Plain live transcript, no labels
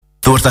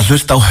Þú ert að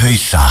hlusta á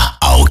Hausa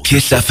á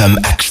Kiss FM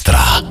Extra.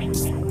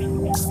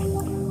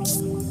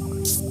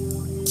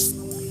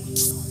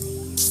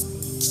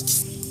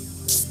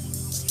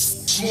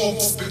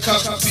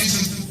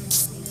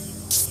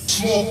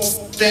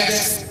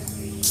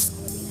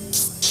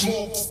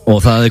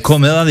 Og það er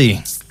komið að því.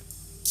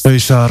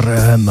 Hausar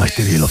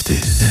mættir í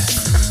loftið.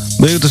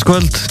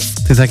 Miðvikudagskvöld,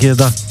 þið þekkið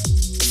þetta.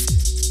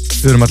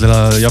 Við erum allir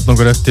að jafna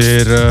okkur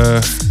eftir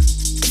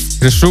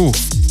Krissú.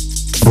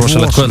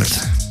 Rosalegt kvöld.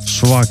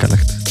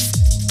 Svakalegt.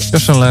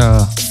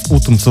 Gjörsamlega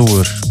út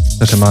þúur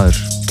þessi maður.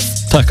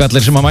 Takk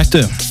allir sem að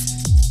mættu.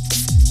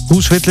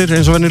 Húsfyllir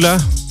eins og venjulega.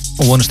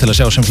 Og vonast til að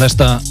sjá sem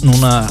flesta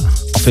núna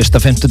á fyrsta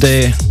 5.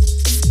 degi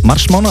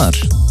marsmánaðar.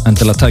 En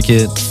til að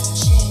takið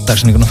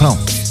dagsetninguna frá.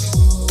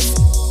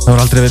 Það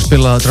var aldrei verið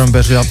spilað drum and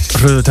bass við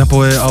hröðu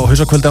tempói á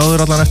hausakvöldi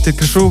áður allan eftir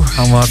Krissú.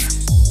 Hann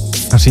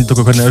sýndi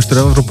okkur hvernig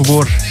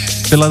Austur-Evrópubúar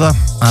spilaði það.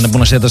 Hann er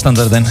búinn að setja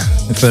standardinn.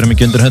 Við förum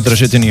ekki undir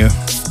 179.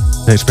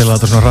 Þeir spilaði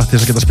þetta svona rætt til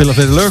þess að geta spilað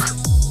fleiri lög.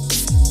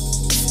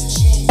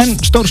 En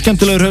stór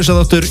skemmtilegur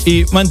hausaþáttur í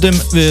vændum.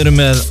 Við erum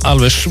með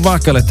alveg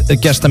svakalegt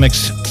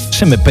gestamix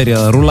sem er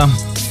byrjað að rúla.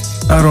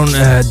 Aron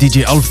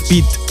DJ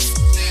Alfbeat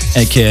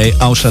a.k.a.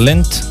 Ása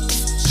Lind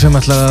sem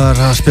ætlar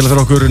að spila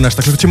fyrir okkur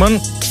næsta klukkutíman.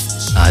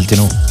 Það held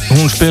ég nú.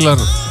 Hún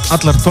spilar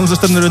allar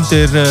tónlistarstefnur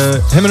undir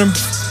heiminum.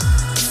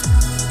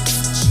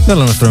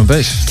 Meðal annars drum and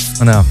bass.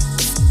 Þannig að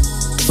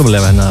þú vil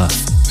lefa henni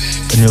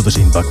að njóta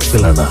sín bak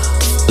spila þetta.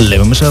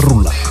 Leifum þess að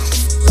rúla.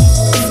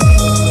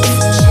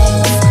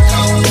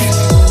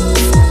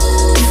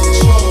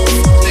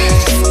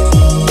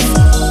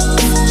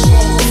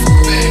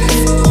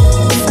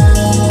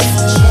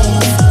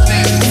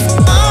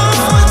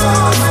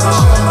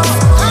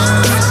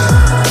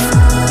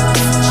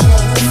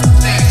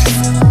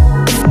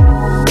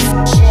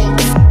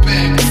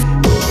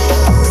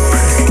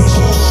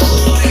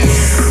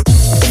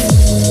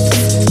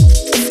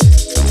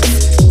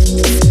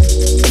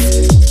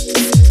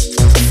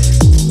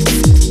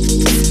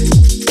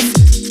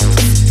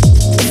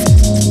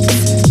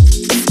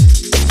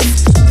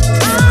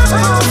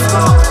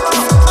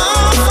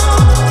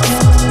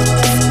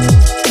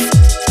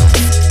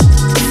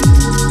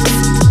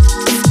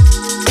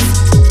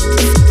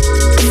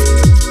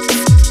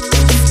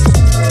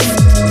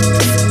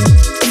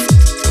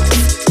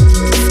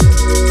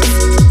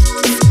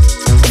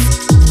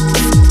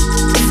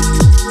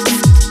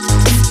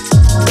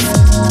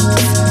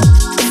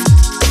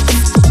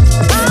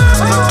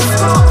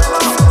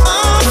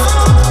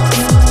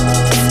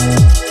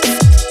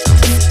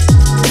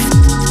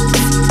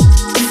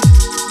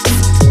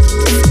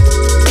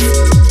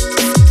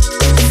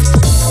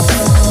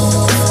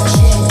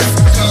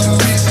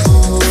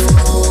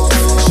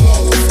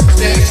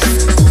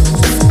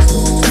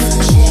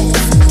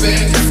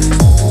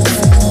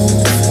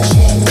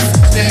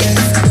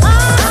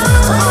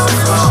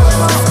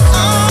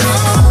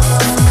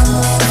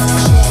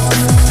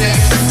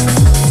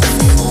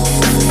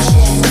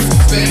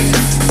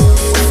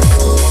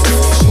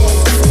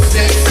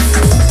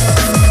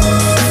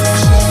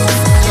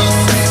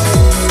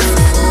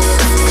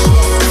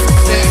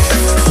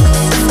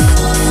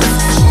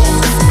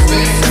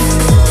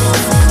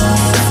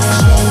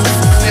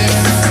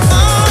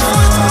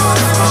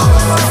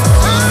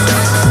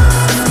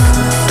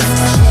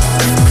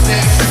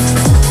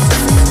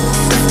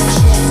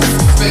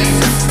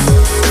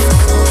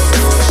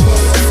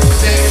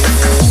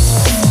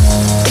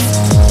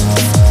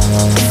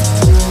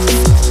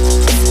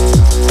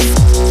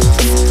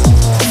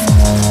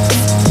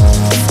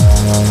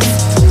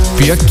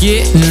 Bjöggi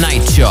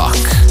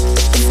Nightshock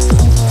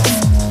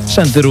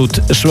sendir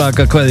út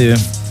svaka kveðju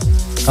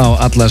á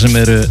alla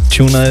sem eru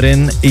tjúnaðir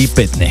inn í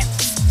beinni.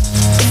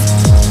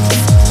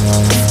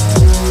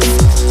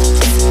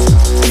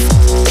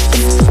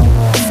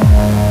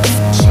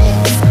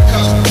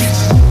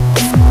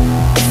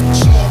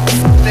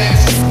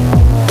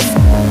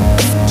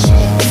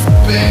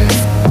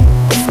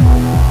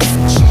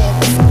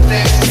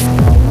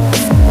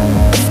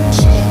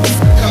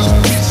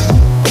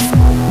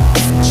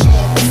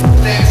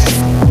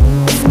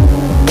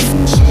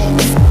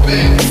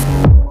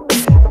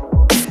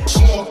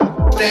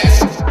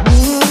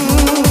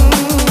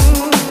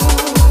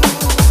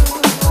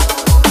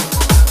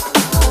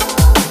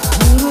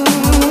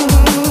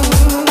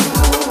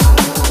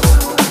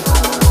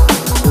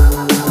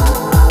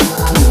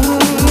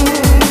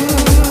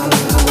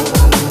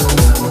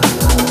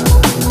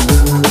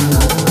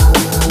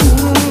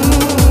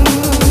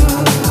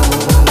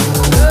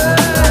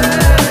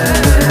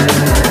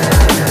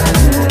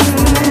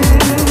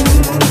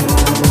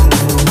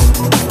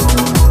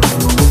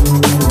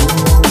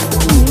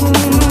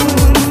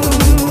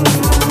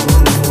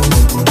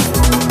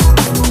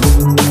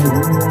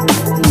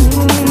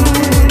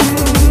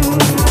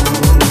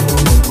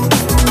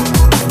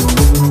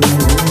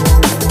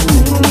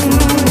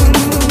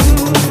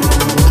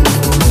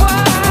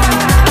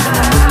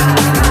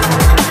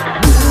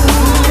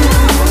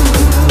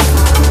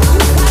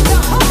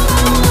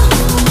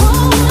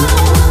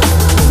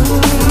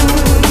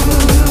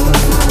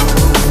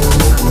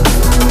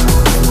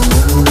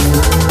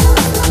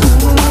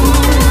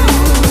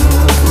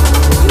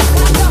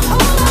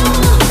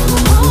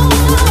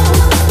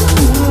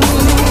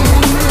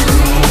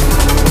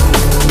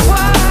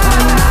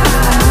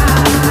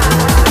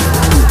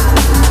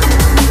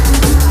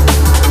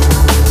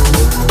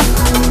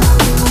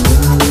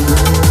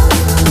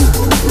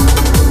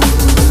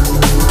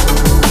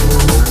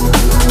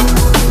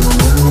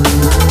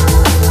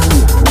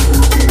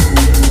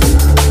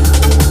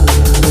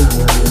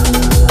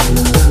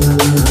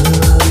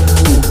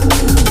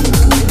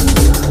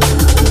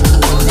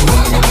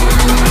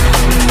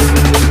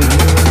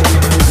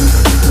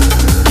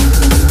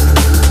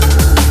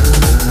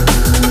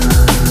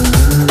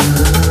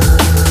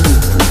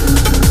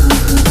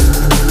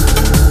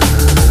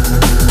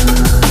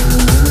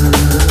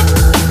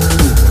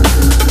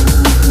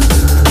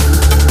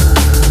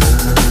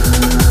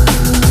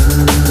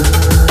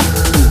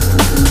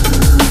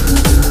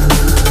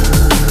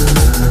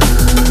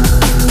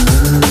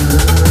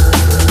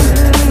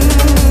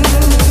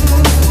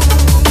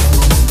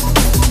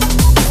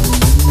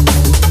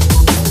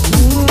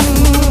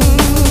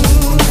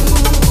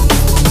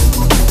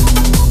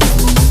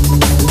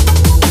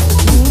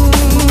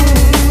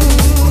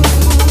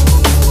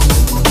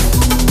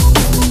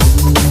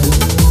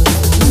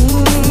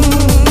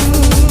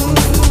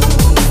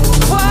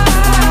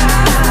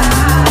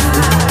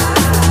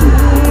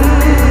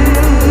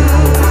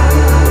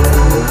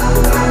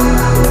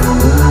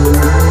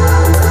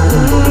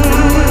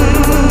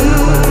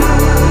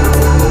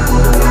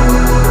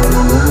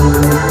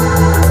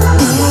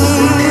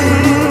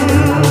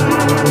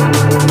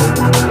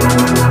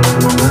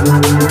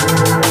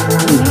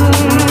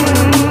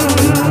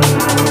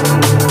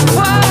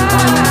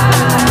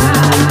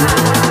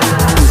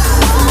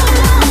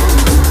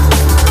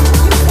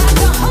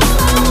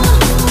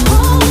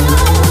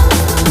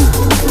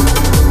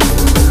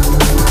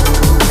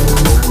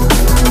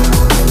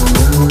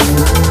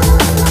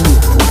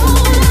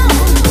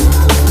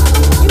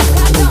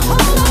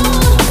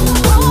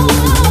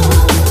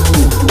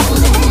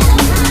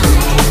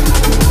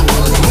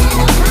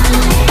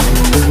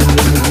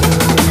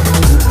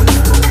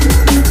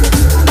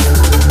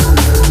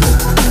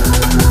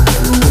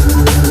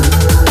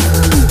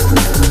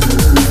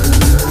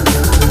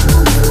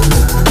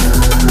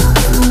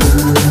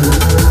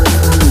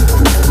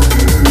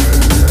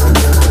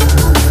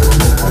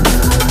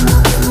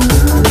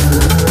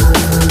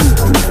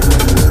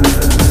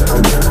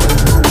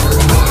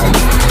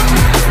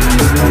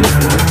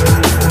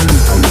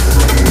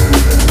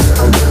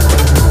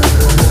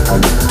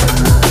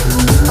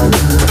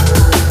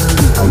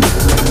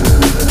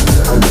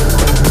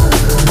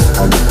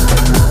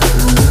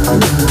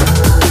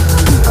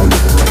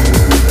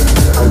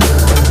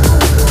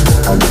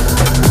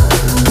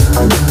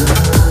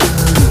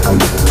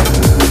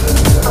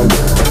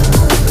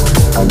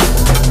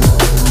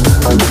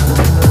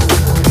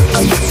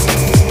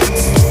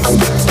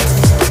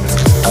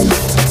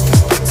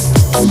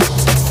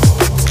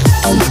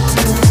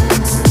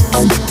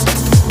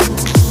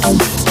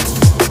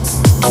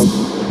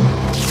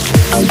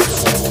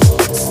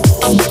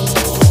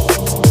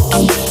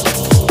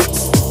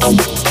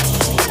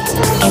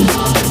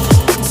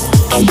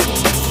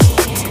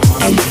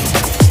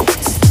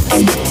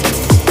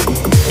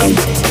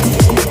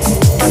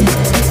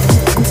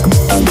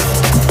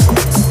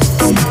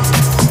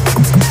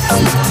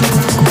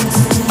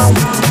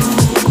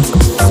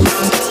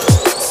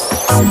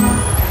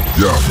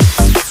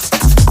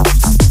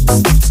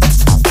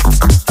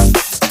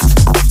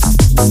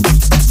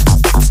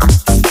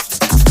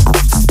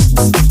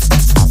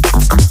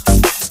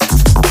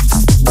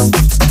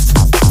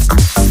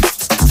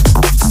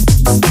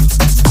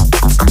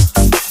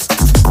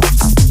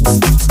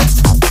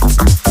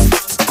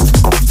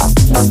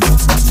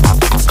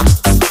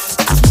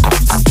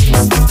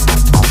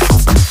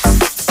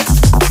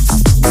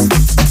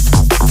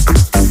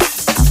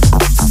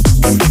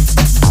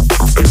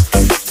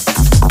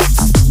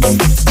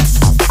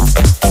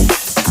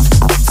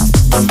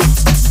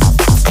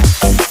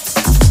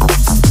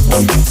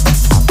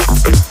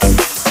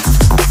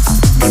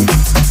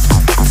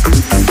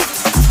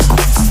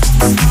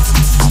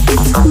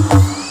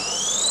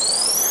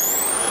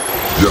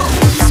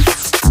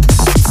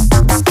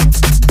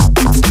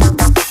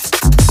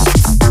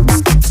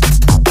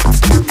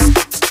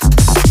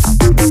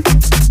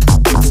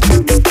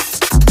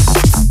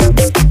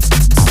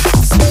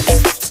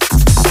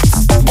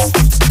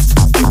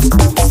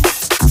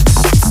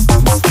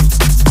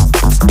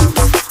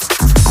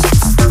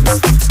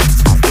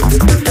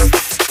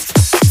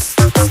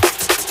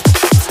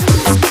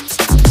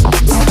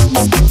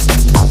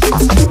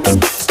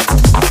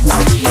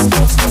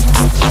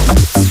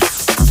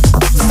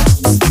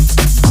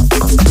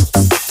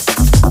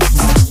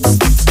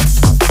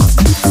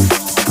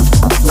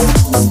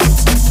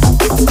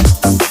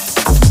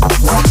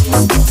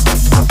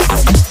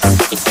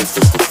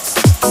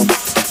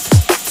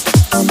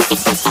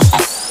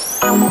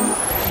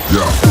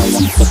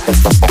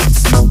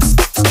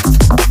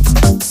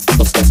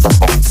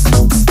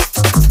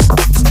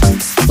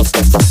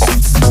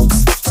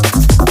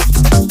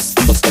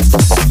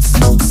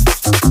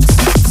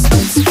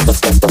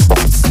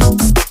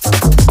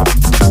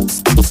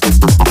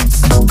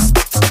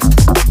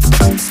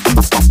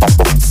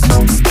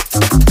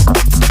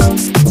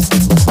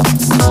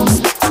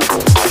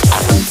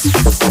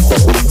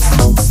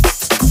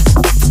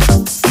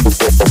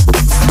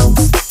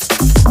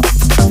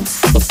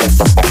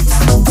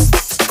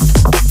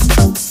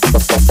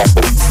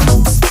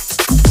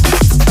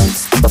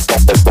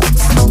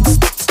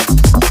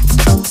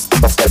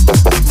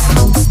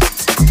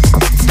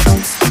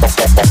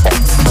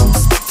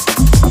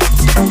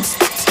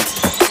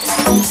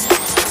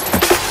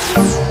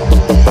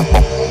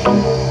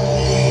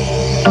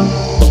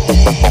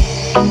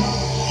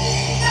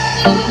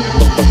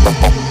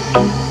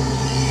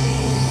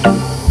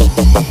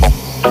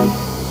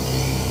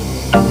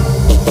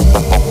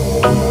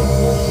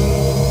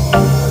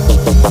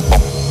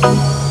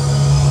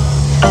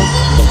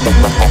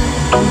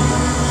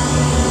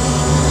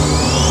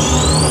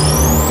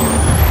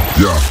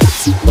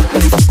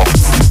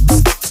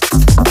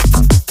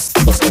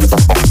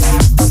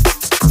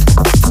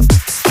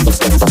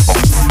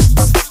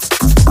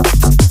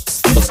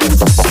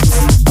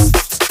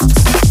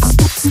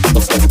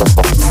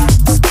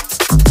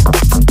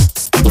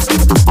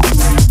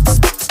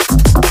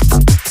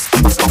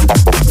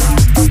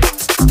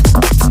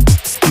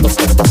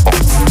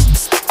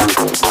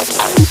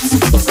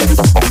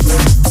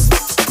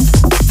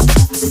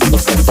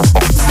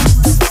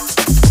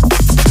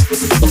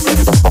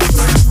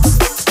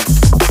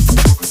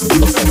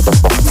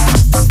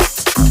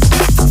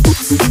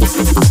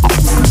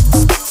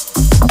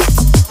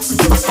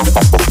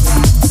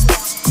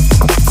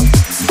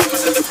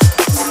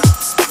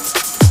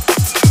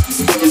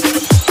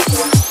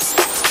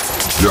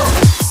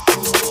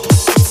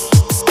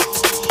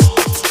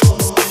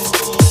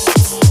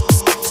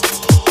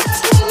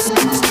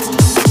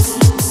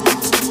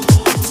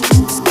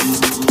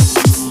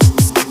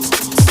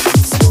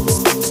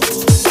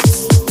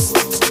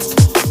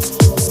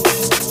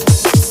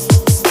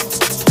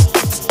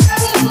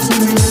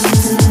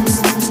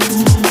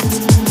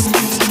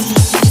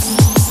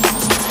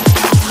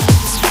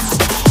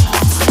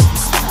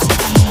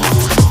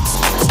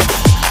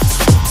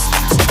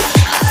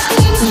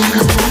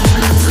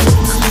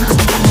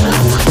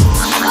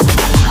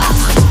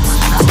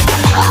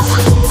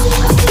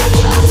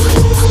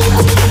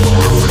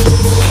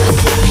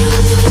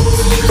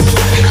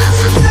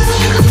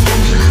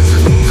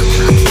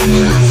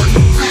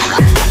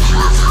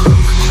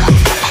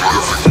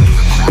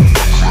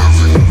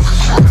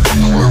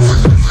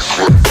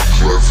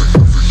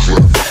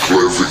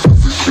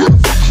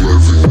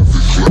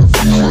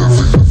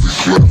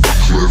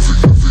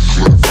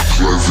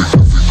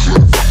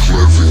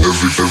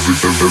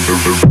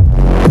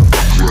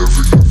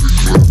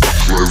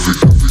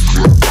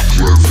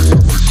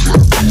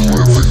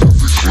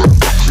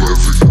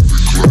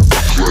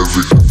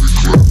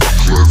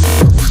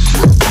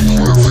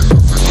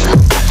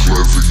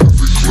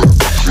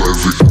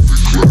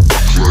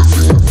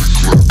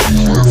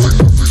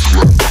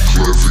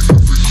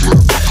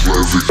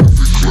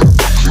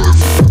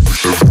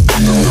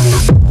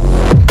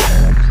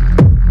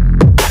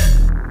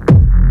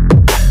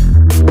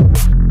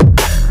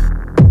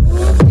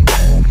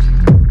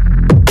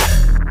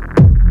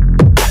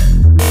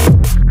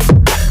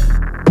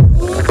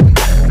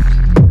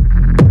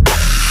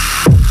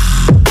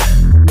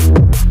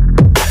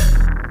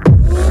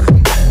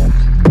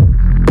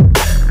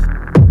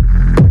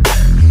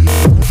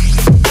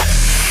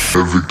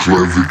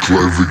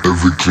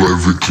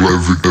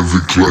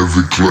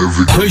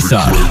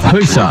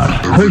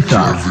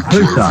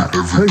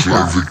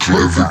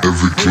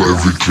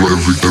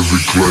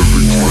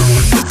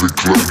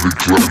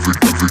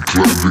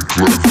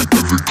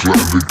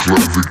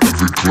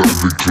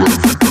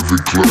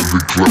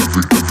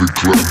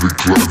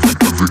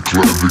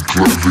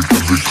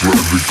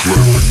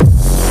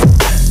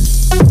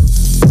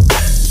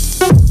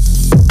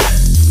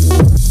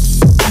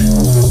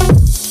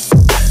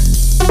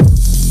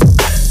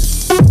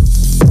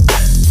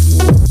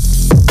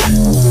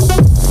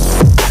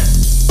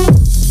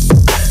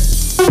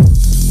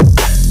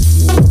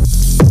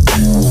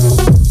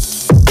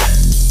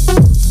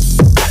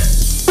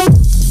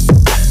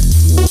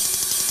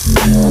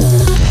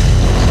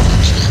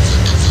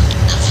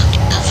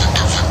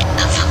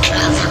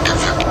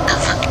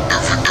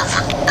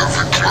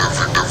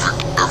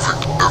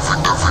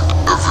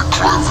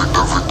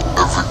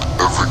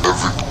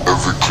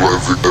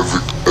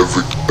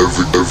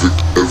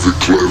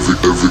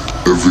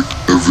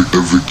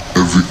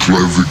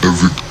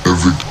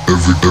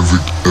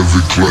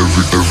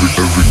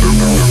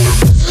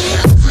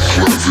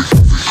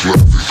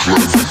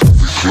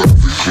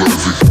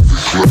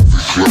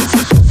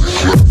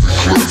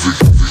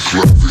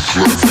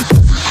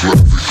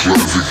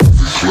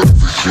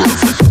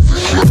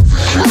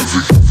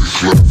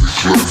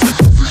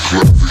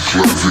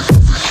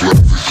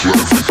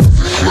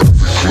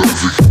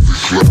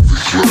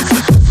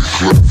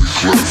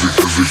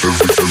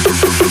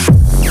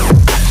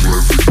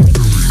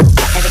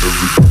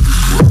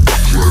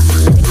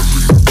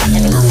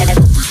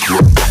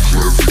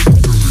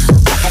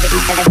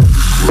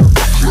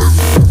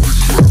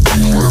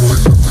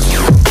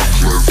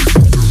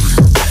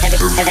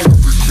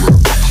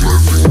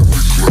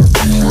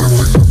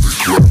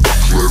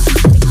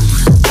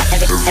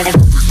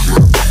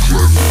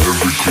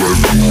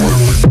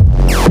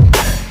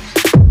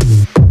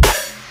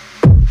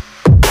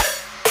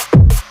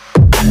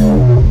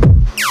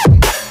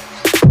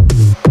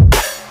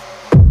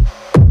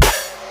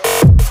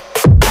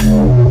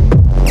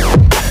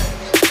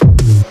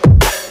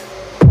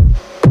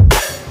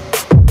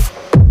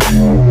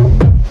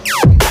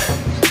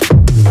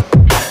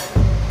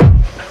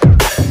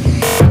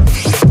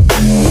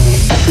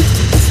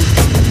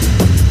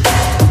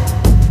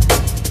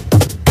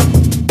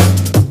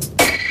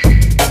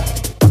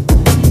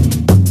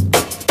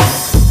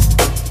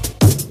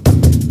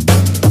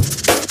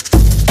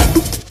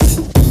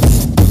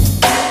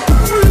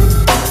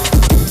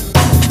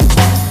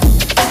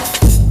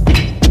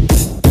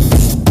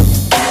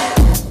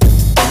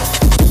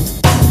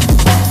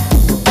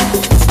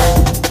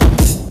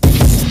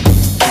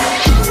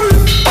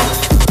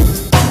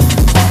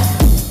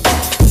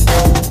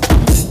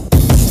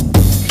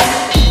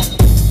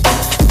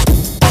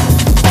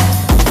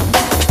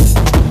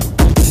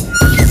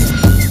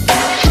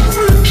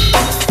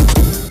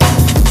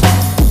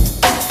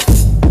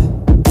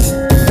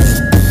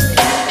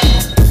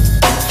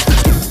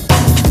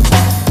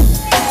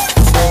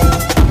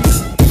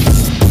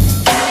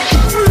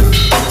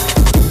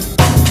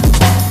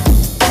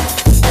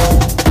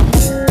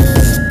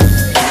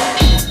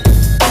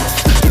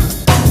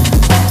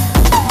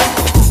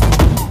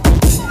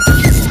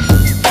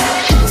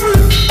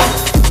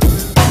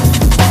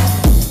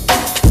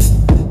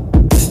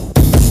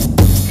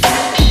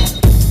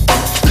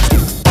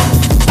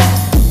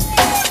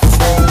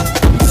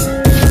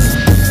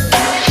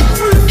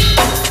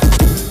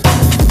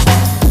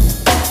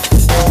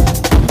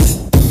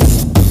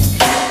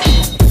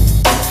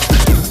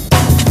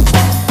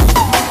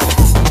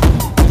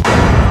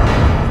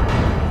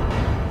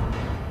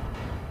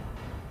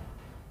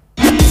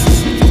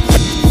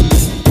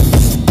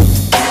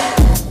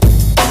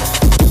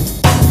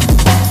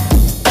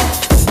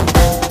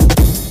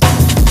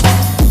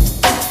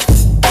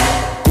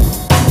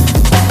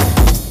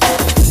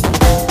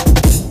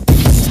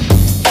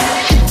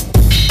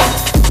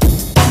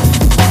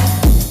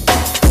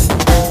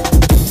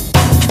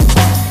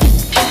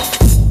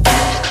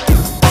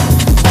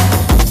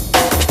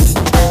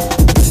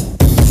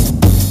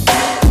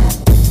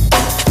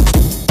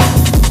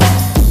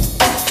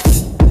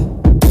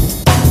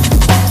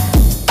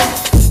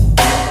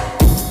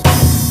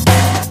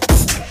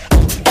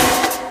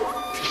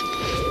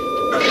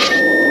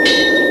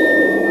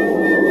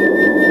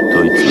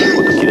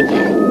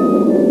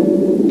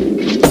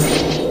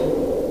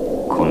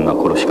 こんな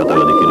殺し方が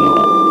できるの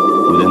は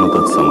腕の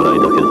立つ侍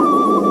だけだ。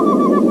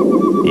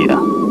いや、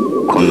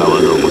こんな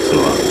技を持つ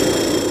のは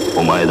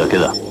お前だけ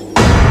だ。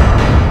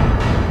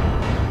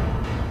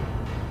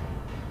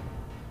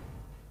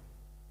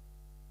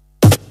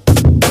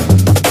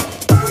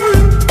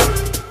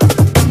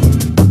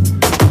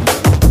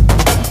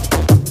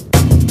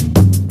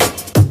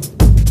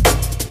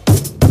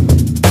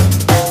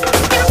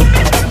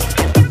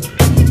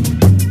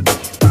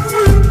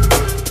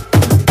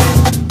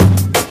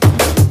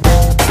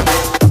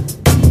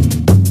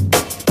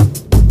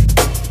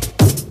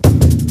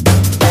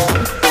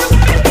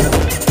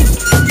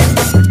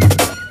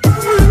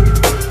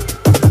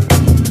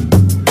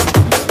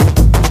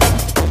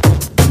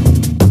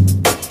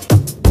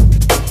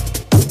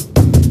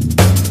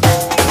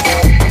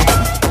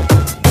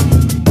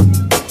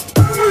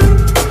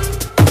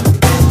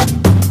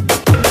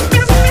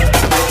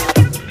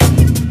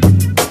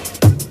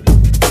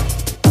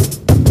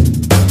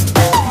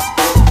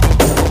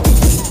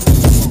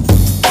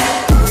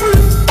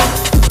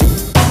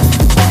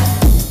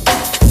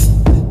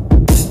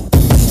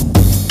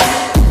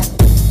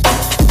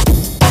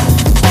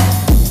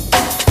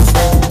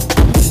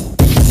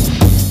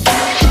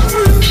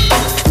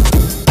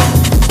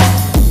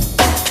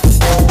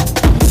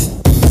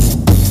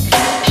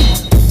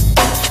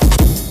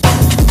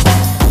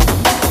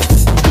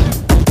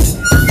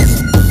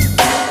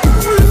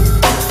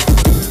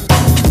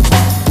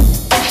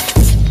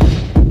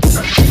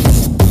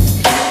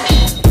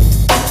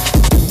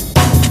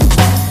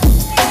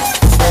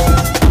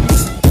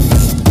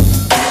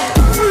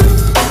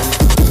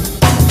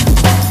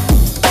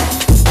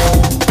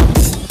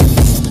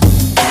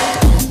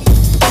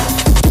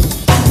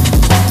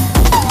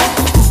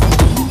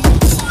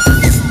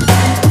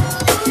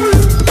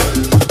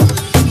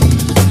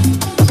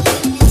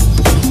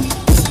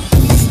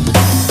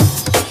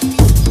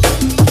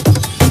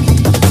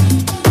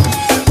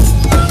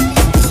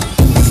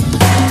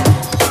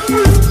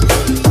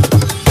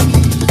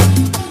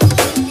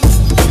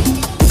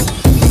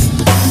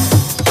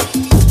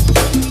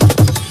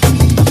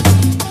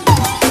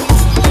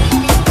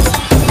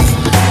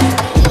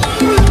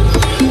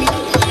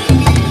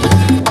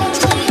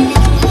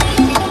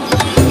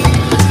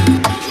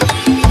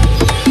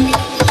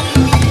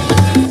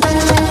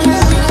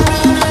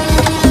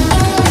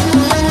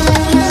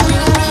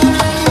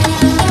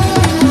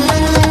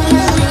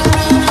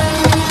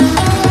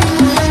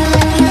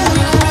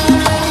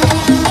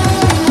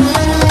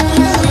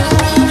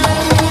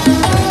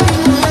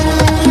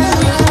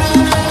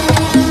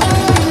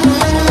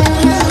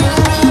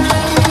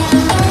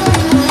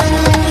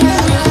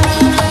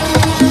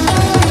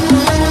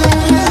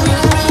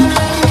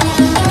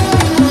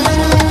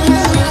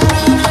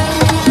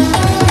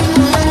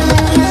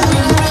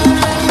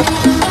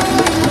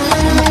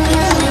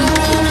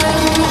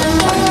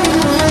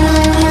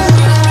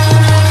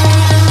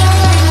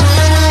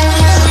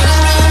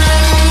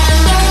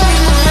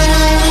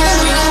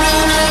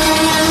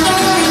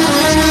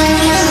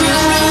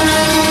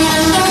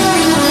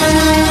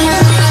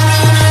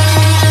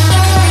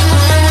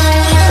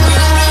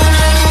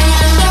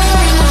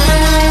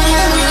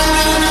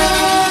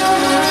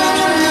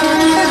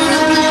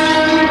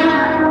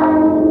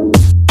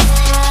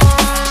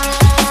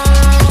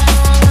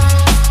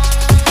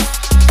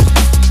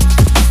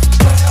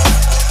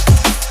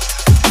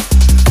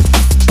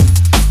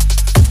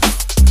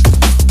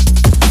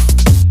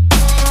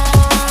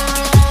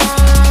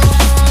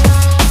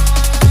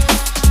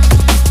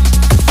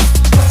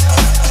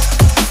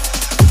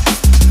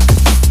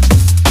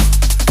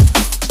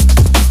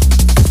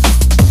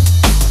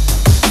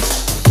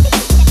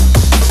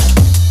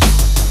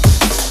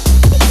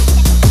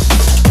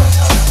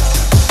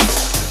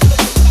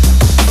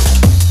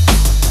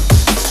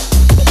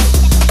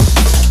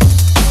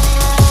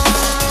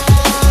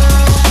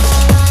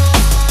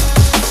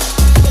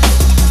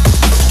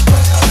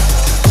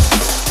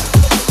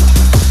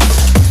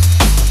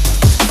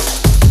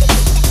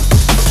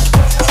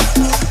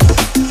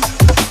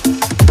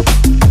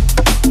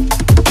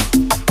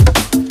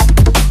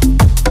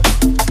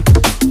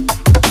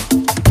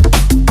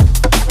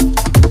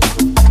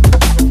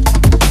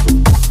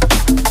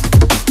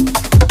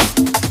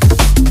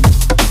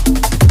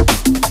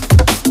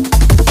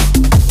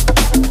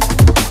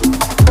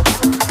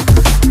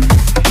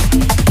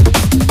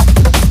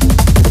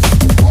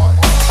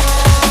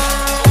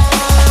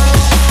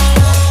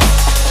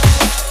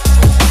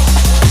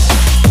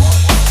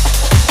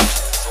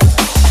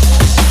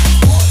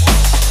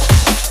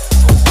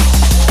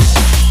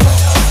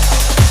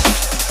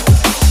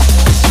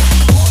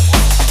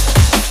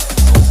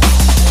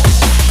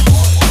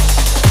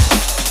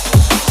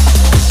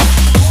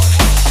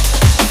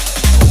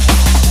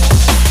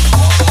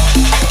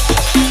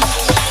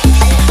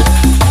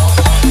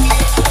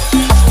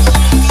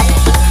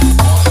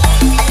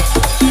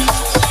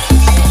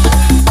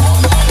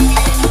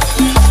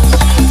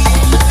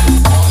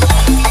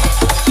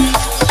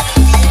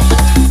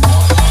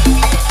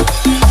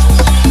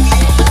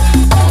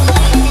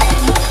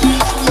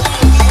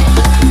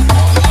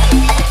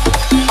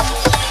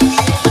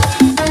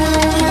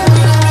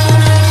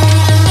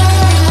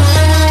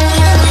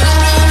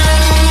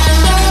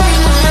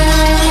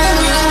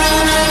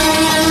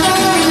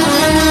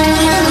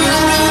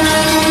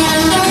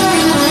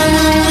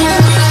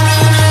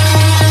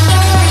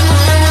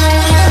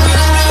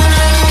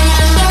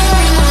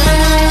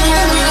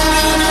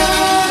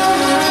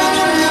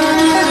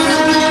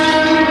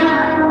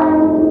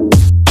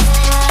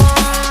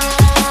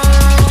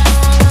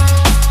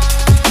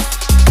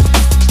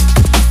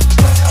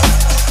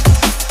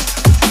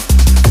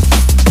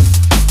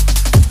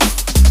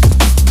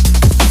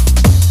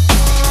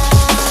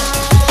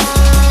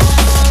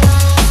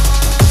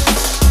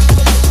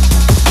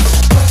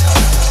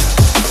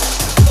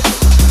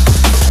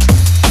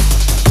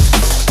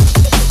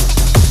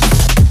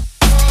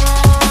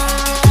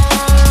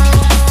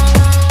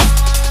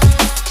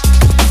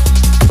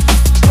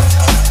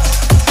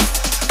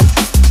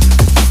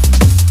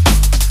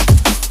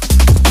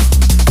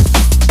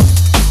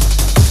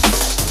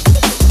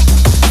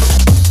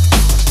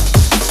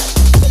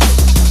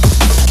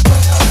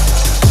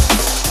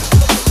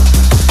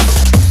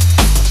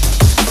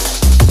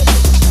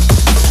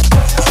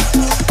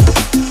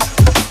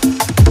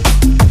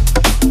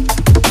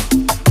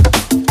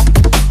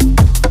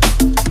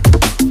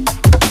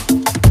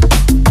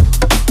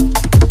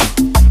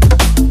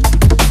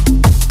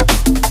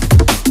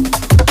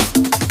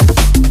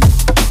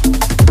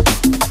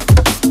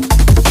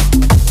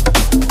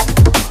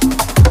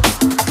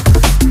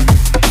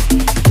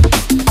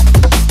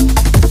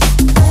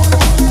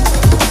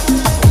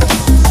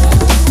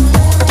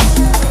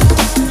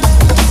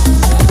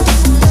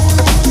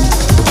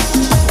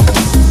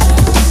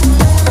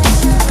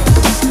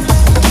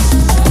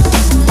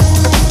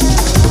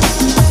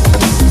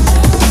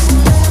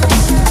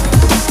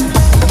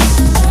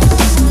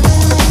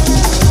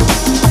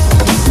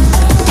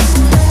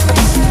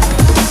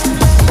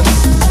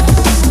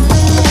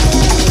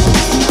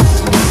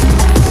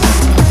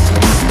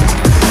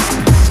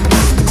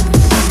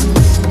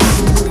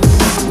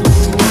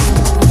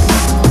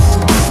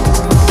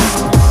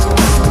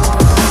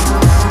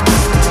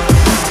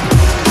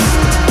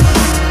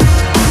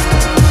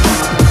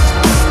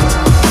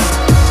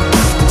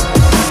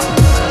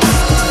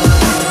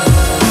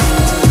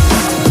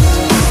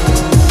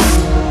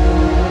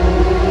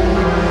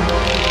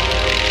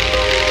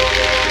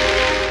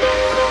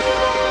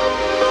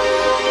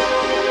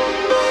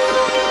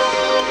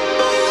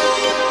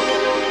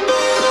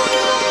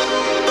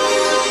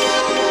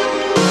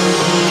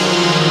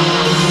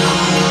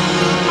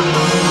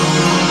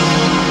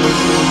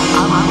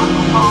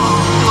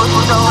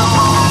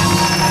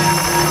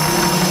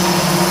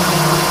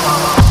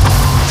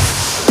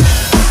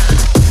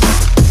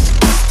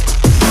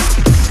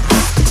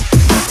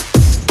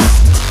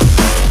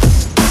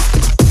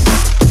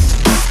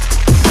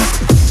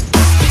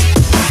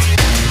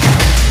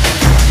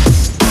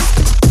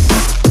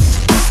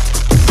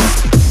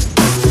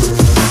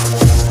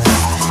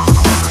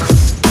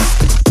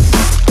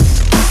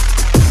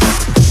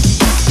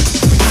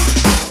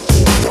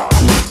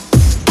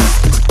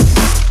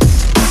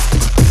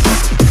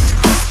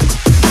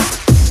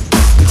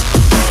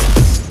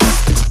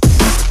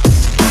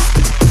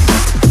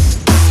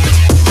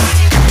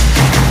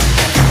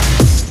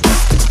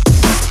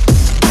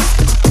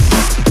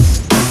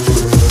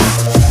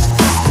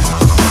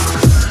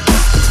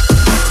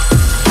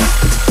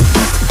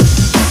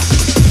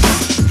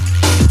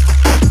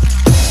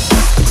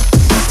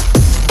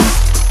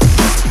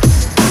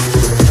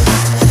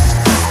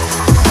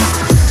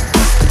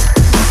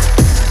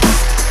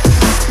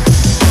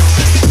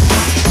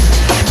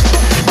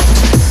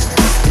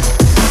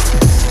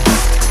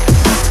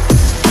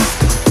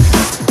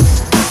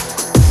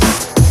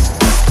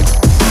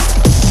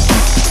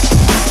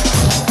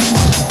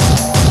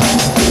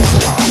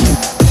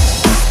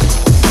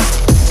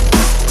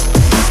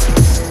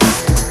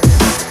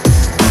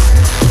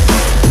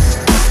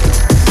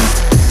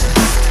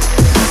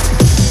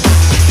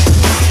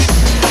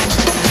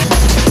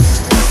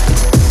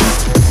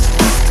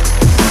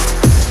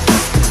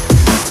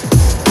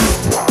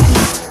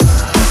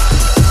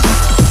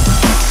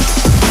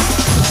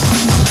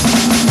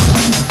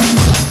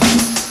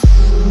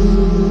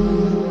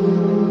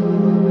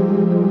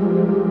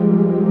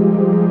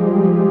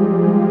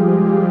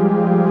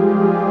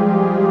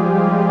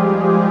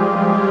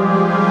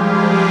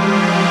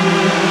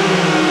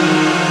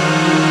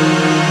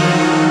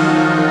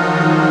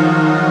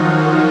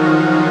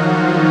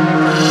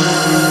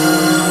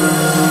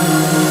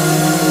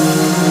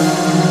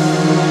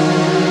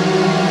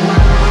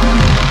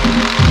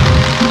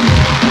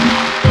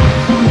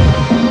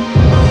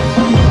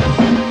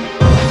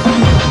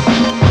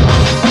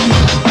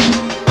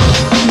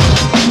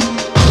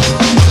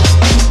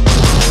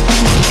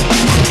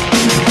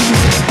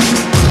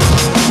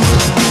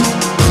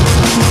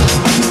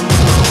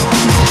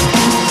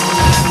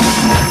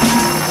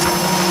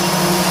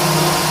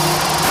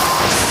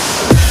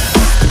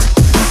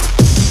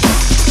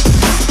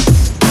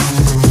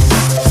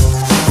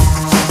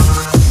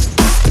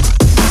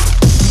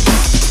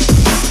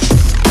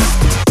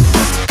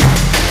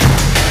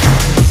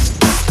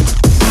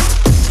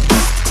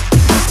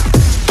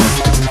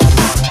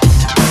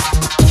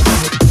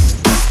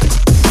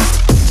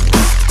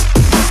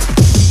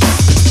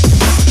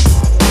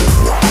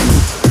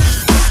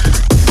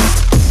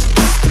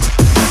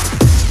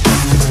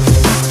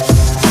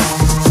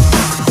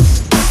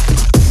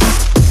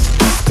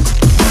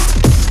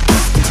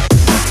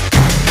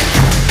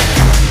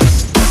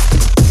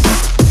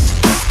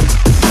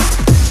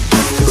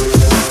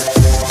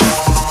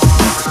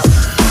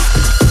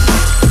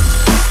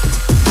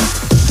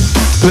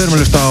Við erum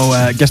að hlusta á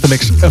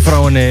gestamix frá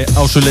henni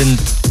Ásu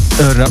Lind,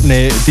 öðru nafni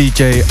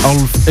DJ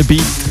Álf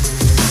Beat.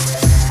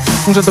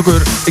 Hún sendi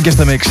okkur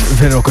gestamix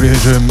fyrir okkur í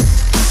hausum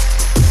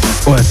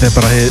og þetta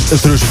bara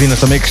þrjusu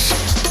fínasta mix.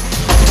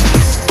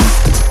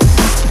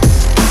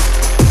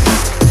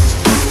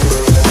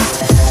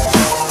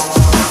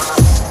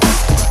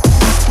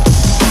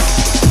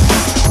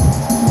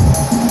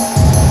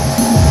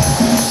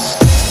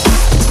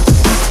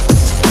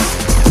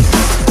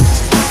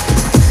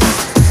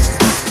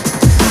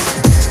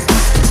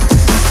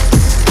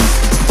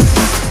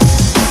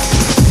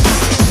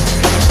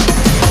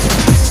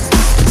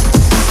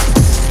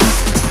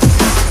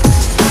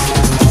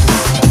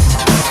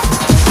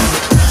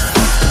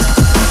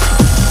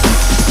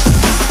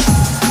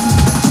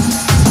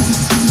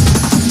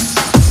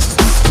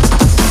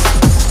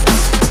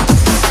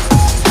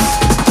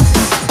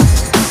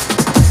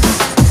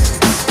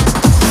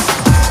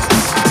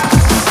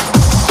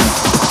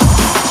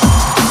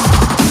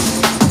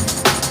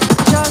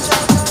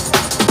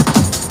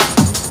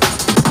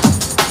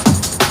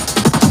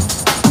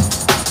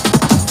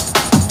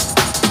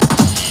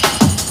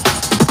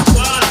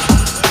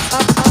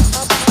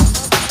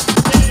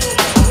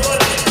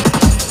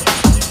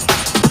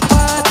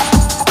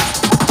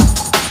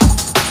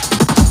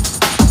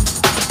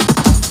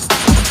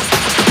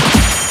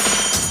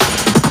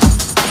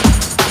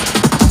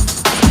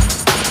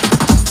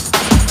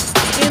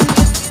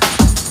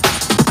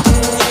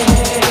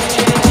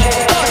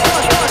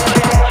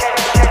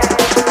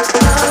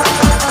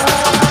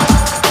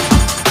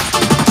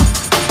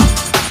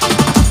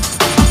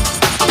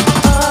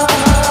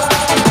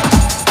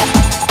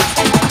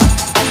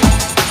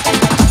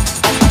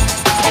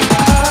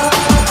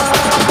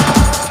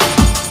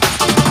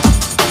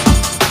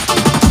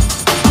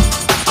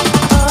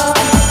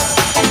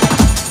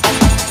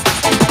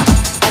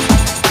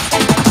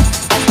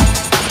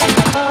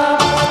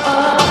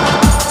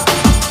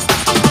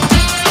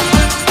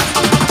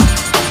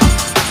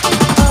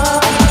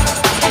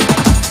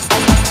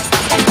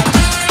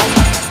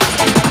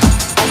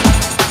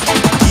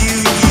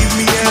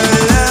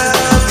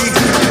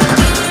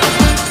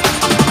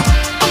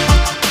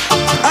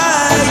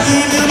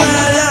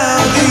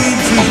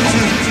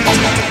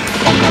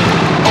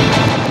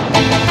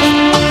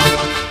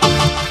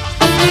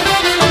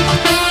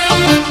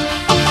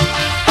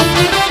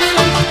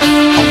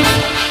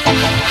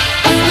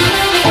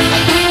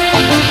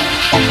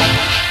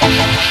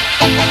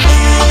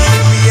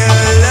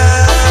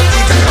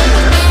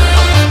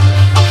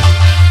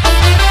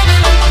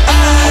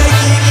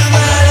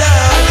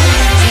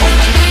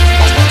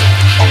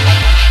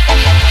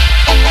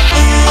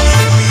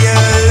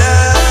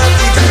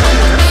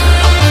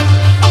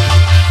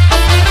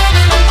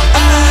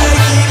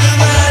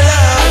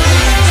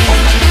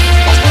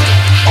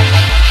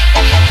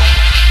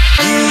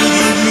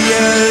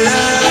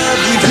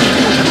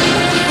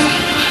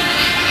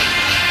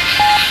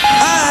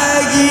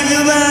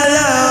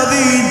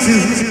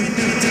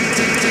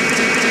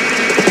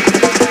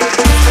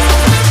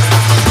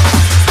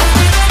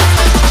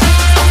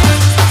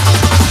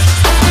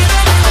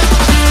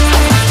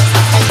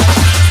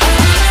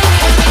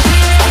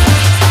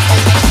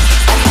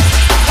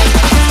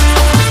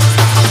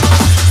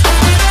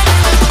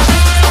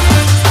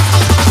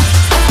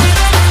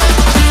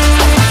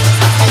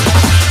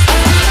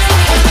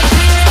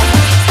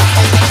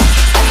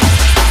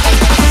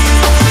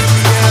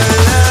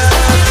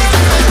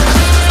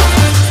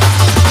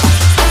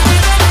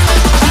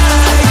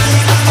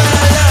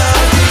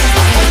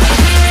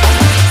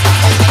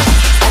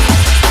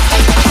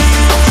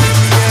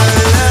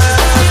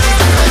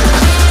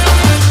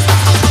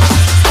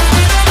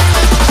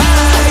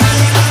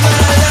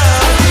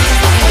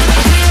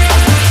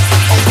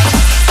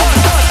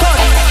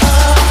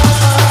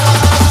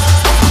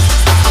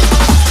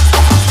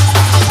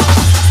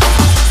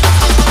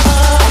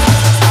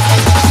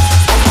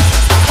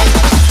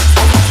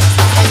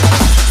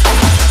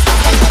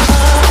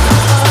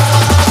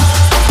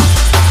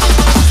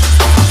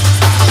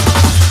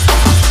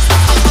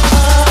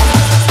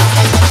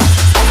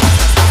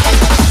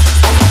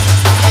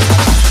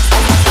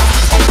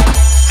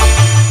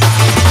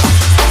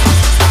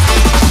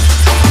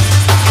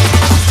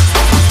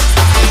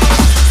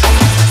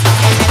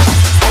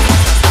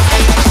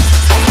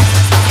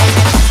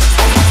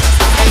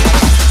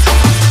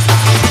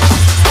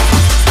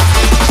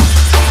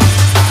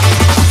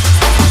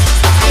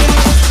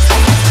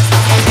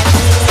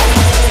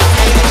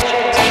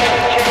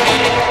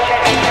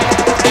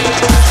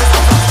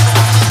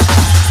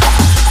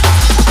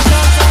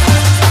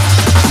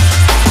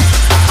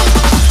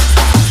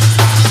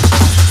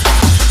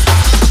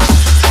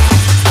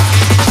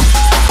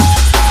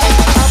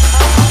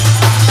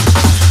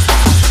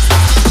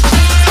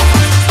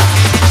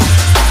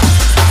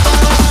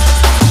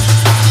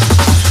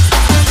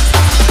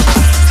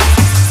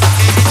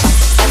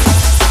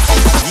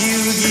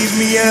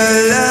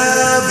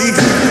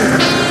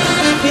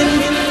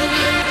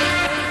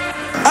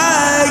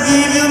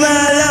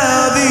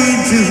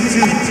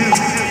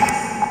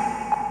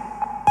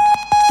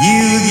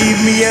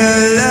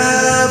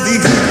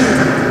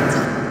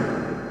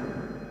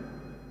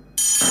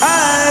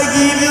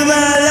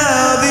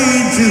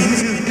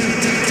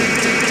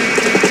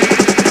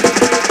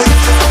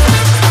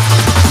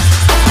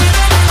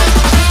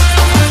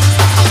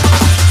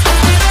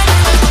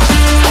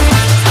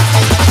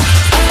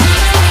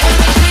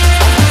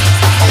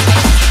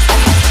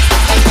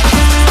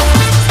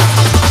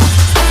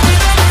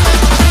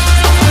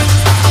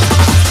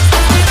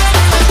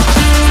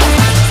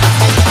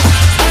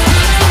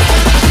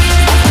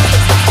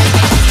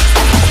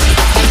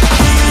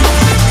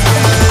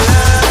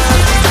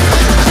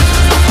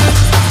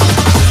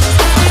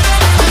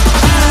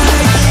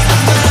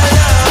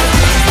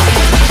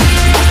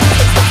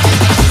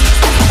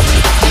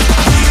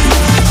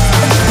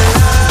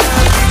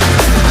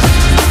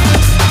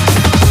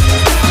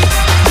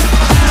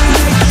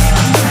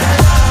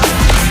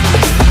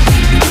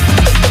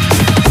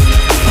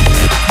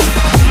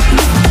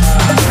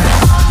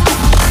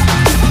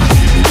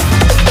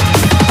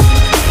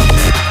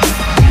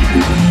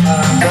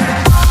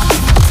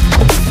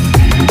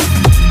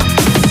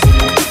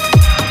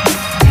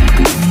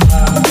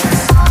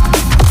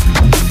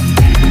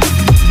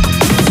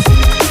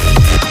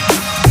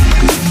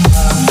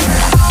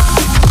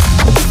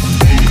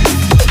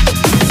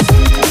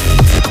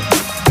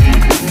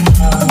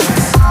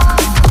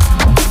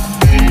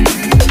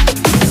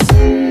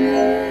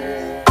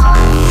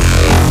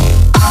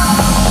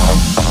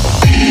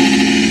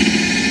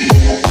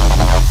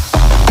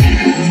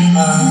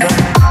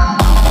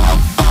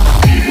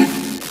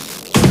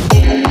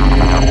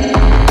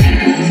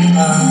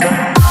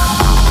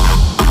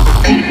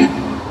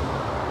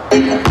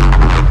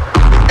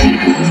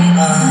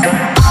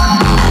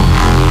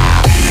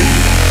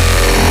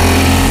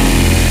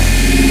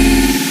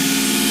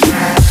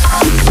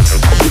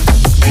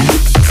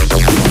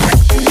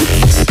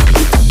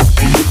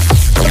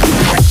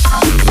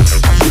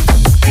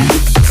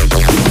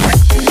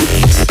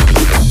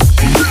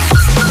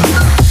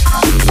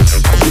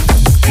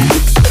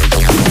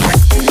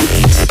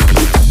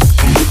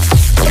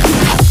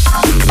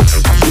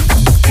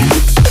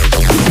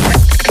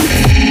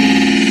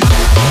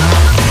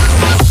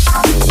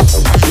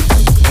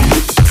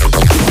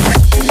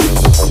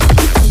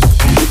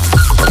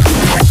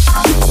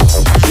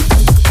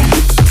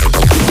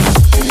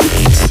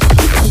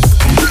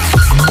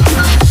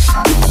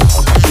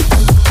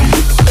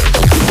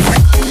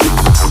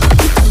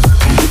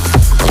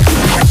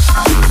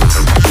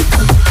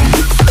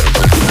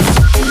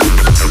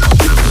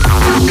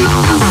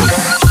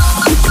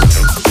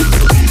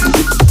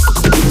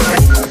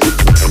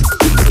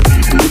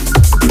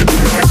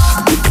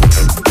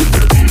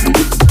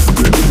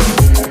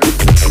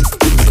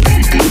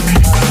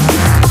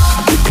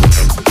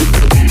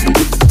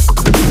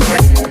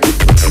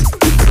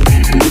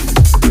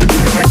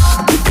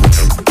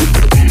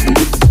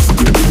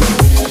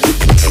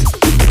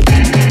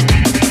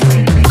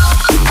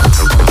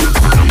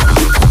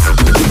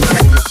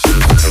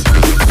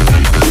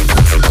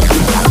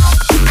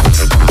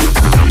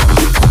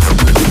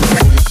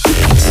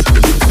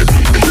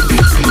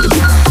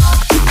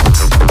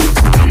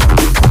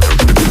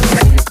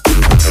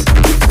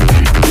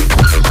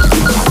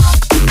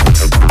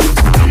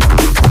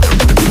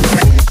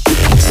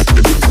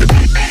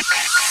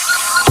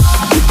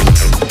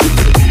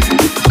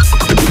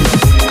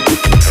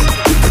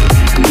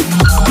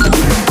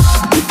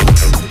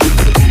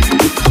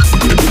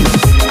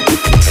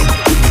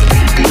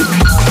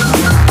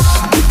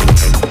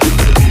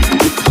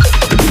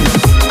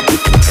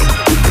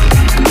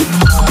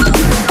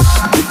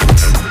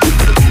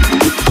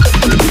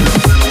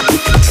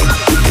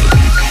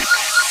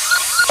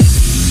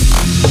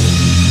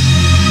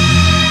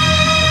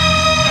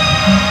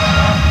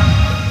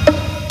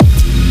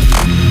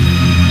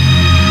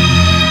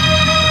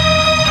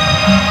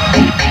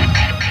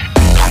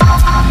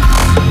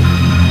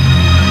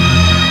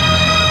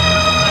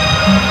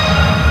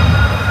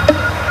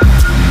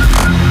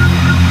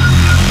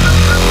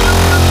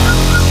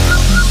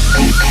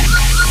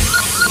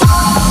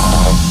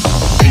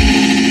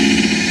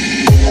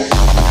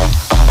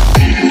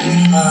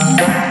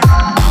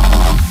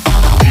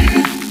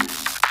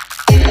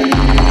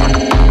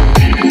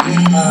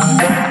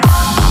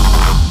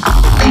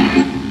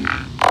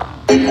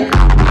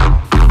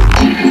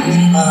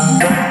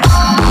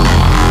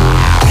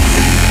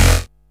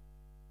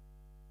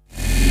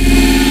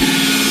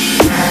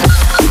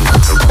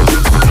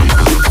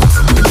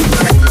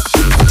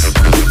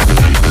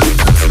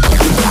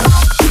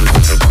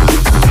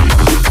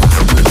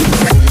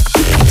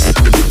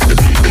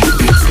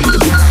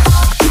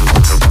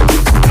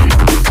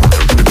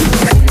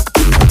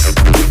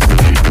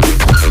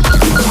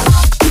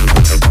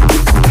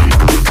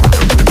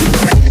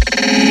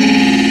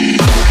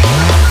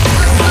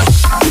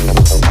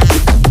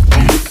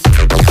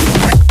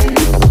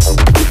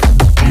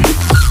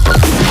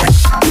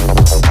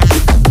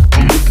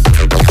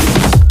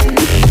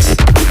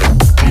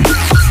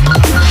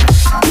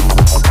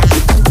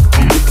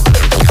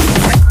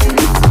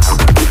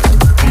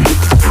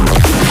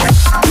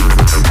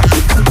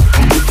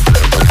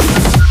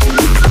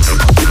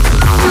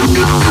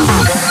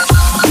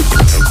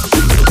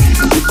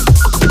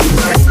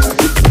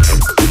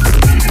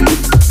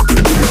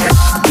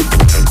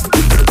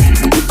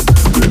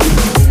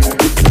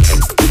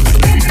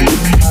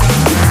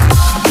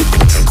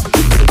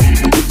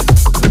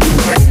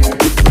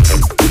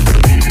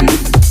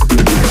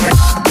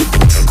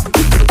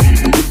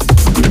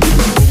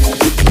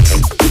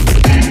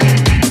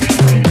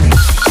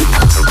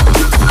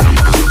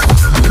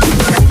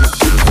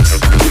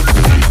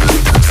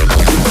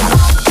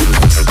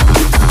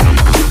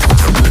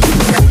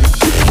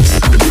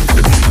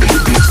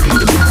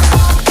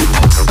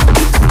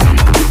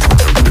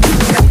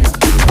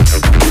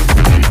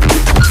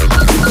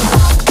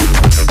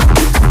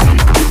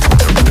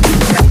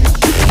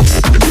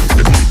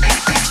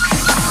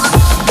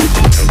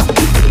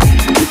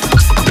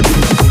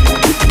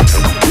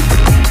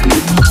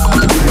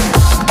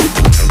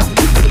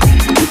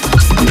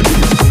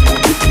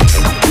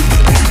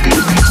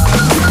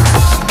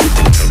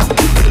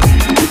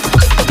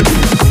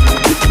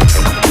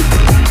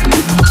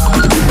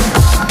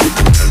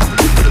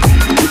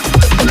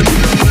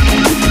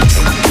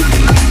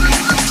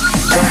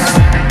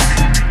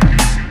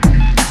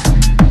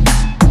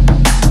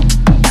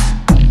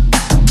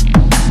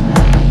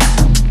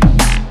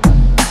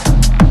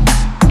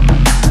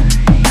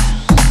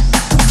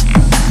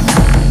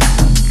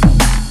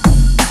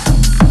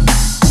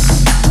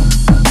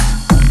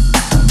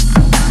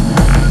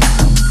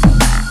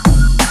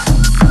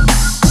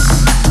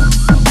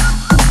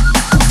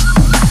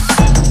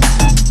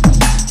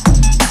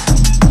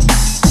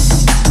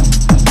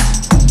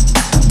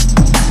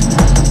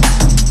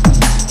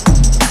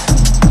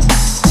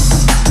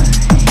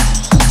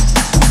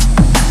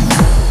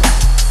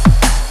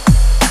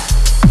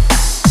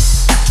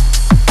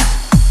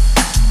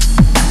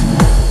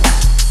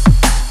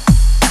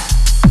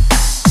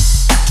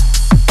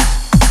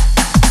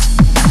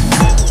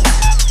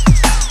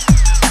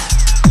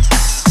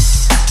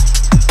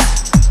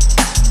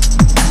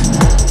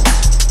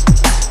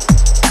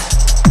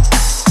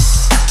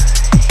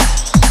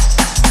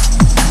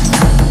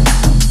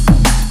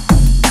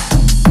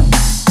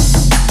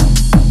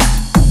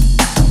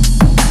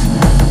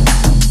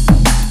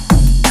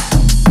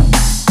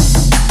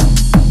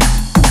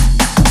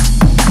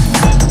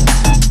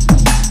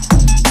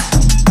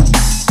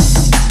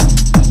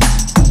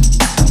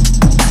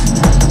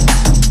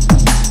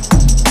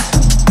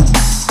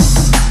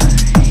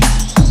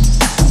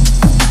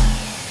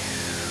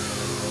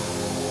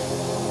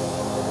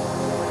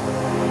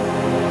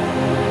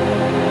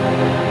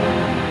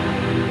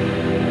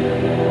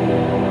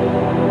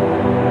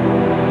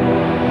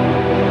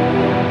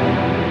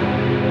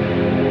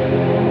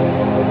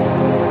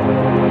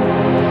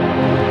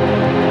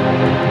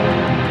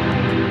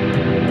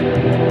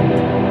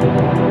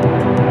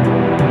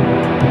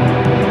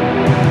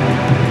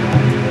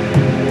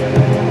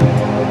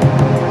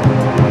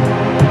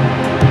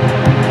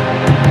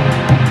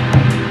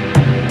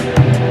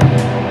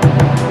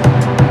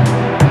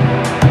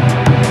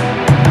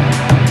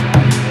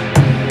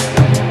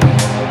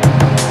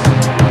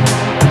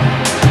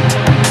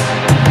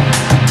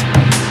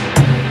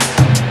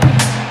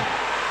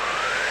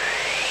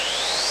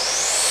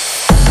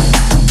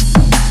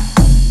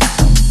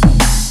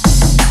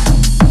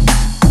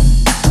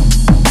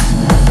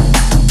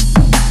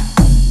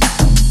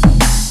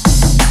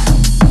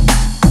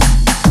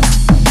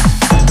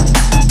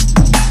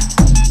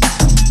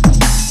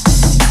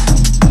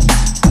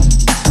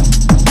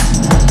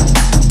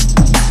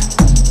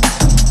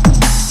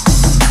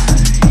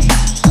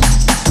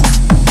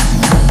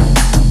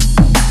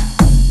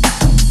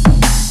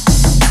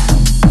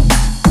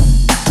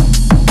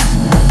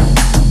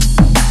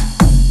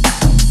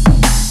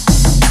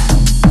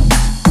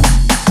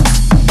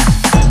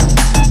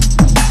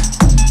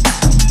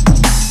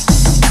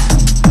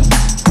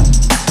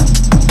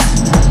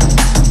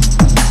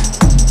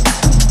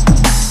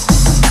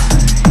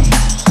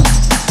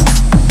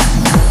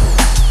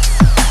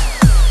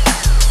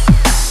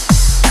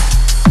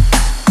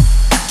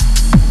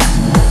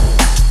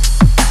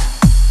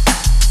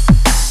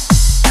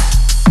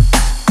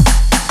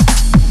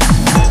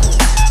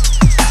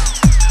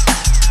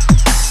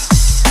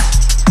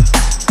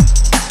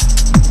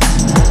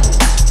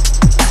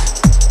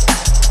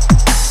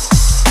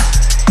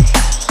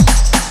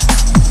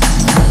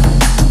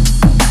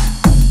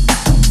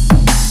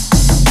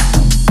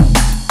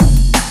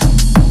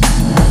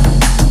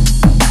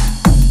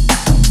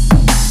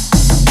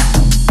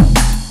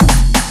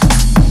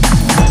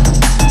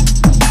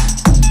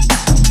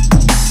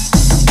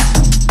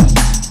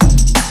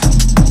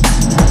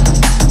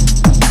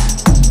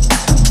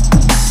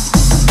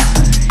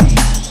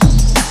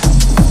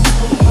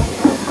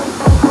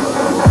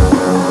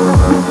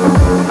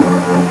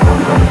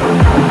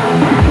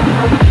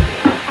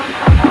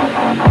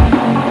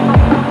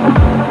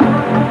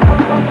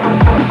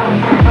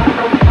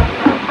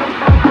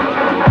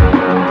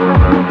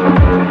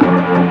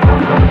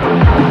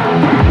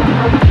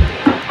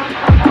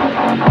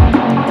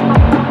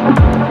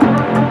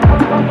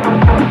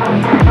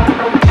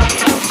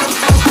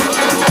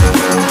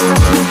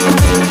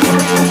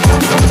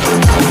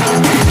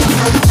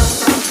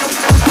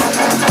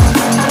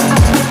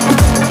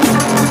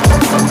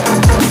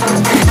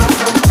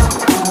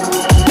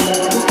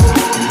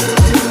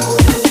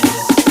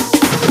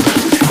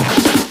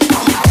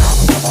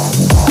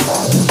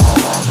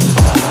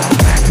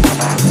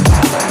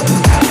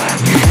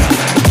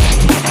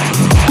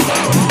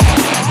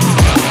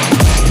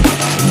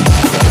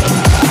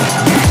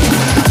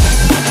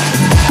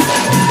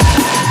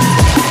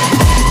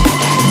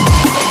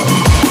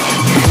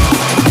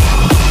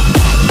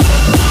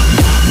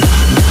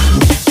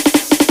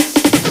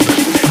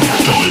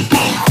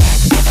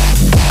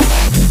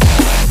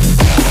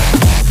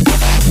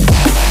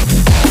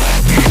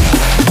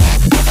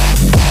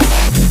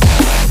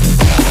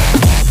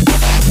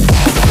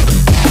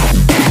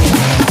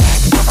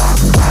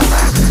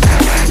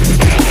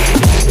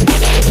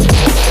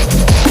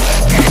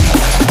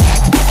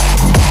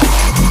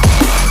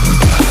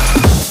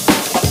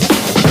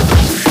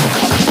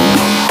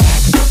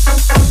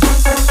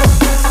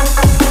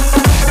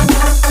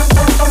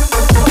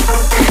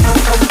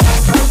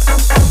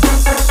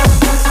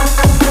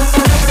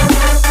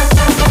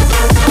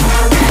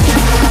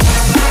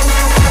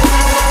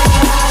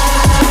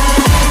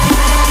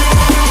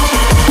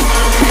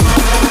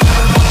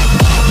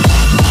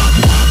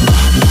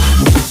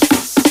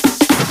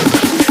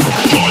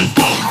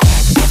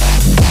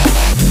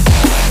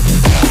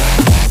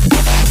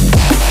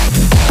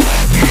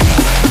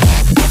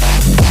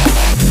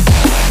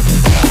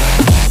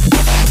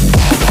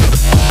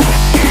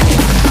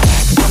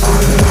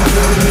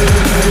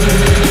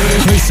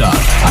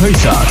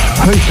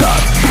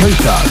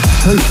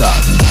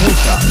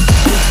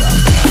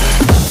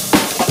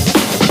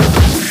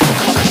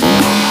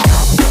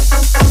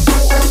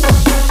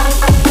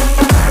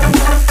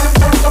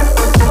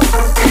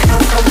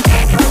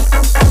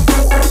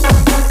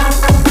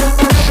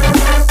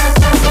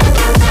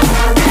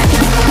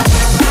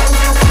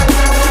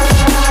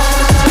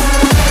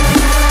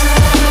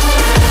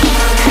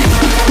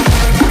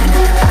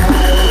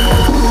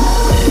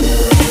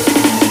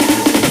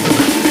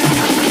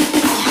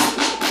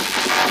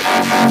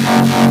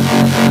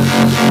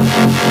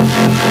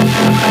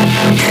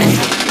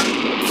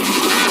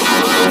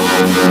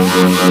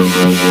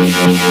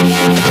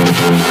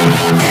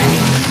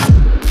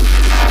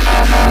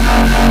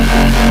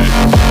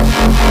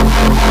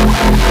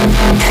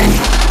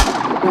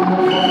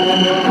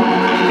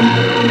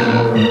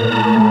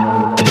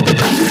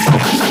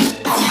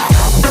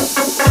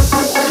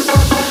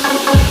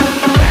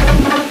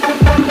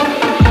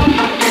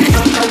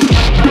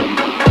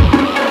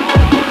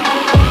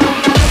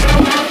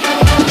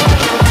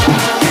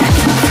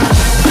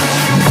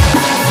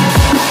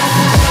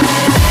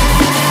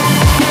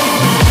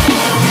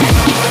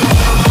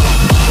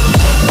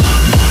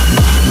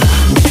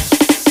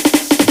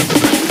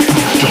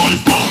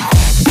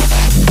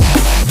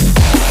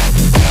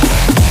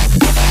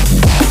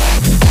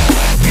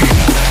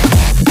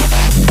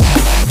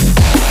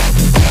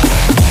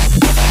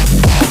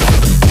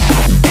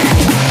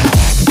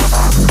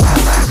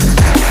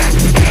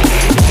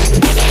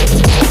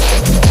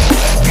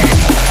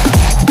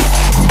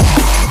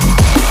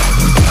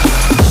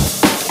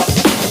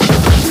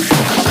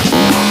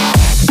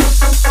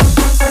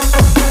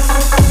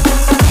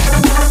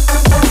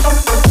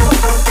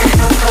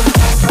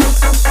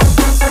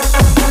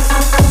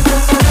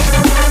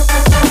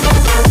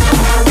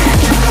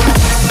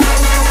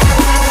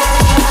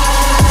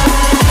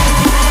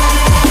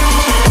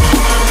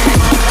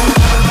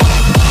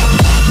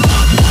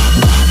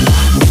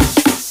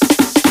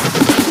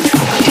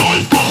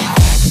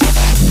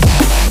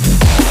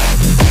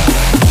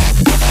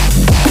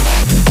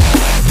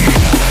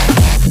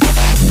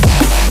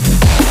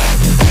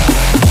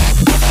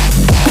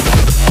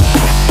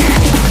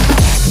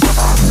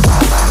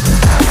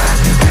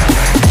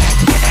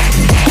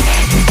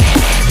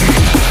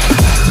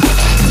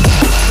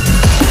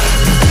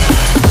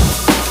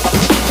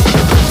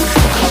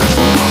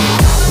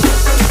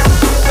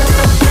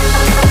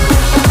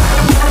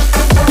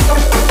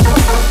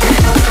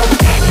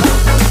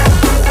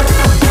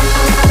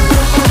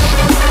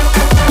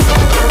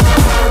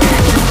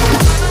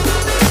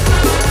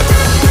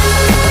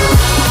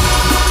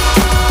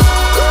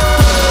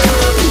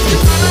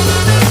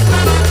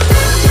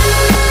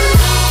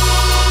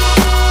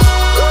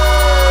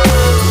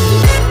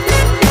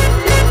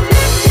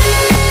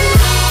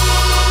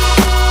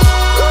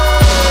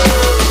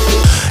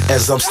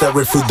 As I'm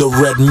staring through the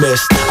red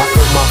mist, I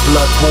feel my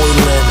blood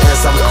boiling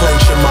as I'm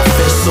clenching my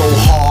fist so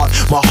hard.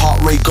 My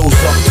heart rate goes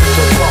up to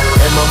the top,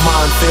 and my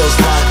mind feels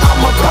like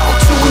I'm about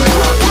to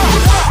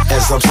erupt.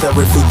 As I'm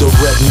staring through the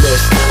red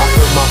mist, I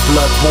feel my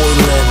blood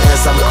boiling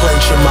as I'm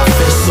clenching my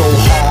fist so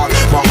hard.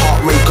 My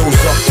heart rate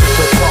goes up to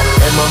the top,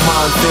 and my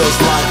mind feels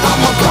like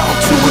I'm about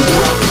to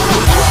erupt.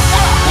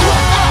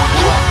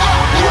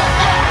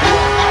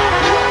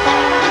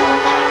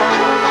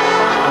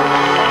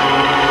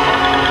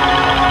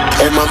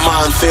 And my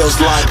mind feels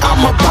like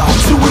I'm about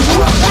to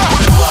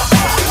erupt.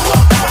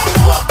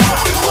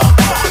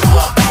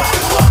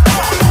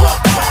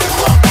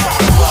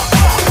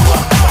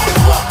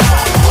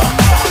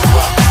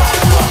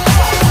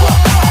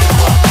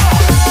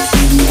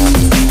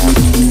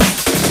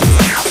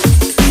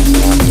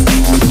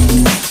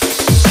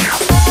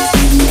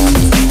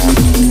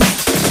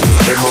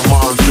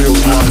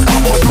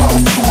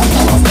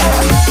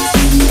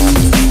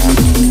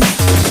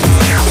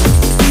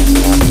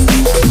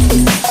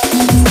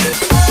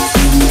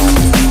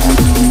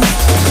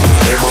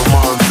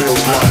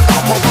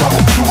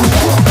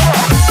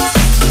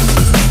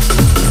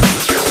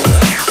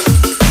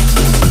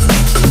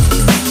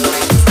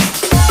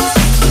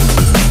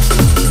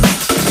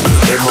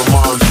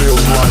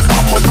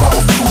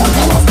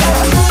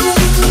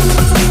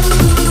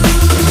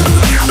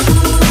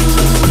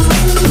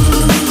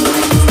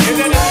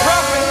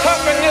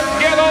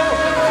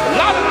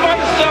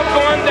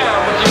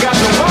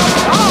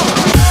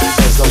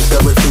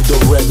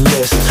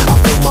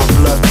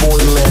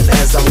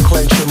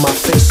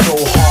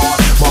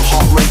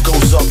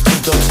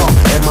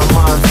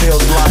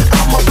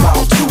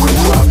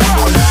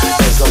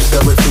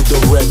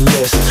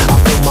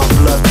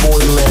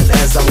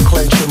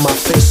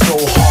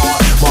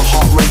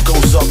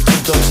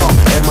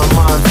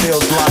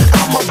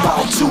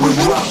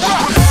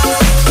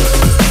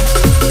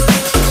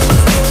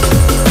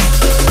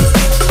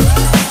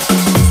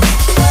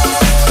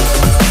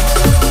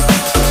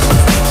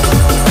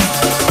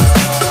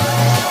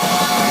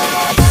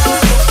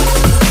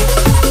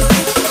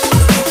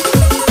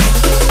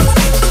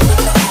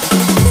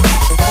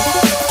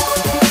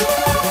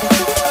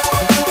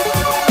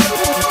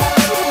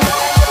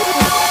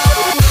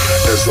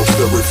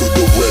 staring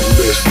through the red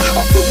mist.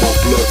 I feel my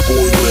blood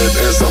boiling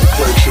as I'm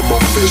clenching my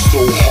fist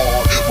so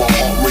hard. My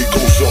heart rate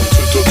goes up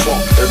to the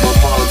top, and my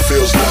mind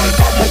feels like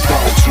I'm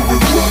about to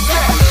erupt.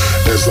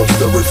 As I'm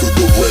staring through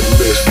the red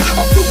mist,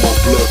 I feel my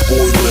blood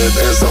boiling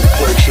as I'm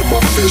clenching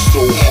my fist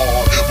so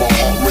hard. My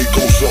heart rate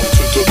goes up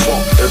to the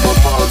top, and my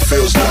mind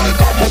feels like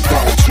I'm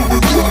about to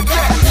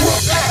erupt.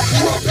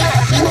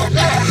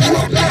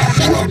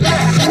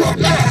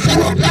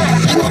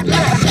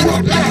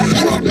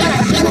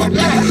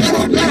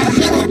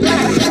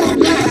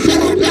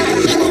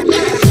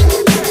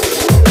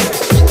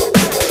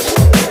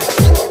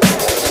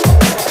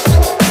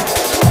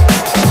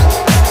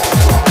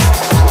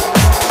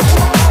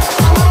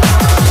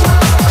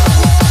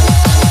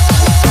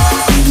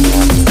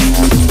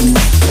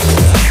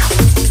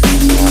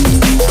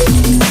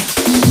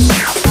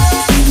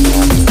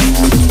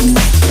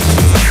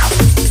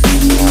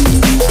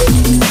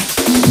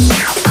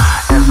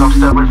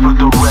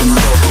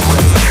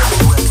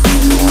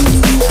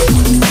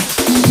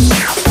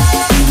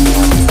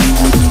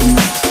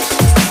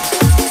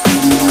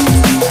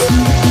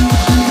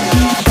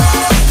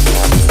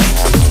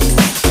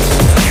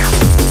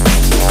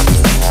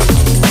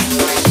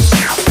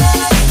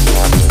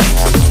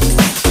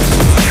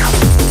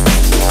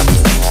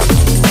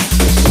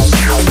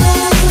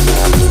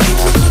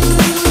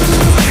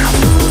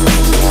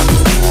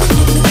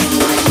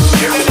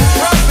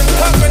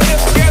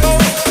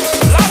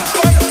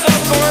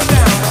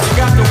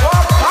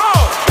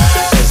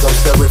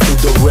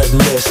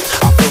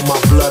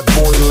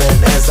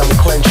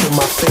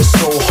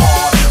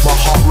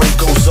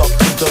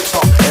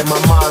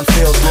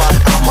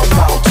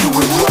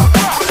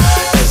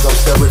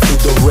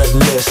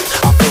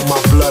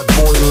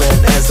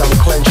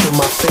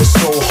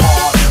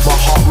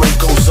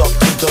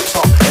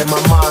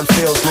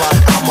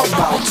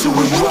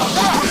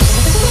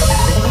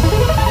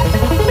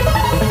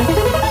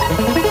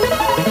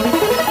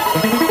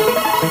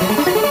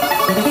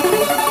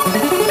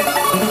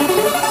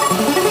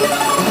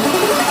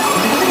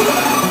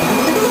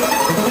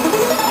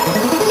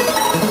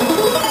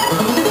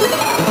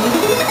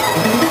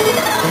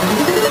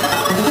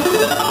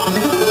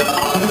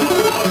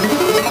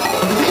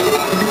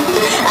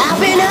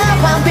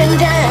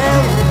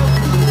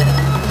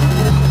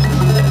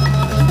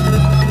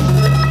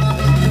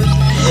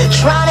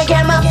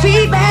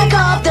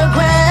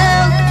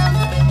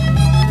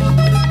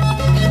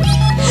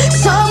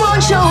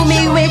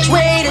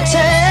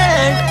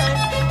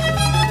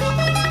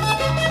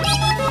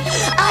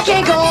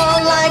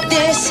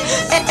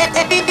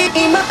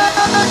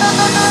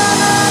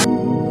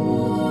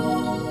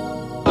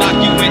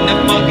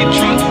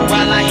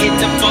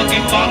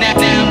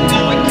 Now I'm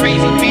going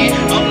crazy, man.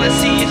 All I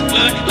see is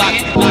blood. Lock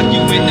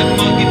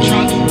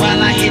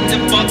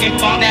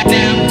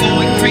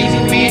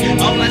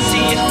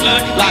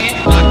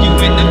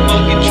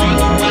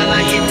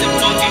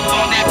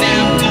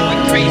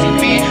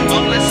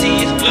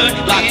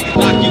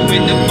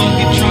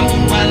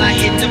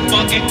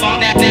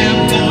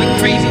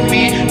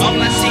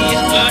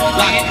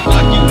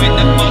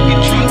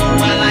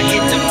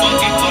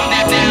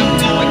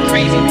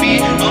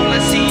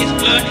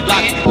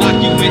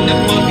you in the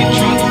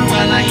fucking trunk.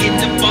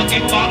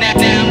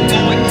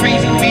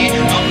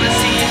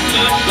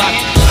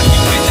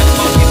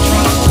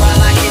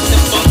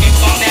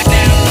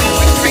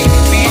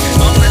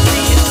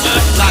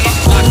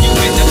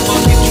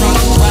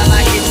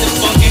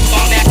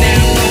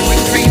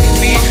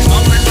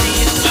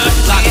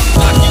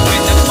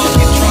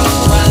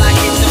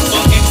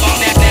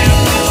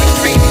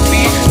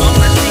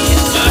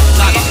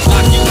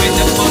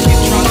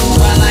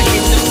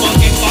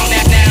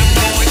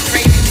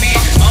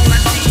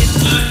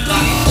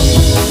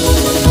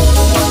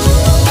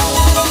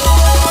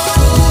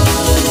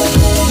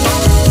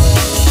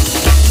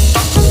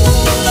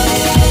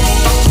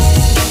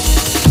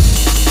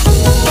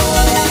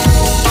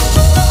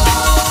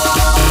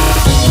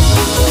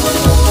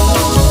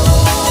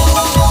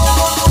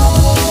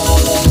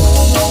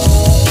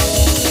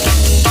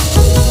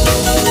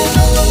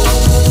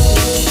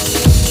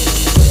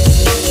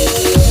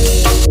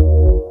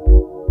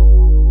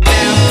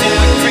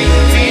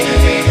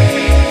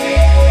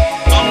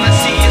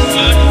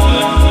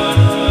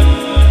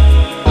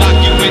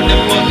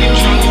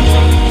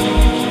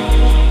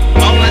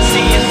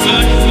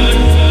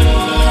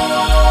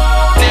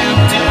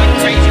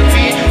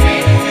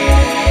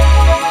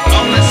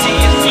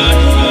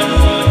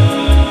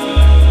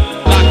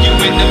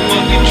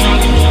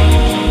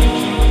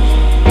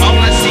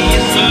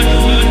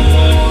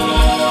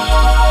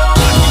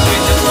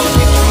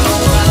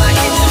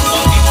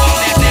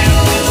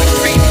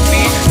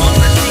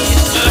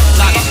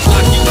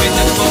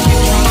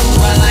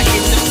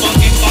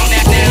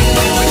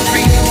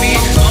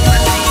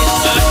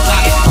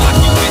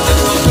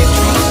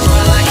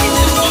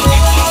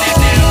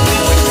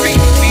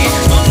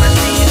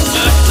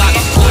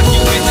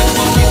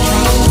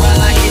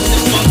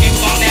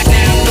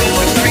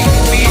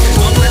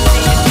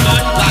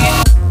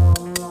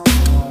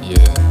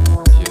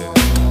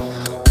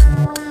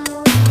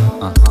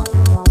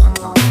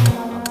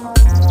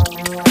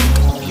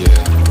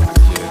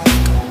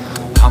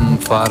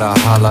 fara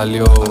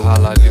halaljó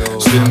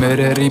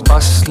Sumir í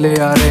basli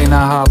að reyna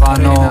að hafa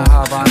nóg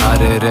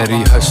Aðrir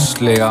í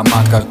hösli að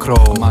maka kró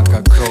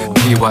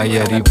PY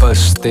í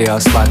bösti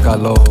að slaka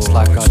ló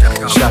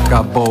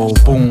Shaka bó,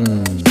 búm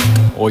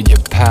Og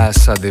ég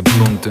passaði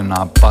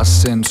blúnduna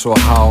Bassinn svo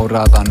hár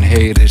að hann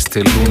heyrist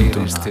til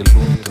lúnduna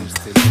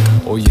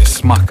Og ég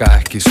smakka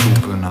ekki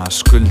súpuna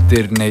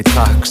Skuldir nei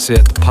takk,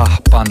 set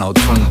pappan á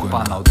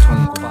tunguna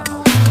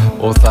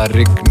Og það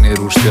rignir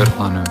úr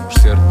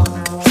stjörnunum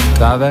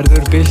Það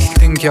verður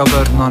bylting hjá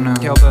börnunum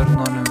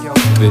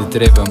Við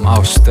dreifum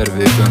ástar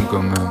við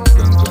göngum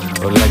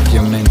Og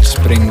leggjum inn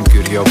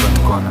sprengjur hjá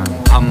böngunum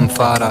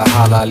Hamfara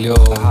halaljó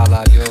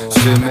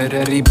Sumir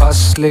í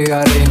basli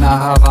að reyna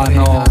að hafa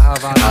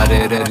nóg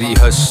Aðrir í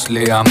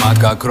hösli að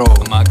maka kró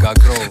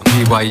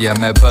PY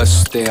með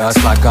bösti að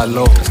slaka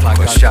ló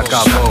Og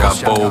shaka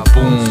bó,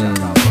 búm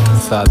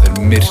Það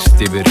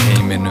myrkt yfir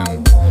heiminum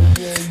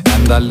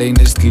En það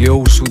leynist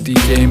ljós út í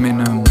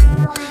geiminum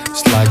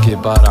Slaki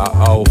bara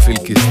á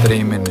fylgið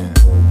streyminu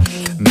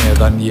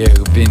Meðan ég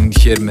vinn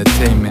hér með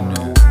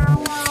teiminu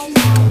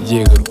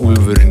Ég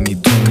úlfurinn í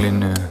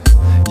tunglinu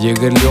Ég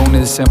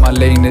ljónið sem að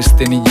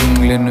leynist inn í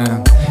junglinu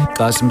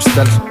Það sem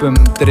stelpum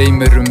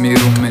dreymir í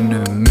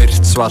rúminu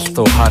Myrkt, svalt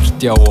og hart,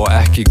 já og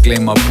ekki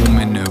gleyma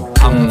búminu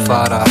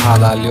Hamfara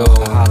halaljó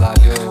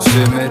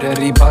Sumir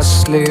í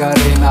basli að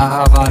reyna að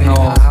hafa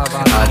nóg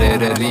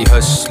Aðrir í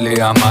hösli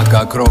að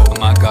maka kró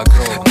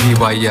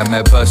PY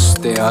með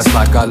bösti að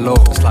slaka ló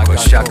Og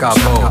shaka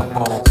bó,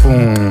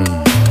 búm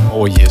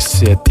Og ég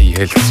set í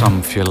heilt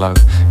samfélag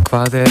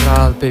Hvað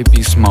að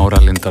baby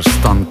smáralindar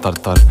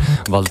standardar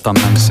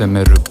Valdamenn sem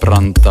eru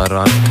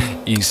brandarar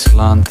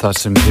Ísland þar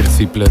sem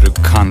hirðfíbl eru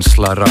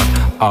kanslarar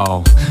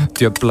Á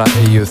djöfla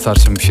eyju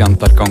þar sem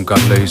fjandar ganga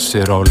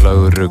lausir Á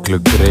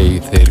lögreglu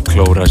greið þeir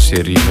klóra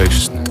sér í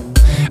hausnum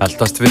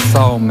Eldast við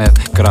þá með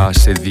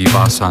grasið í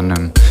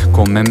vasanum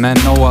Komið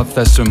með nóg af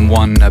þessum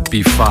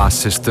wannabe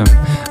fasistum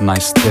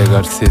Næst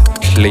þegar þið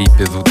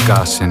hleypið út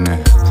gasinu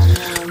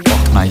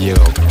Opna ég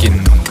á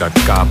ginnunga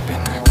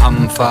gapinu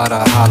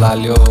Hamfara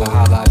halaljó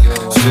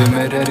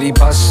Sumir í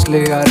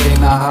basli að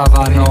reyna að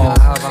hafa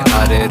nóg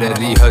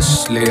Aðrir í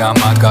hösli að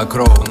maka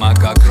kró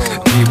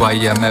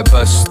PY með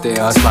bösti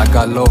að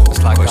slaka ló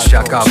Og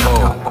shaka bó,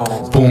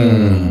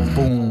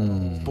 búm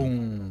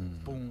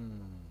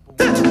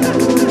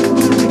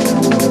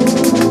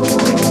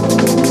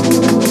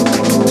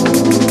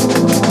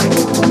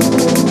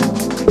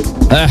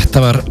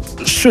Þetta var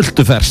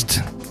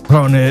sultuferst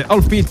Frá henni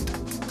Álfbít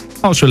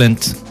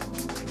Ásvölind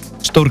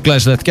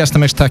Stórglæsilegt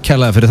gestamix, takk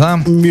kærlega fyrir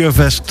það Mjög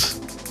fest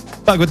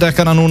Bak við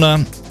dekkana núna,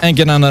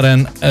 engin annar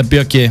en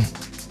Bjöggi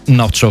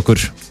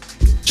Náttsokkur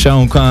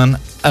Sjáum hvað hann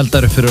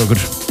eldar upp fyrir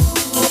okkur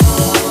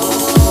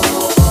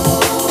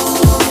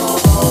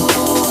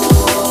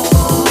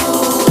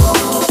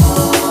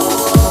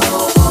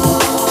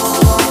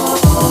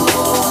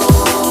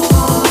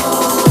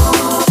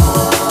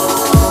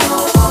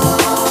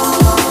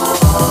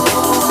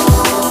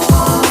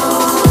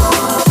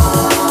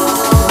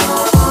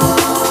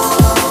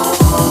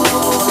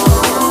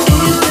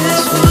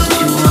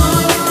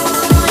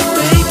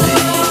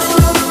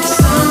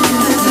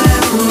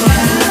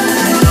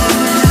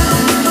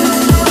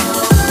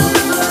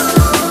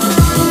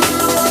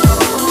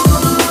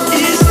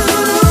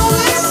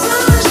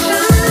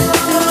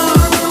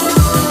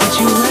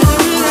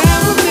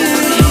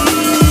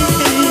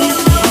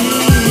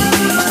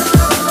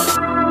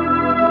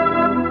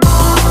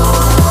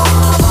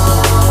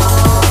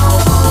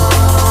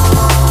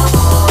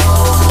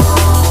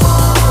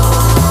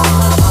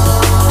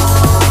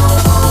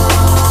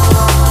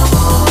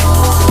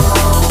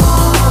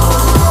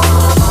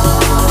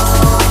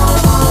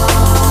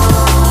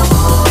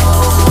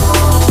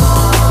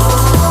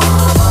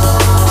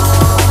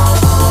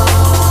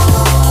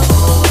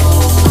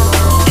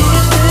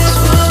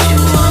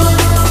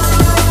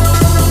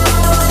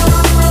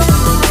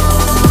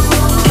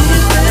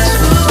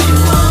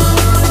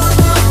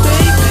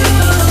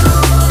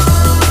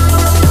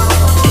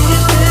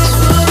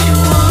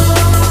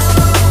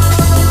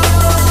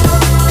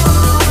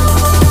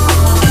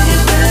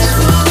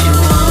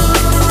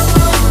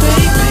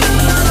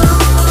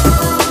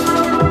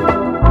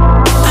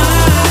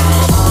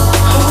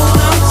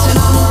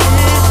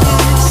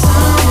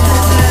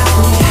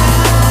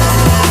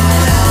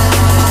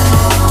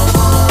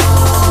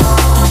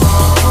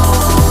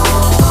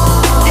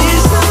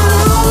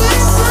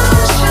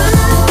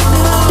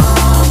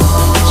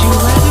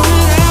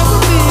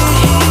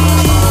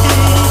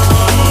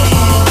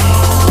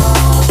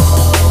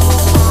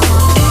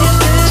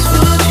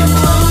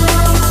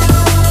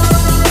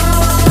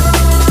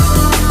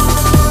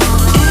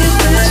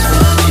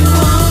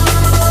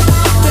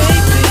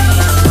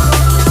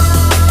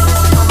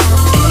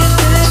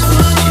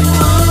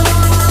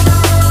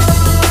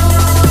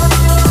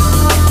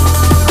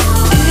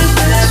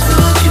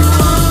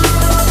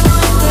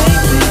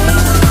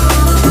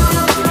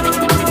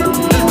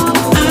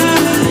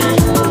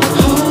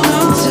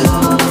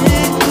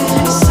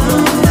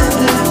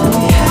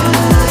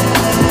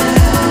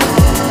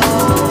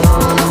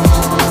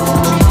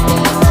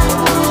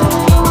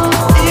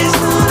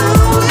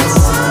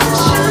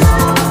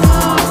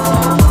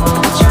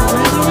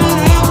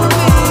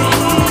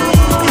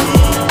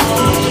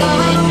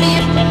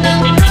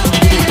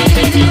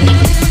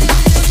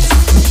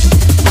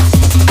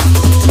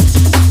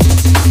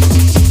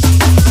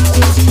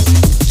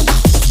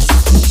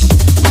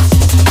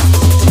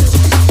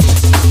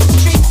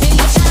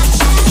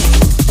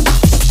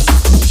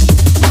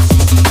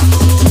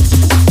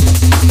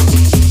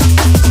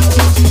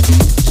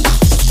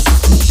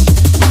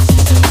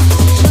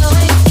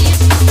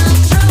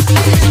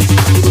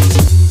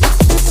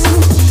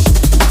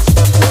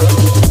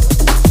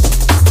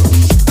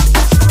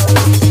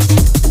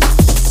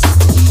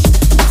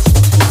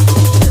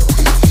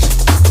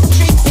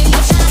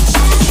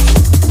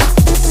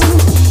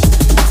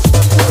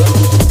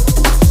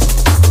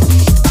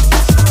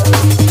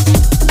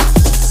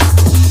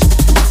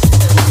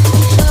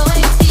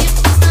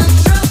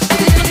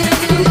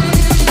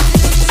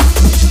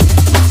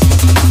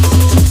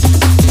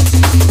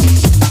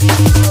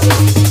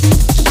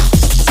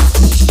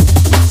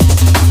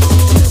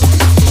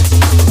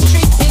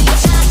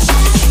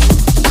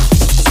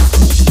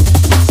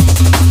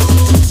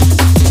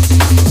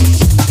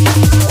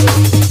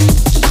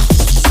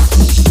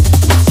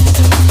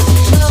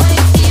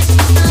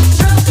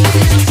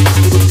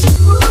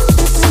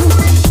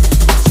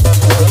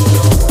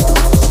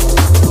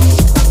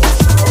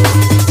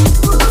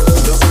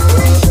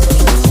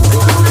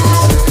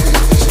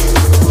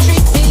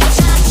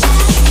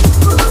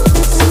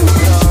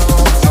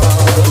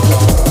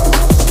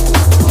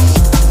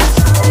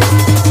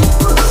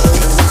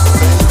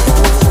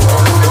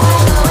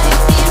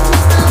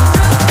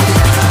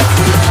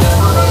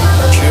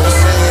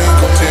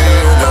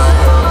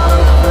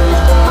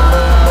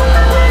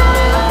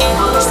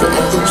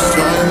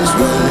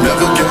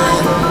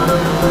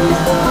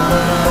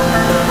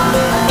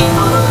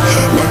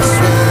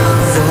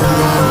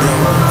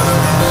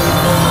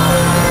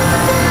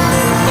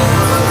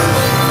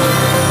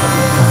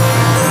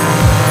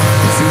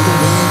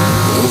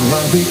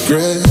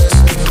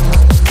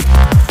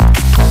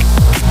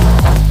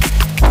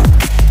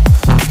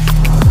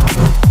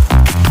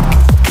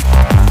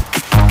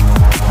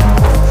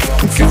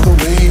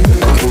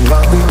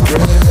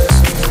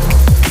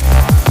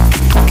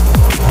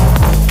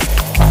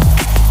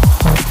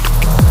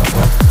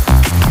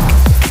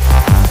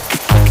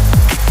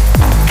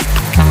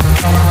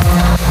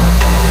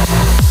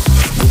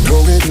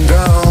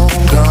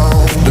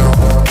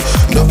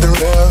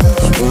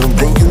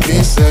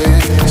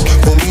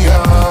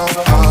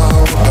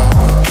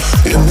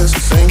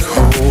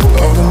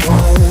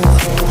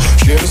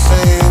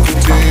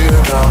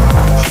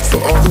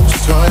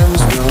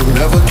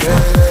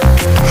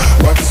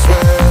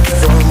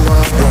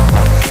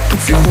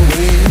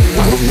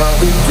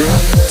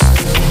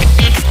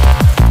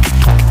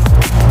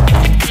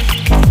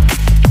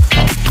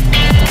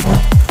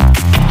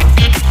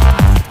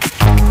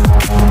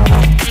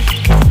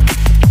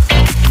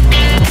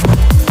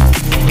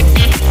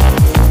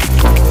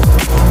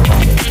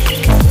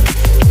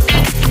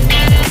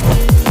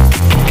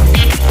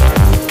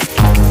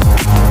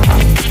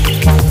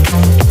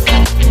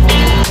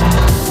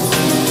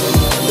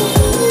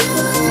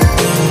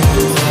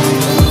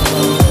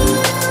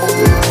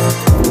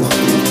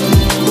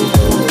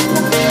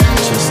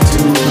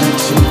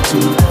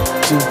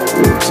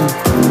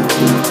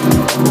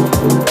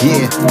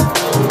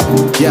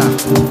Yeah.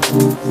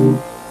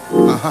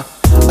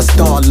 A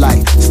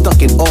starlight,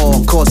 stuck in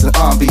awe, causing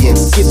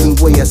ambience, giving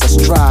way as I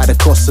stride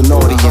across an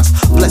audience.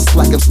 Blessed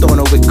like I'm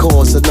stoner with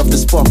cause, enough to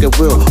spark a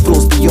will.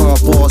 Flows beyond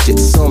bars, yet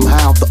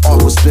somehow the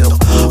art was built.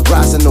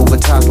 Rising over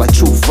times like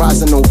truth,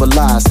 rising over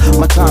lies.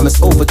 My time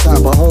is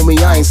overtime, but homie,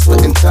 I ain't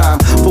splitting time.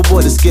 For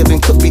what is given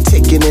could be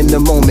taken in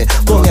the moment.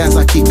 Long as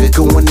I keep it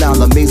going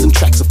out, amazing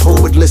tracks a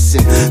poet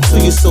listen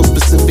to your so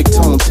specific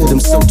tones, hit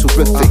them so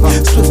terrific.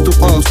 Swift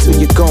through arms till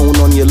you're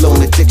gone on your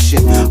lone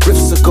addiction.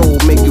 Riffs of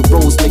gold, make your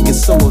rose, make it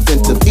so inventive.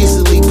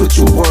 Easily put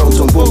your worlds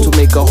on world to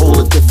make a whole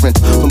of difference.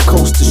 From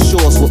coast to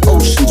shores where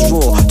oceans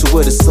roar, to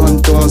where the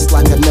sun dawns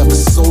like I never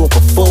saw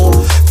before.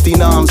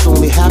 Phenoms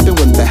only happen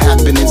when the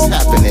happening's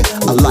happening.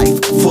 A life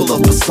full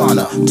of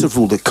persona to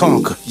rule and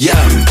conquer. Yeah.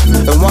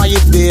 And while you're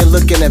there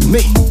looking at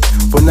me,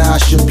 well now I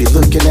should be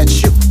looking at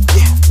you.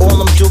 All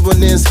I'm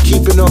doing is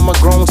keeping on my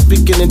grown,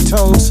 speaking in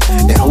tones,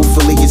 and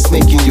hopefully it's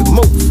making you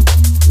move.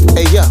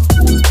 Hey yo,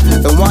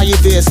 and while you're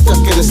there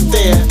stuck in a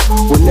stare,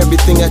 when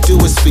everything I do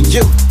is for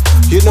you,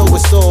 you know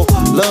it's all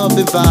love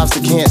and vibes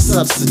I can't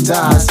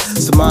subsidize.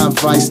 So my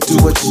advice, do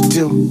what you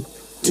do.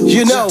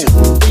 You know,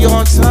 we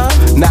on time?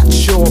 Not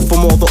sure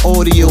from all the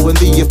audio and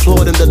the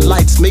applaud and the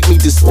lights make me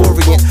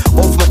disorient.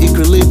 Off my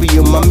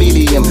equilibrium, my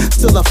medium.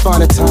 Still I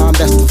find a time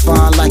that's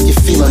defined like you're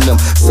feeling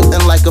them. Something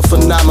like a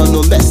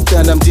phenomenal mess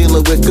that I'm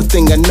dealing with. Good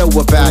thing I know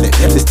about it.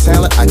 This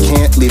talent, I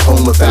can't leave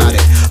home without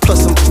it.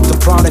 Plus I'm just a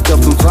product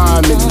of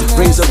environments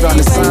raised around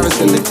the sirens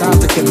and the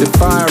times that kept it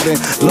firing.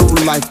 Low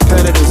life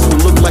predators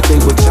who look like they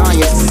were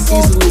giants.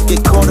 Easily get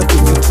caught up if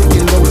you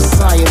taking no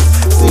science.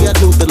 See, I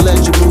knew the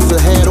legend moves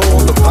ahead all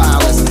the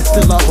violence.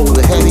 Still I hold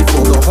it heavy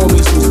for the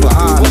homies who's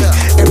behind me.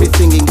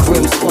 Everything ain't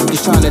grim, sparky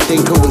trying to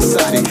then go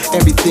inside it.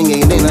 Everything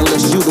ain't in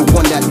unless you the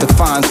one that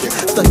defines it.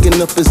 Stuck in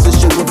a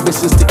position with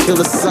missions to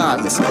kill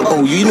assignments.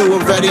 Oh, you know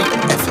already?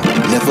 F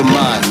it, never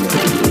mind me.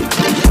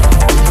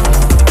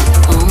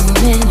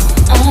 Moment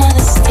of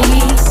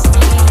honesty.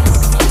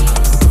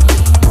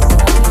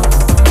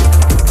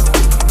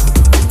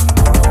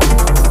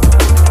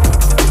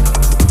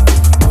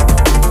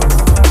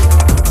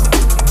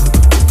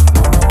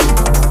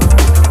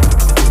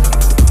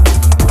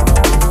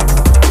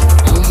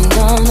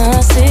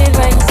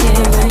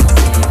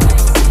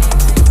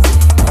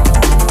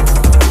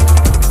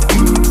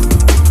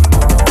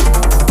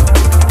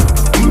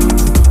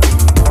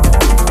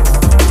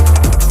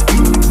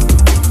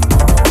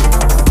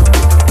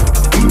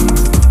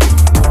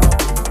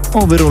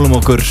 Og við rúlum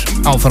okkur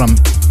áfram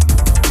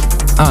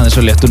aðeins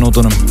á léttu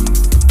nótunum.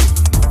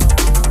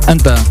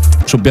 Enda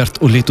svo bjart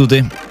og lít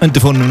úti.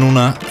 Undir fónum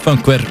núna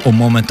Funkver og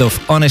Moment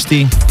of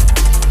Honesty.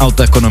 Á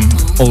dekkunum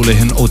Óli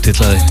hinn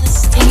ótillaði.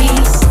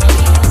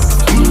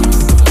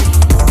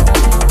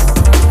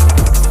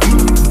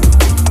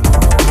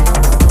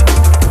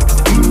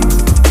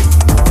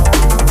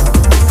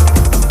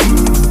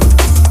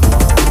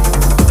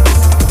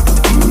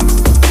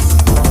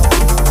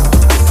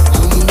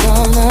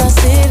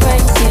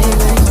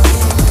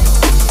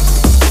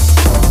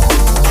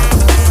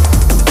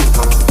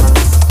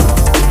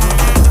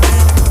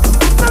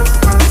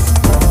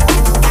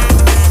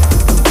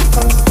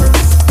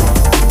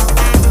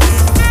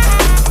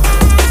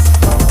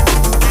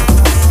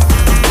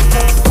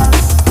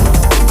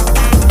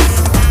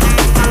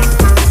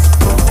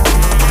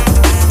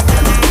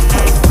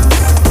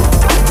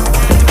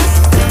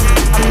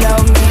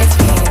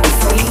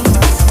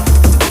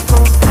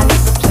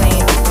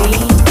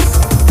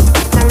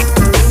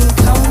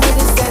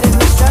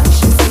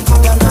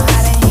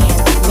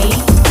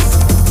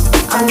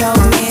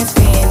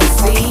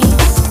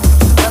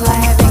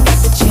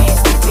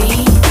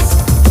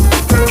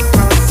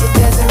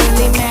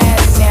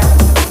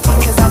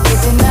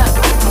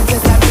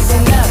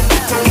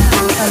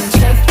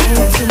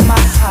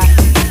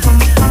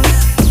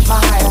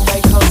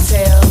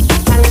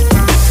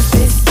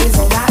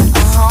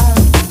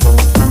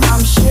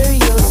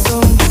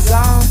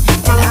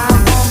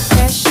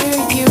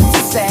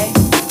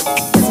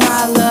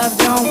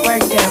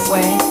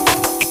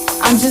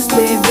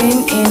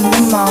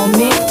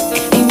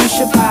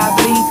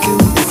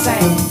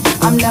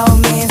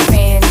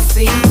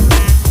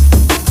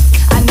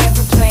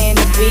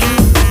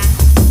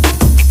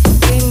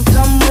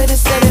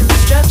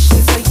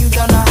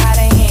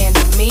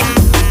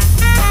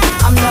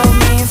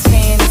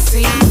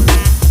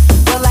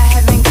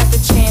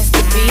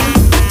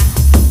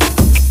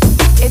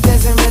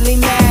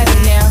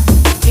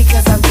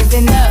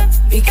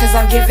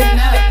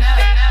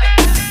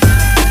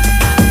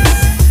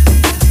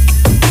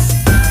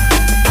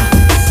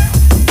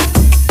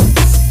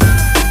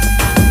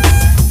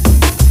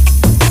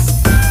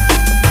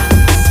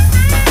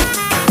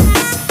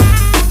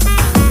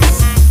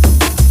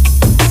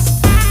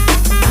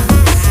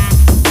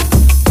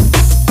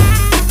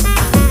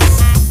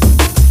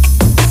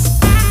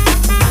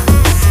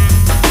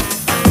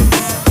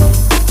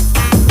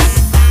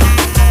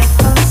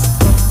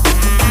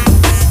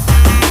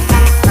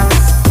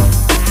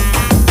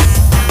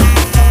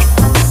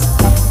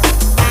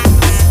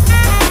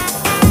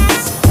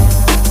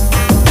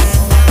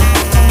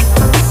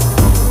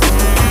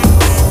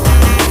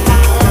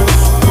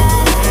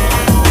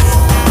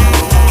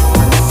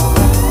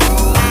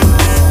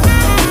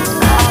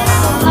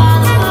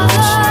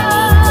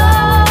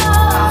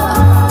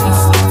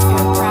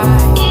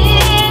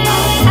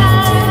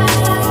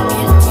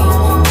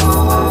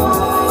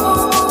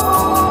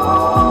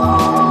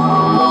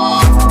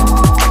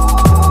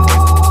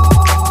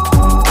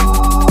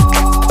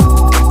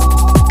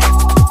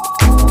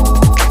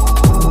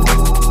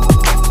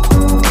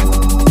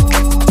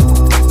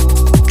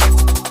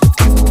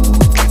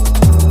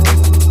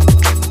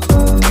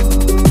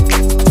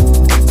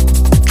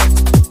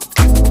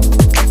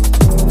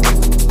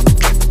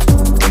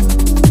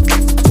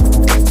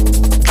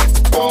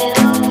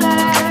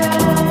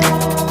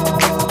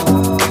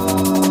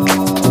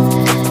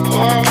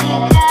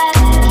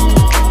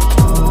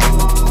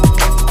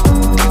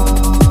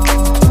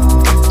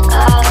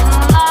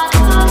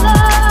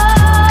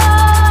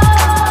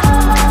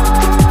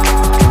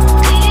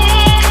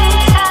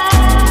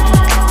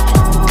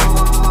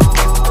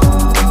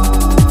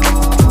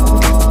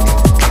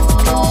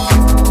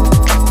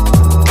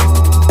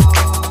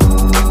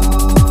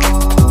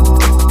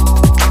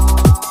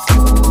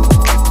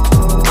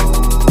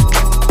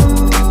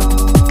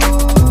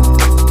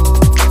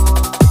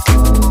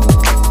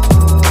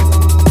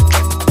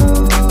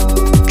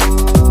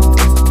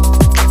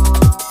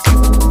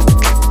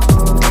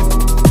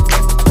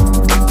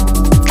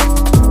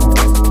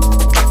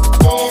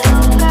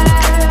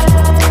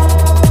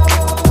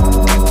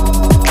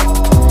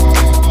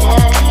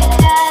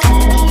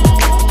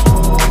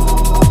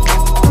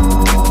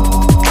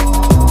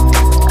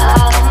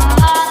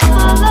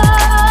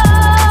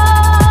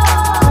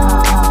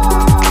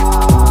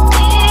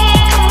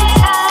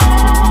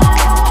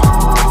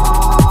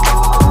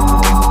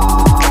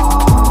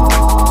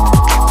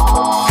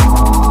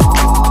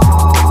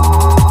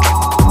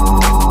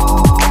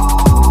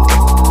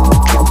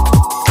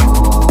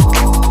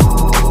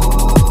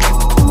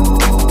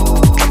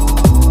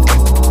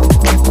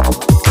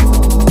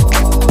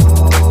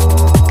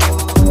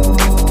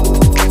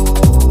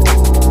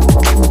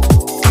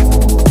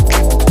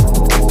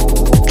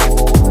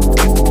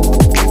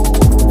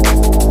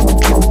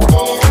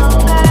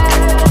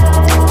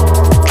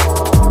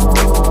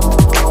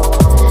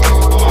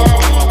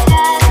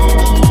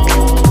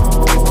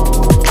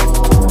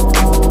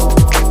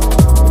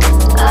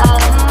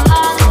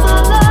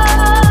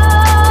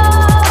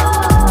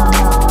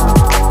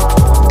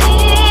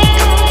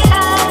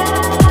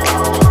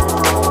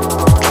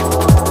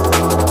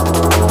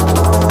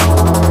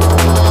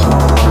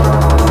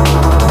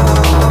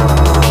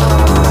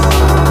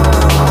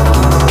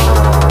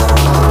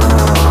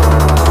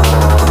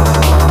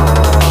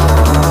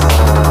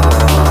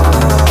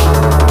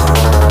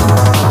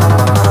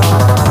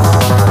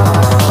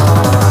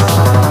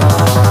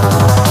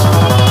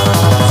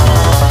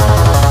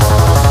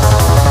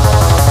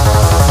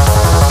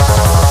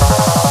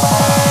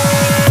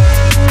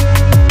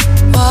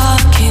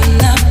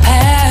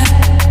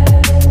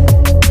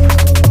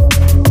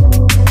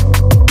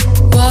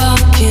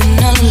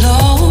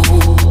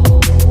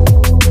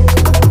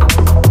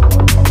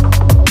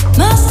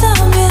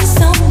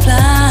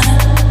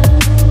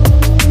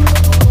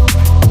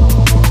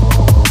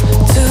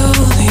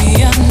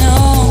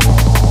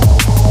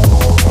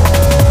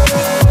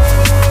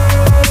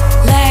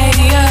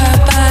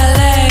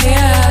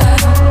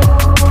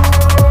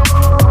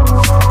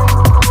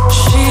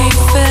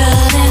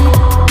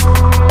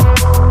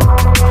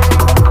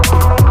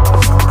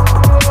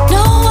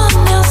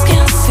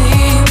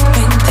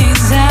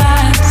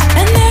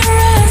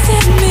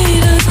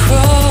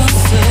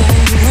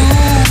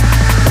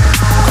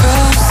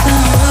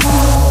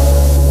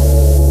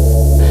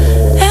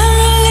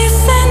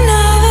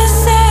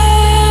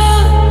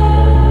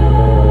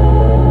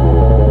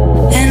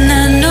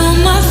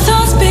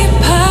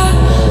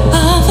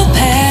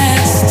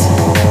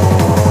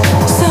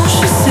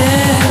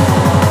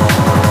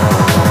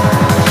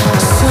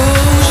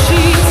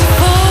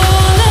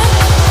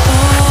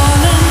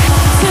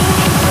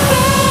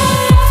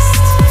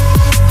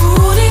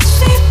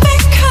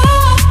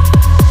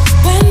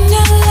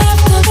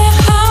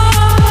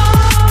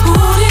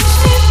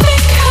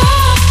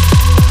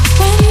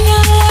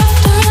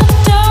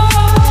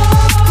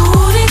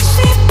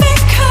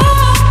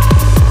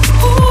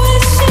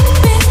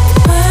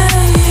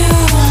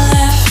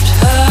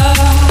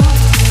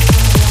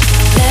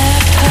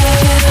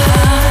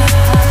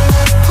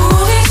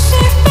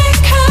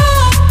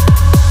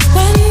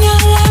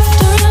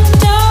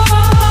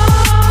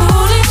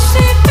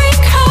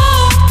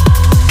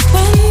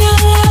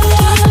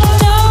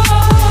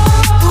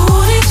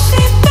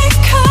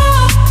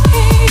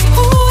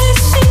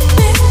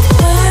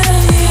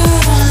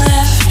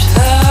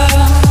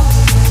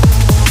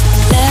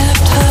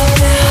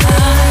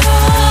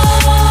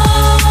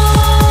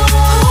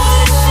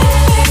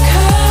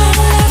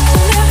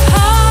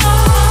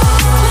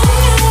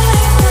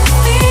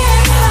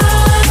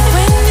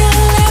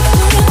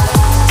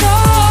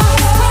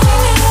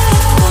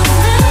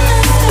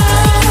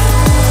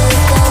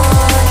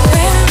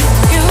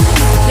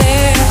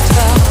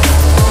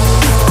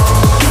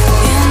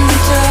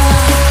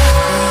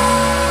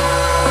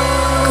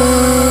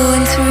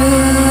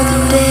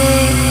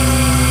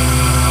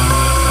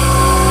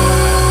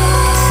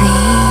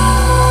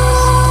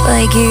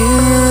 Like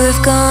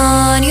you've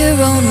gone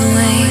your own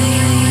way,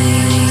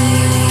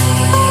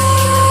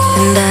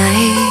 and I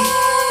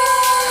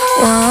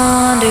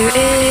wonder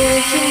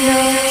if you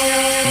know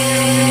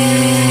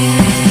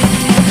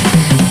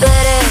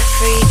that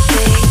every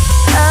day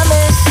I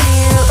miss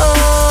you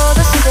all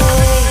the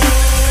same,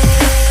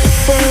 the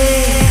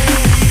same.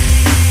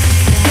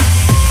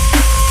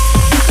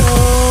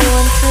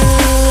 Going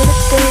through the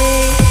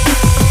day,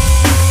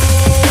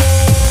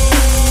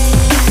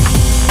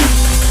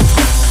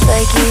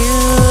 like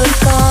you've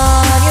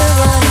gone your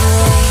own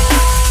way,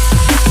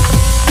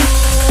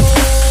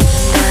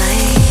 and I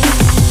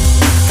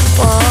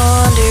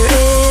wonder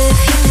if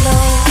you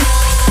know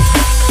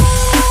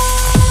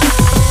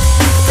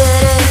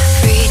that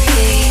every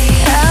day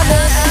I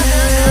miss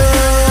you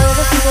all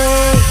the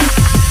same,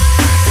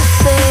 the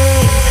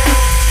same.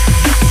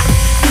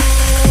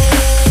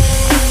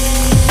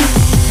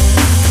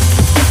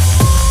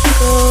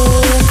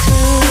 Going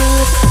through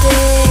the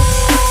day,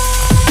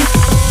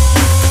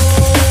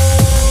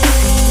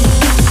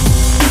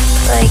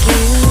 like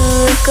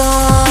you've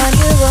gone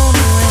your own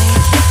way,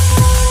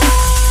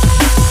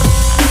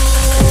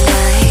 and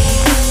I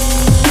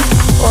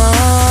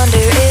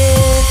wonder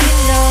if you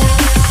know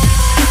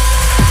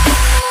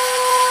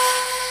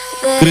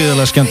that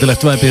Gríðarlega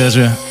skemmtilegt vibe í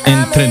þessu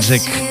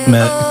Intrinsic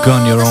með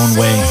Gone Your Own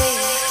Way.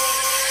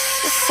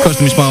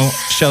 Kostum í smá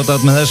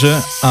shoutout með þessu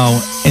á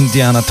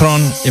Indiana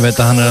Tron, ég veit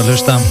að hann að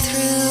hlusta,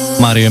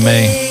 Mario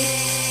May,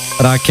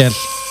 Rakel,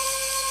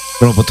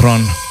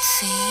 Robotron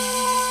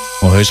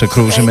og Hausa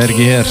Crew sem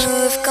ekki hér.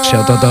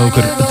 Shoutout á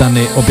okkur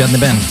Danni og Bjarni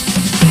Ben.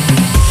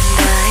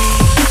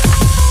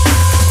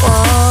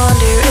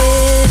 wonder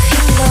if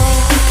you know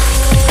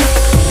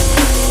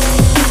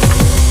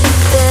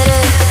that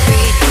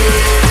every day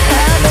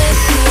I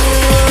miss you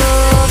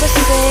all the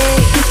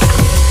same,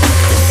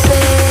 the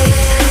same.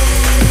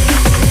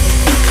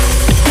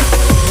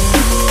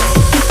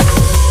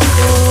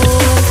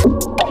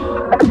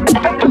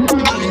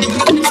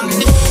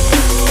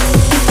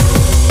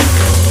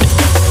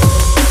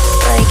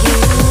 Like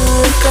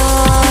you've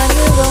gone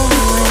your own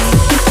way,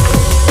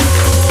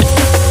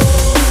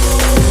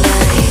 and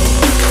I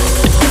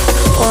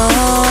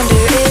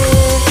wonder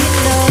if you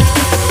know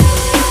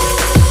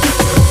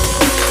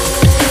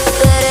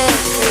that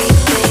every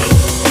day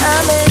I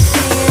miss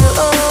you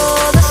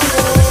all the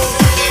same,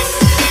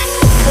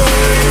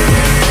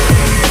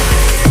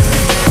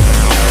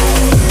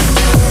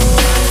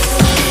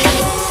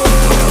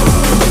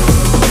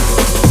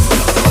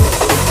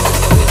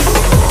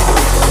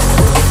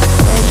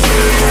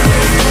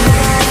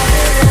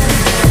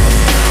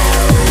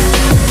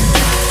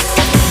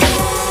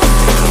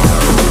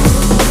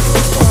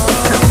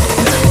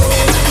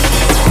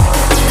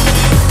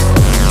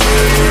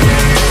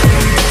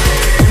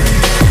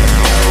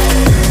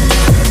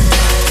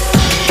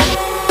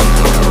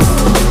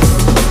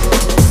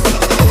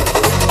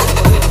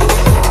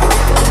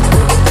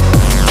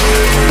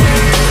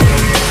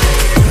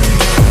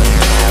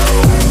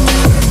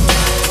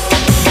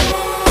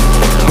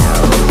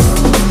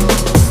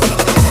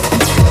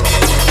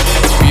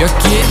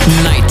 Bjöggi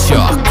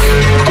Nightshock.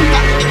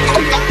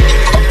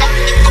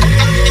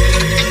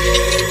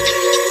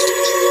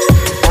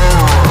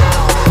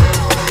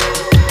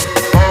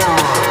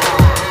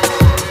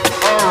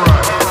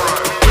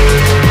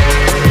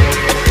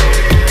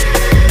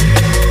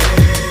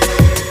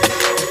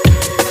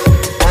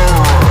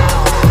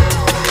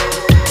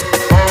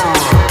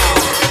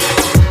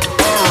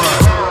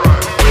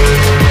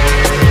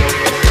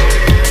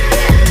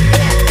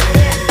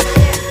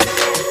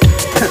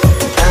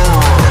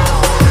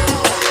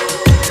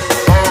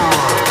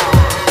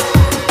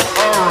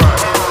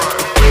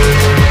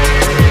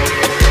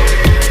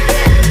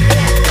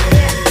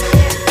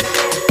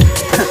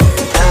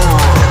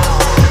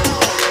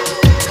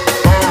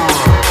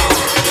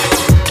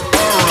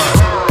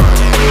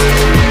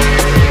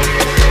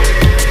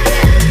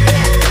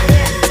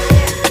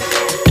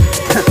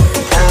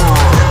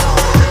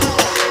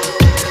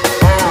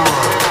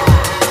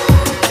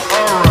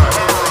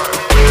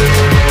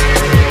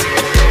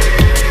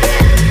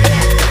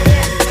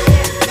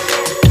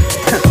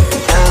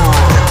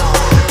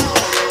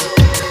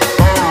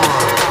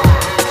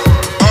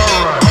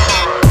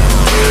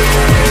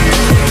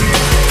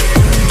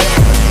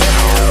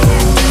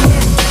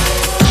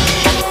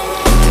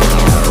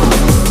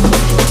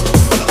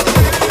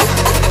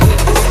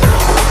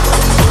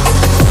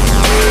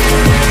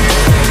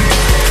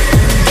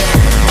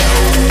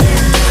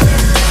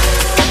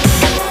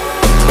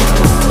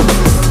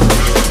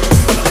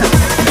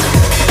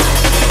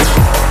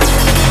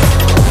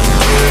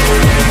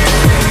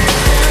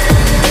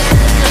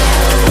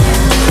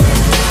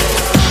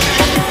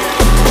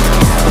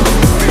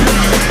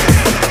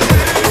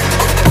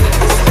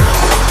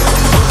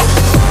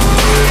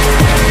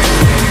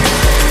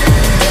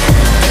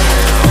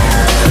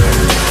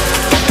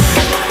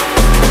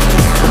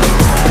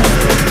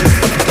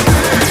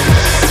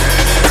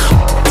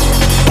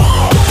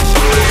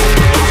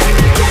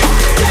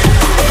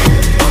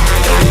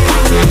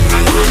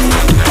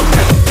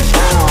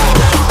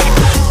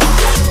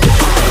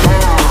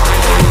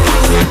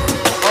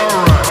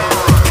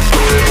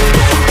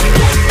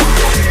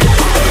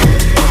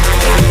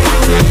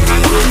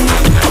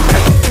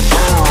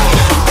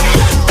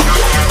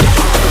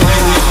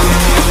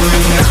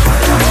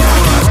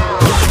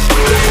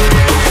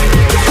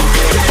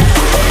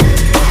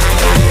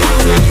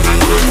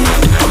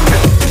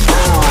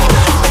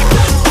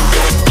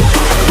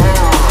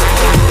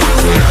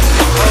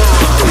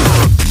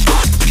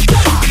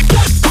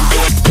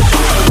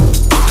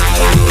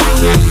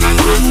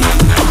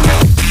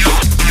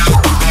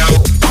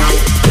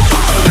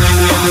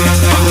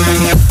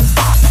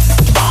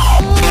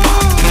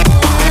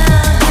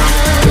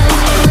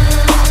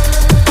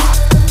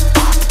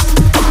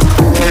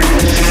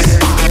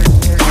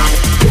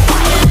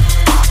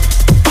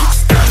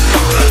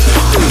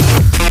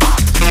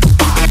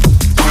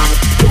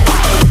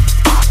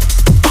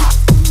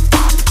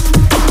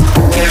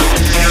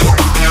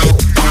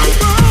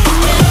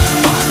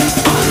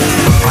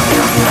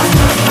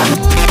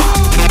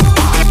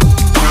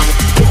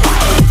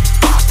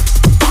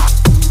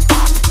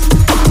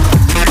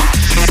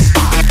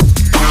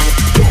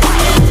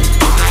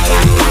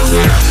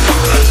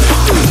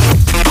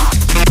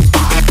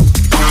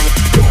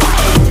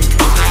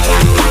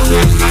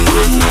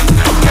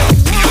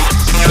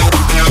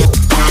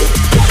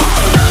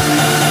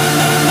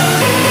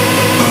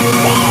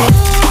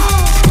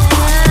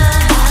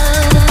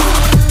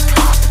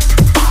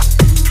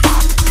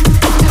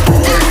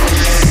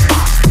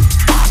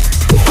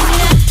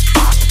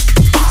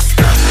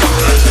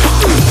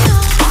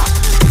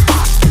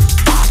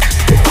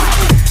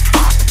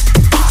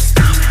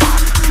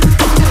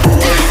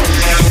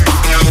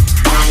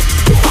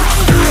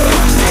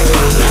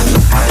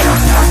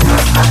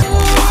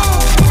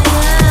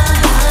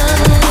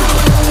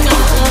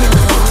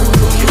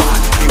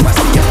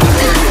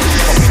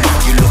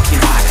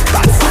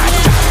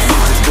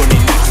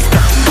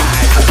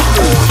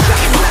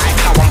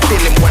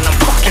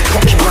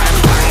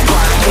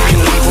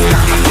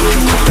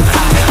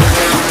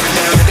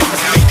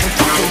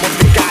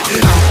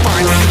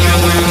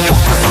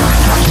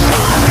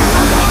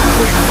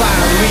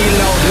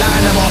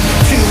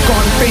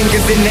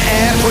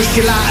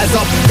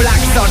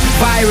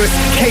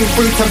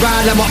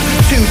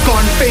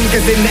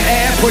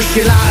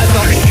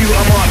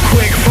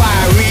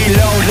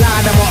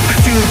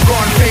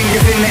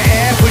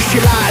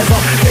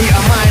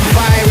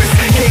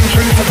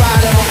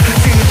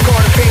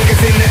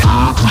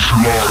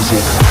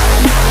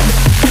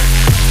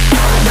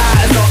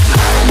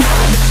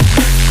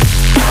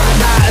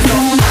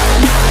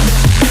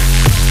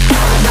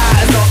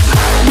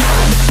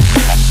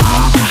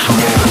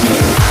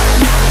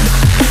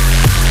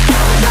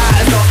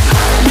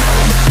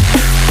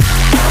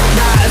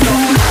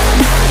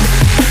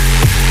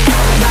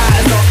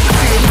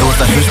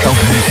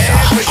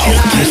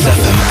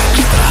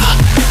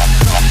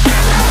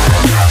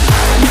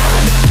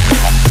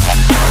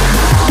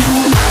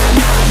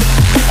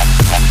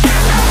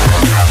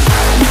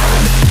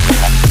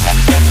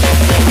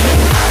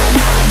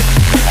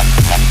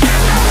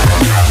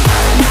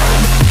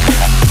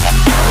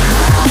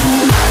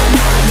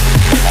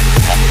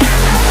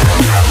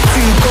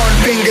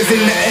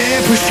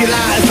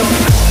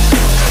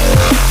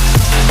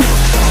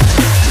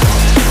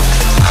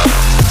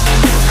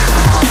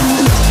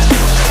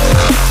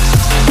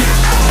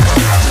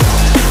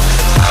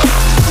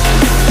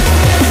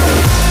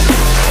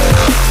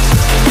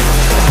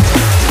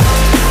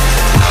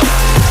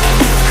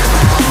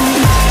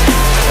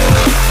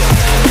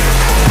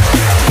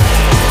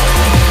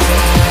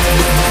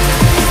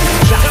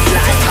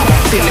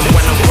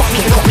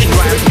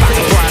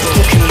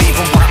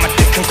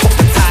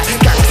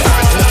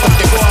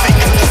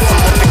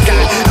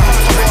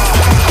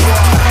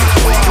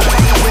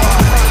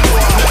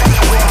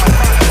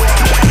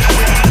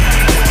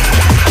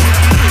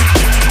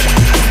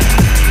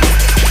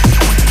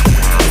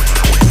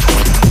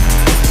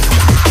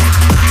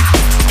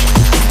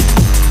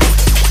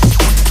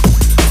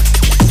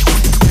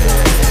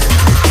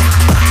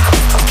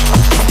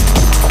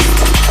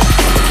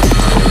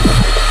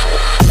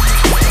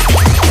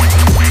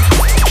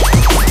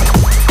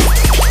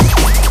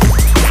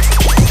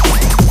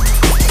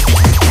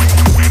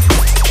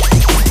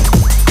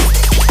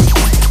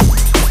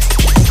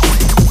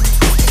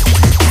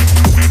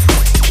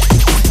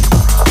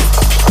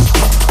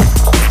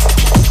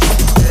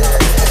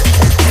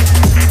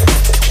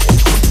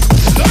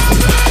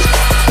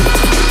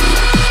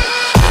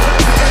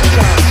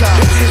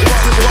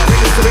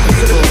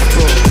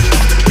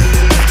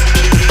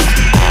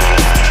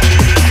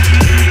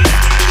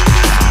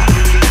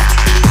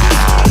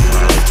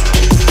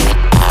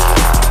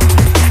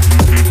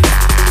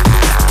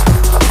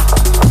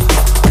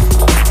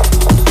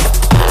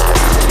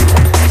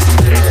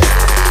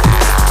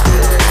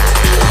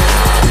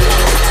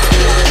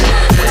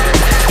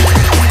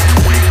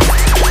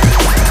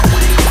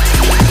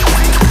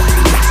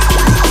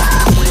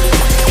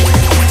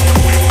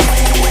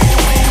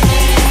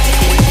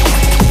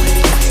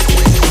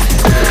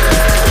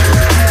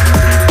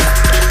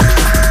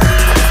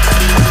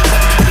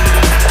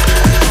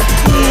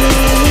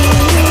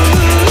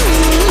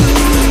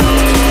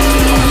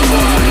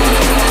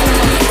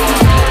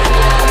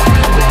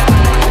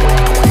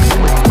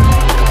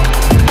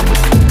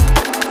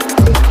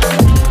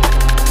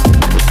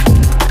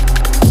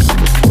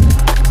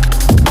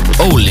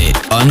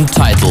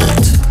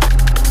 Untitled.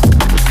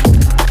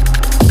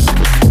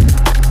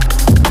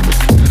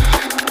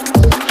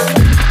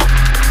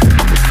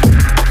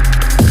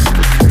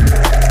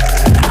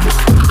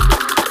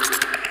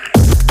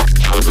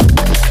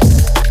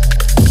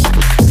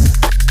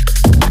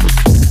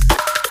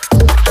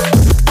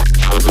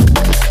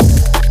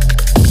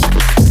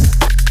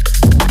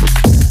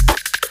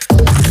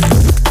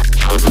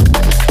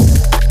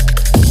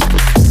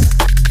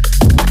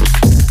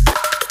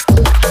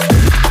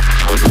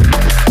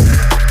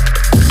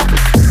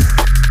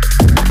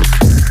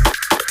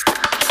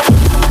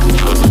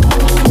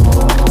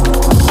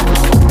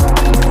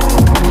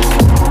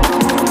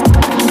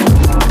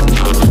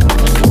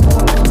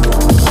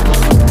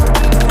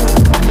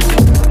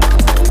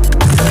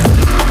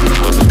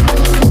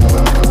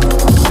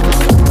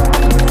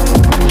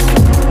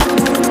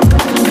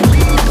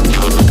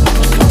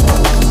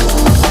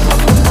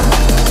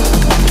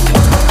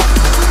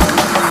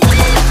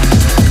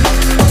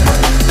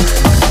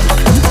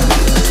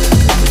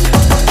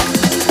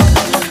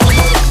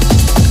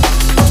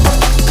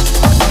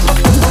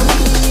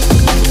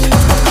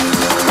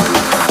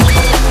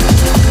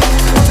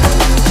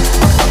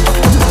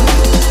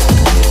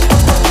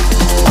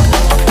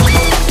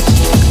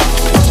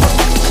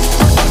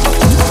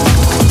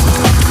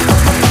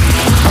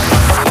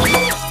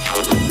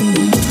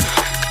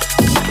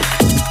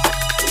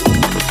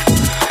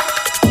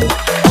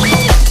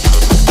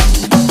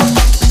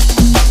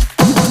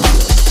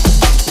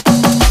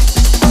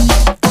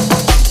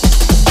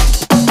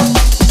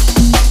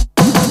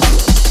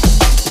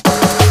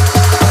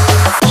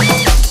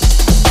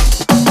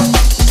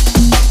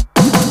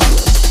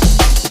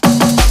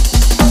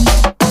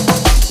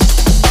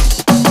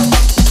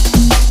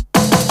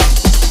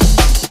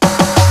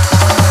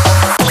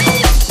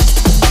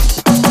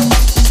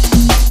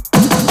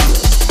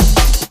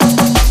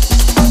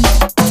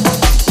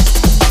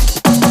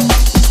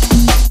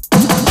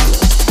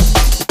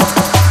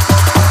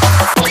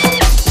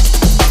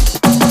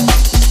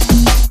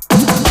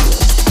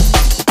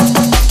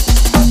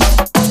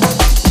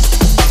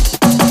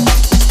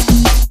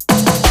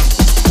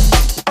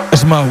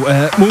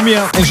 hlustum á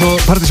Mumia, eins og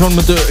Partizón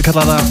myndu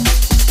kalla það.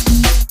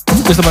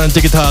 Listamæðurinn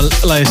Digital,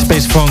 lagi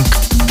Space Funk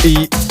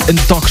í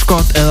Doc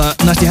Scott eða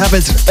Nasty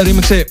Habits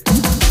remixi.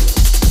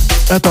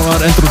 Þetta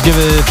var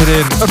endurútgefið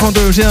fyrir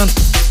örfándöfum síðan.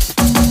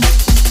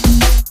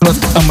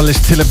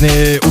 Afmælist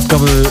tilefni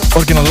útgáfu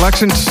orginal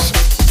lagsins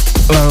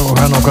og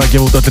hann ákvað að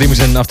gefa út öll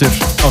remixin aftur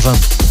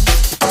ásamt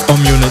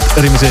Unit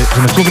remixi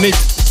sem splungun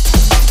nýtt.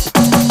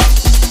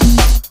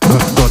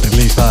 Gott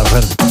release það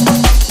ferð.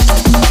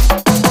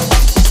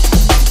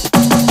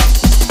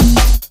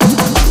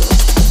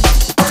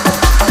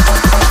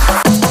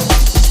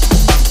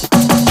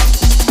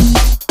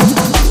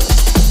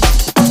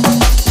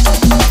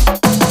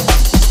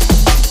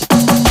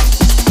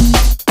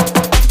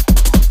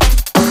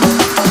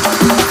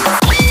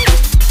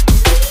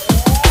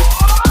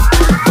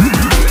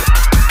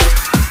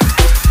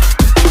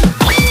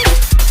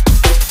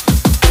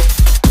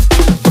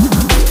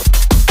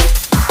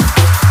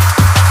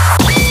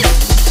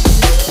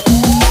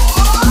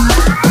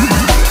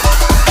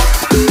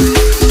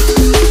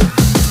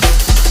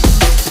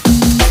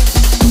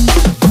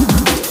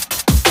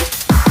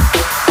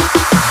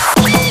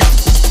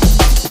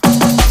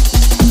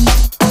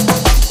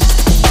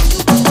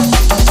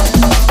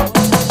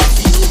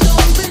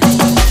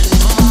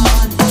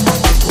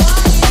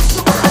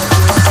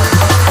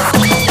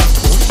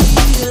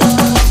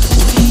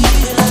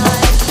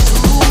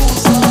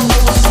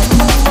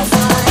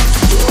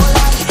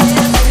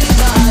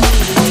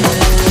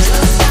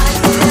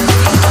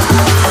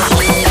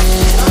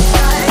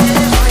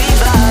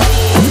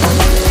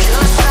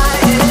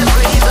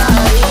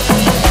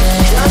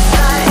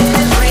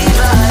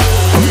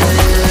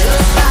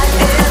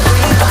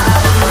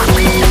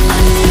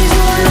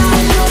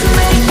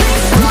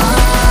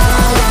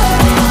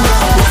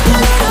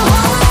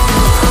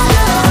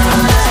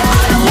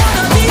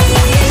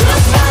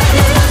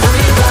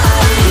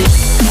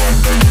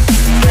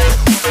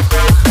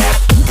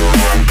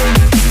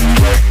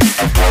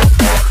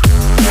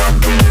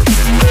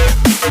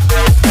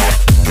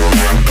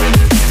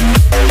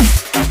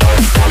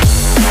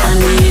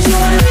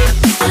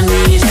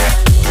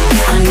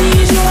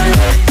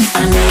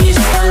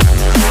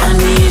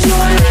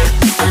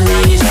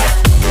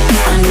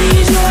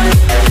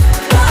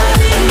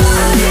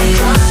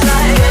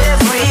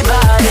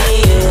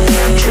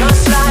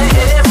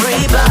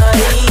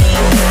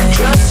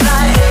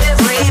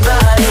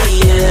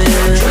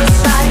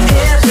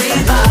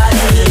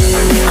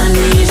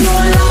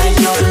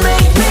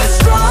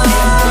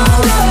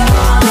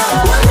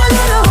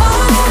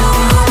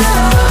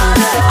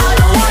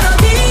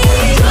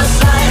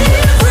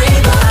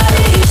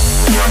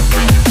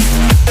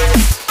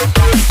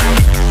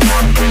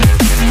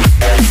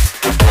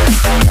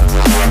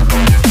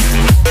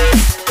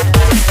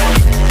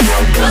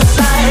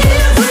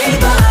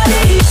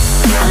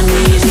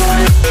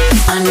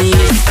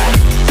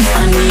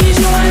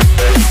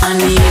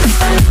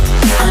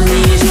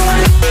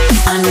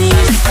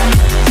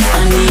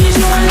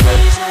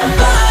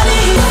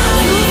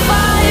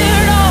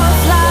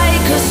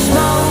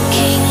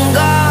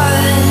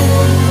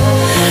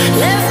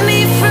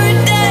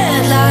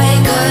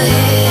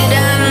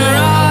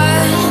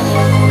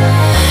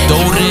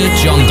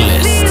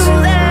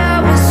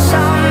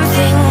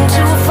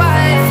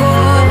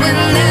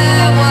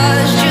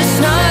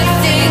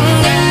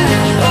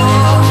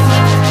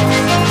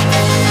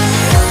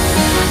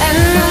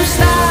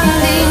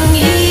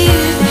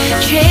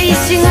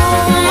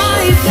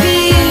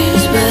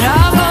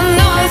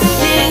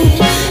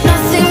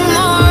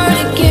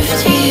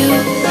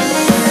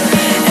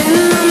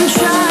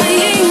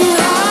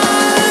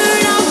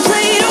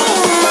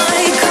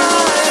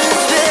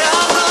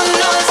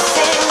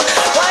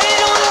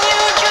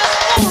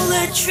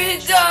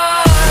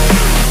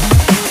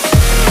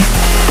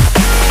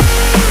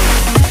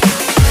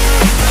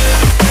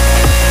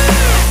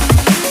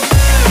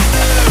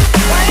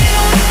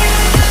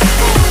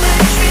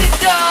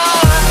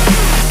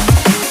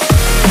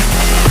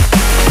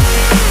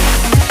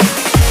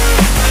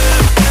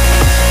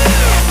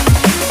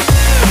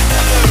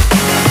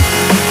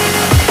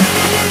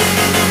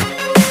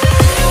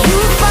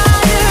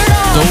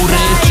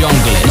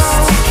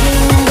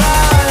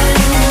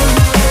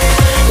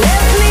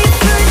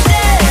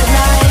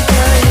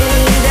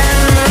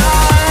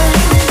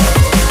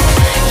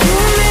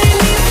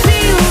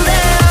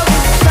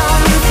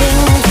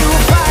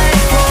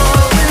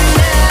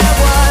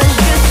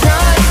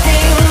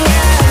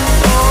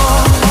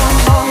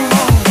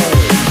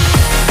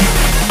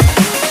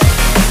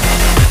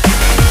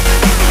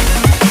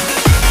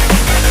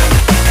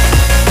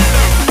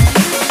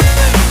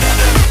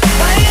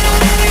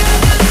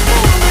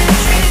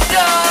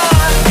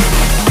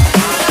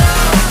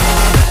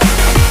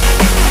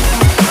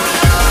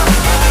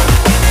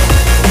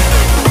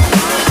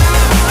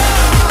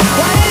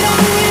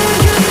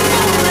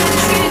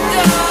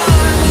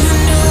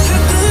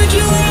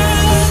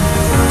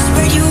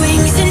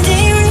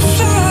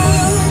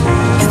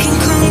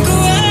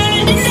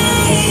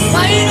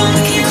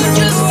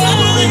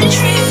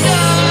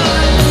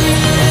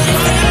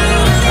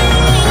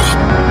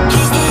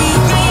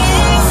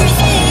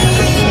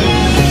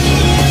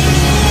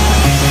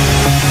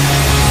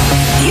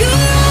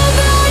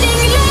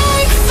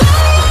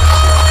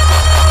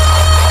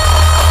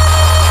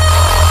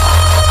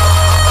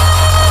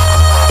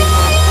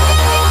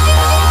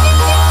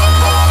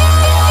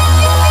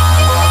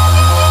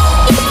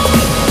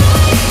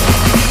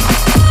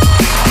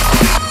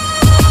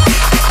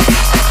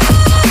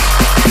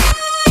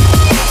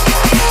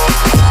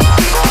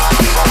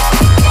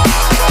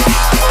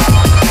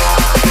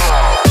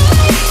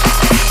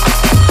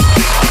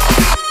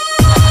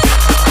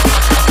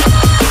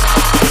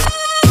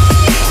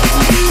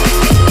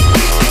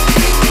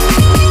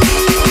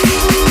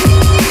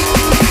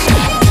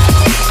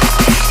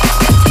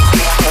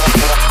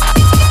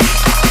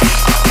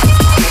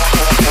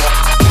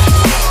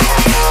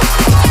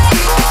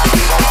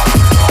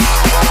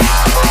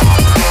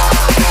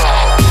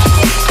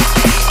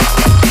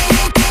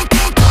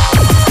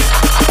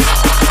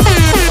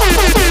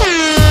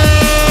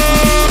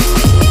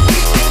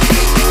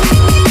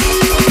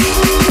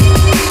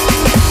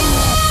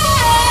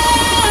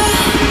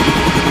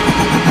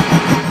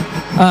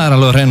 Það er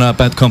alveg að reyna að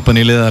Bad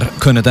Company liðar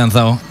kunnit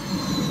ennþá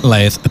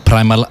lagið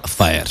Primal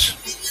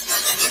Fire.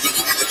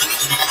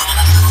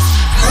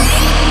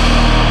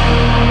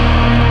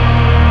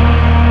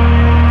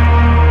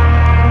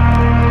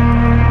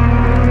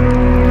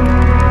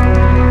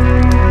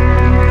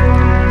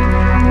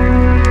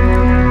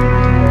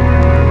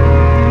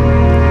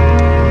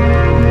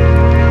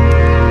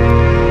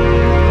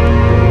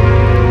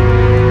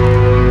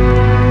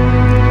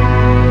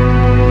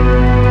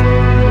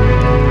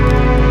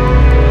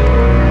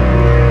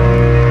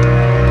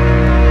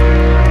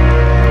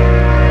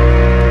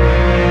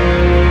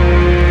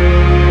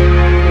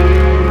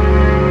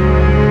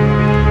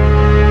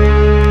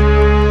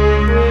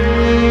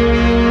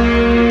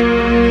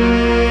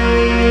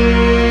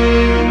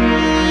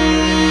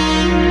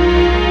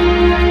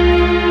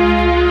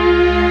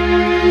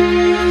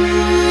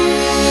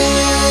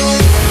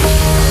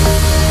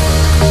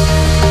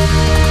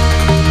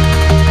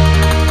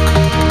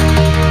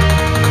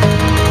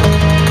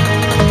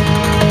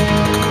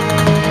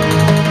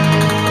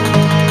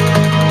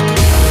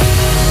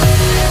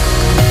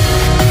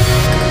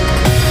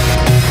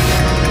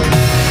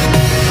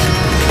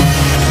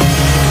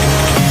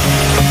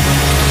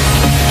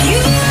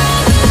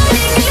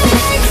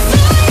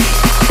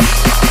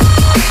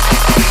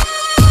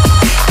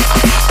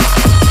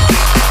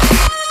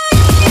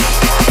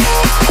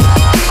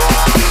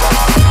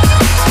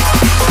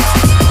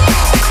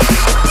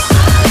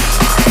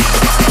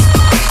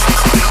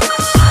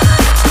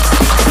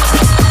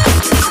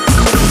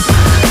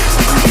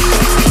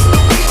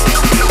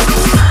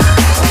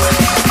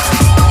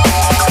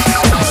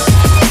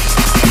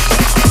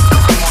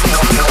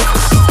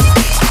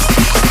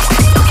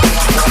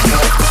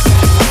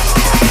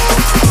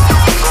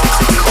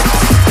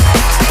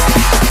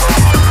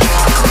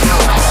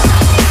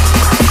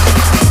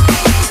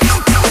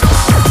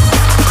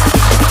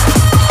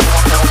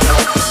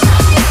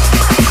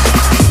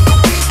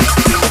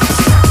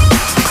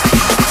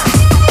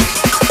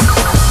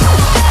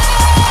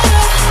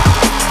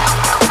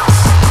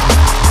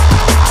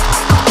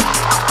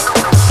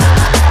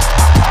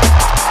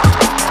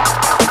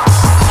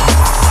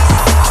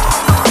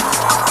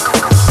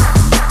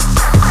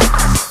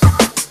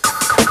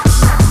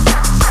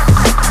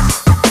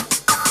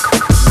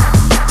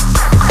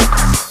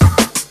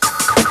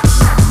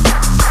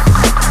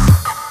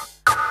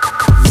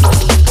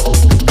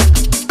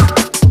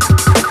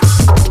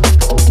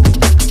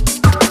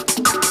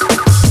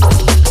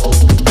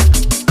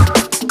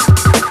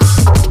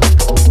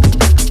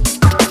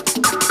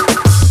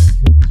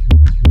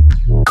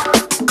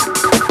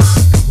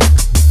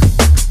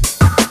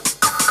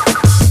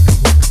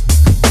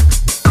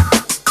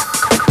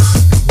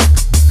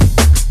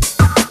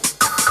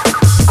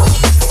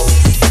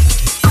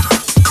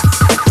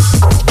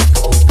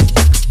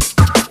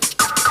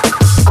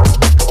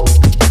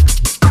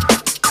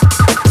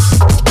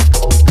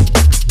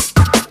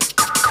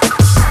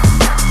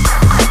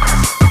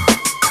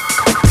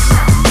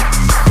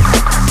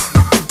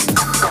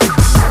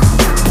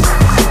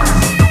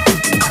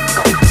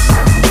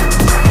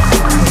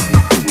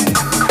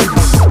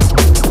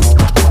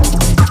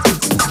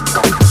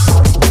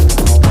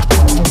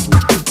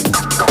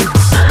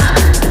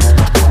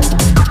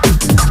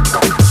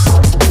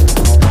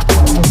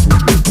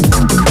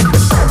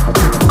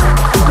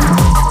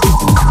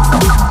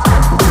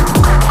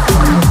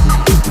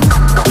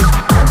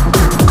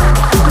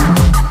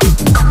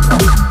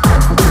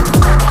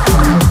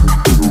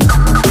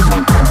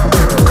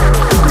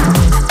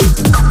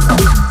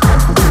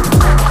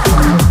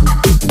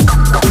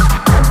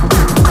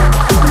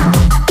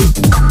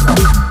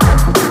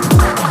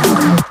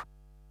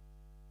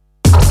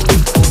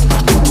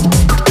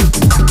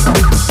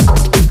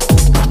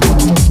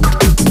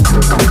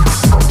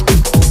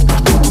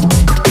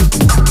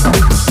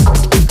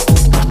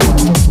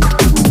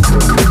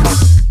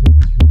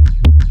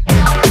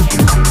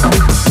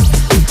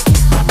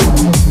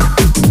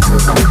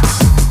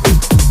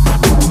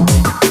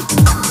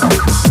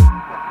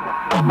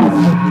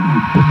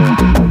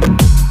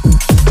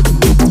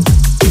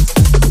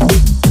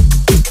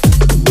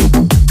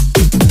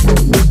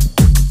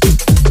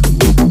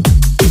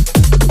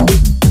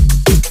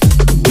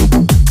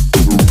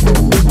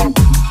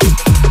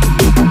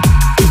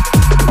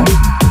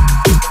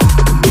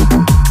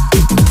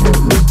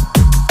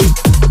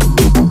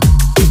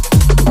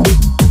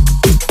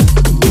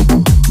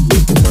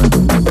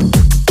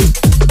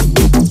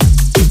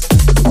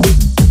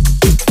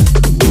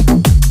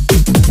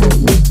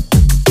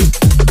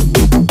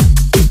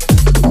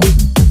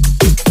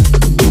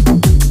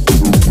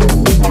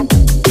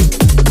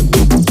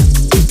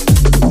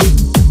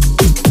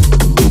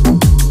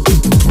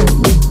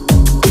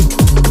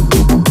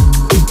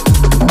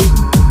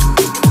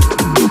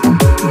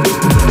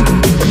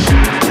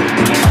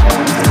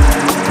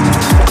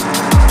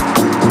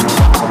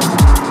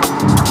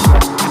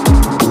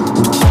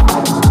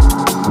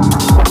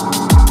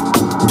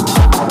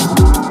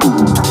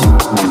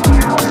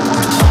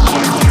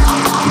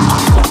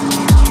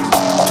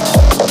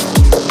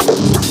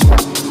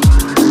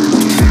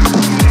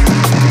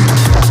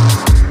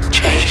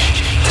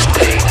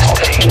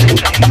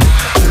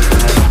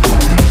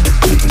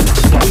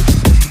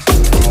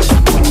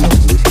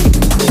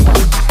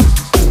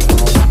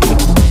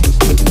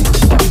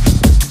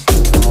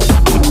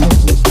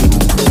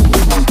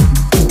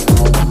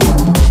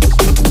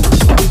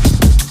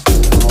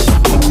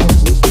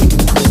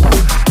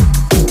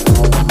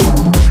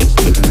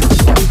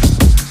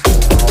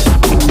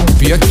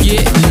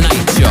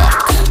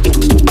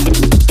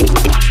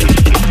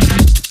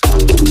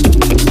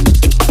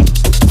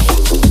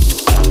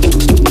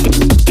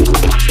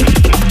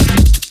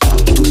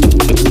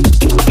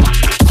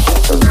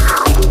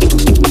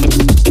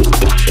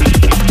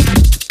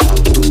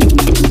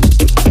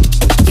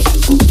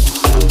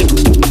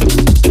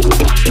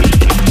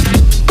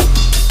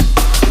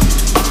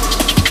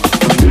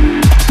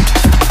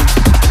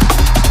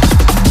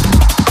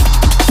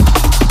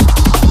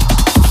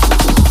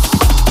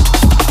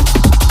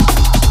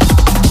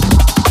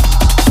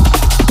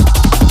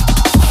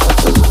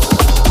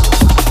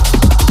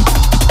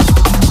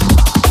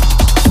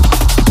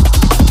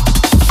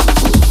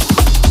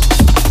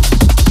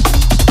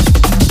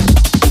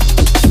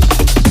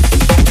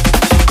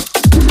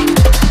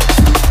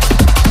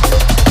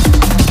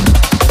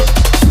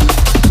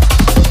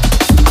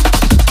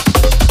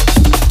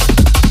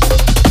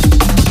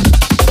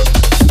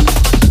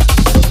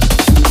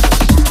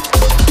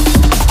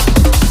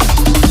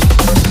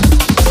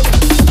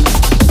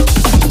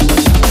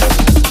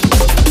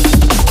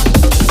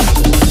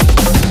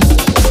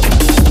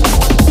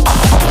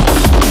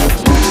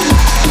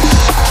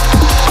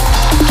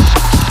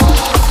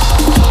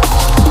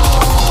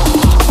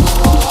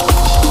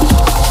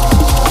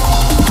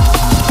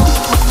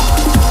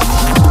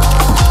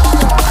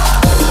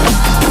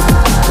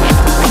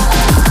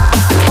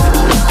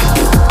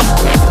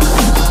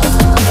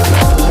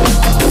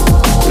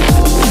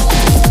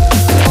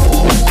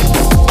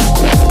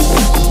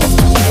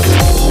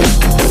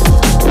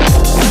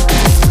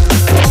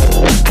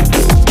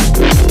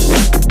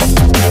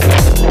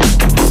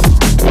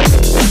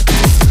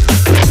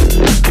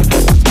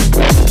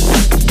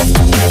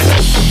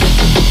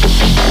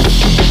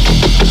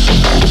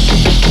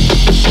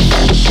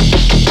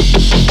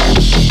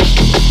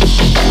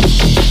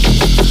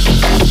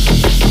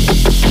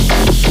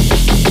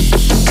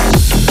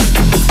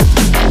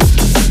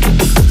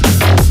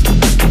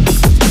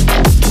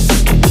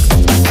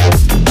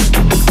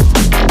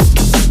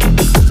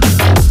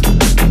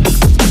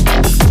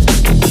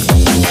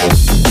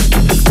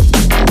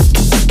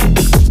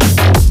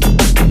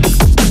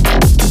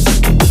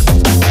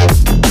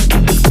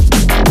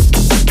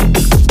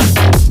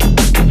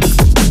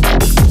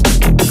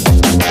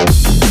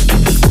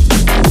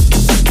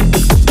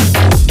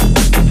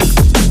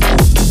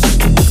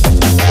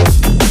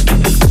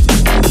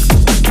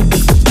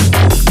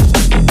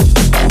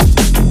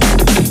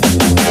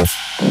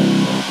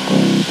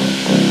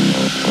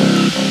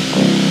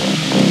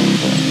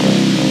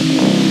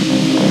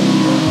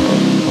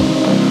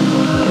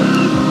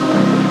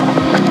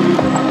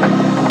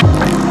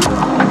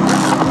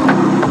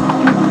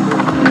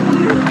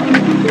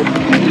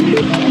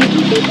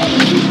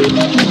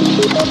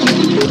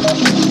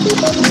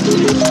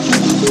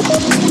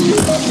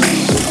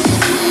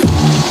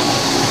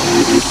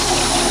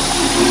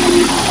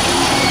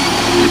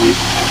 Then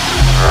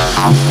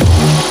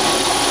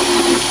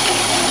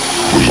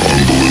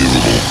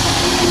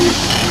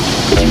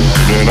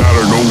out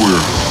of nowhere,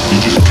 you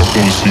just kept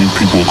on seeing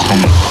people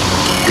coming.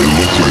 They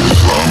looked like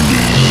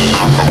zombies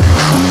coming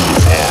through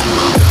the fog.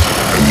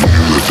 And you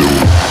knew that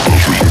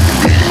those were human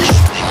beings.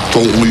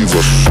 Don't leave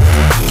us.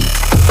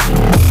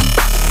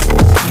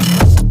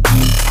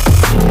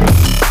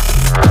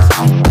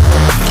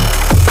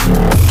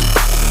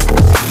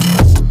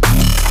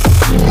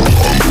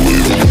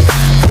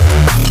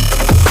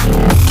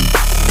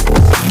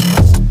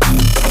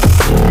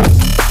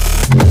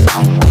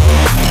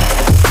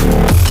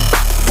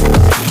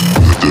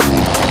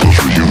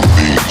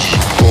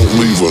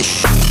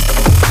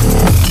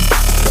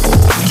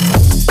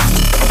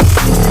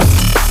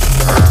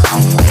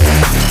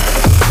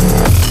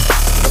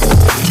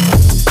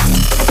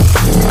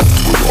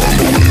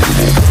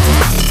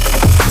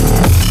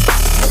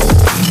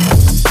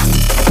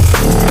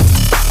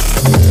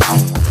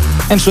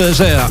 Eins og þau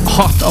segja,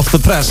 hot off the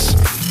press,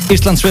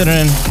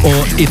 Íslandsverðurinn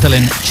og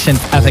Ítalinn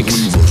Synth-Ethics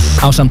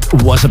ásamt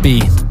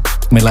Wasabi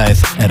með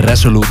lagið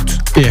Resolute.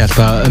 Ég held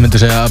að þau myndu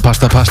segja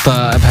pasta,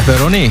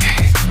 pepperoni.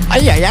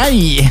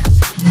 Æjæjæj.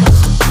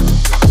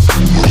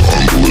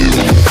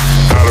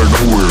 Out of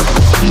nowhere,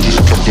 you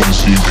just kept on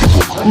seeing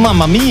people.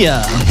 Mamma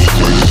mia.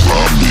 Like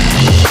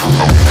zombies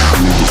coming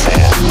through the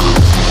fog.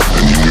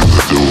 And you knew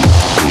that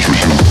those were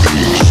human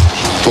beings.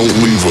 Don't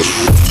leave us.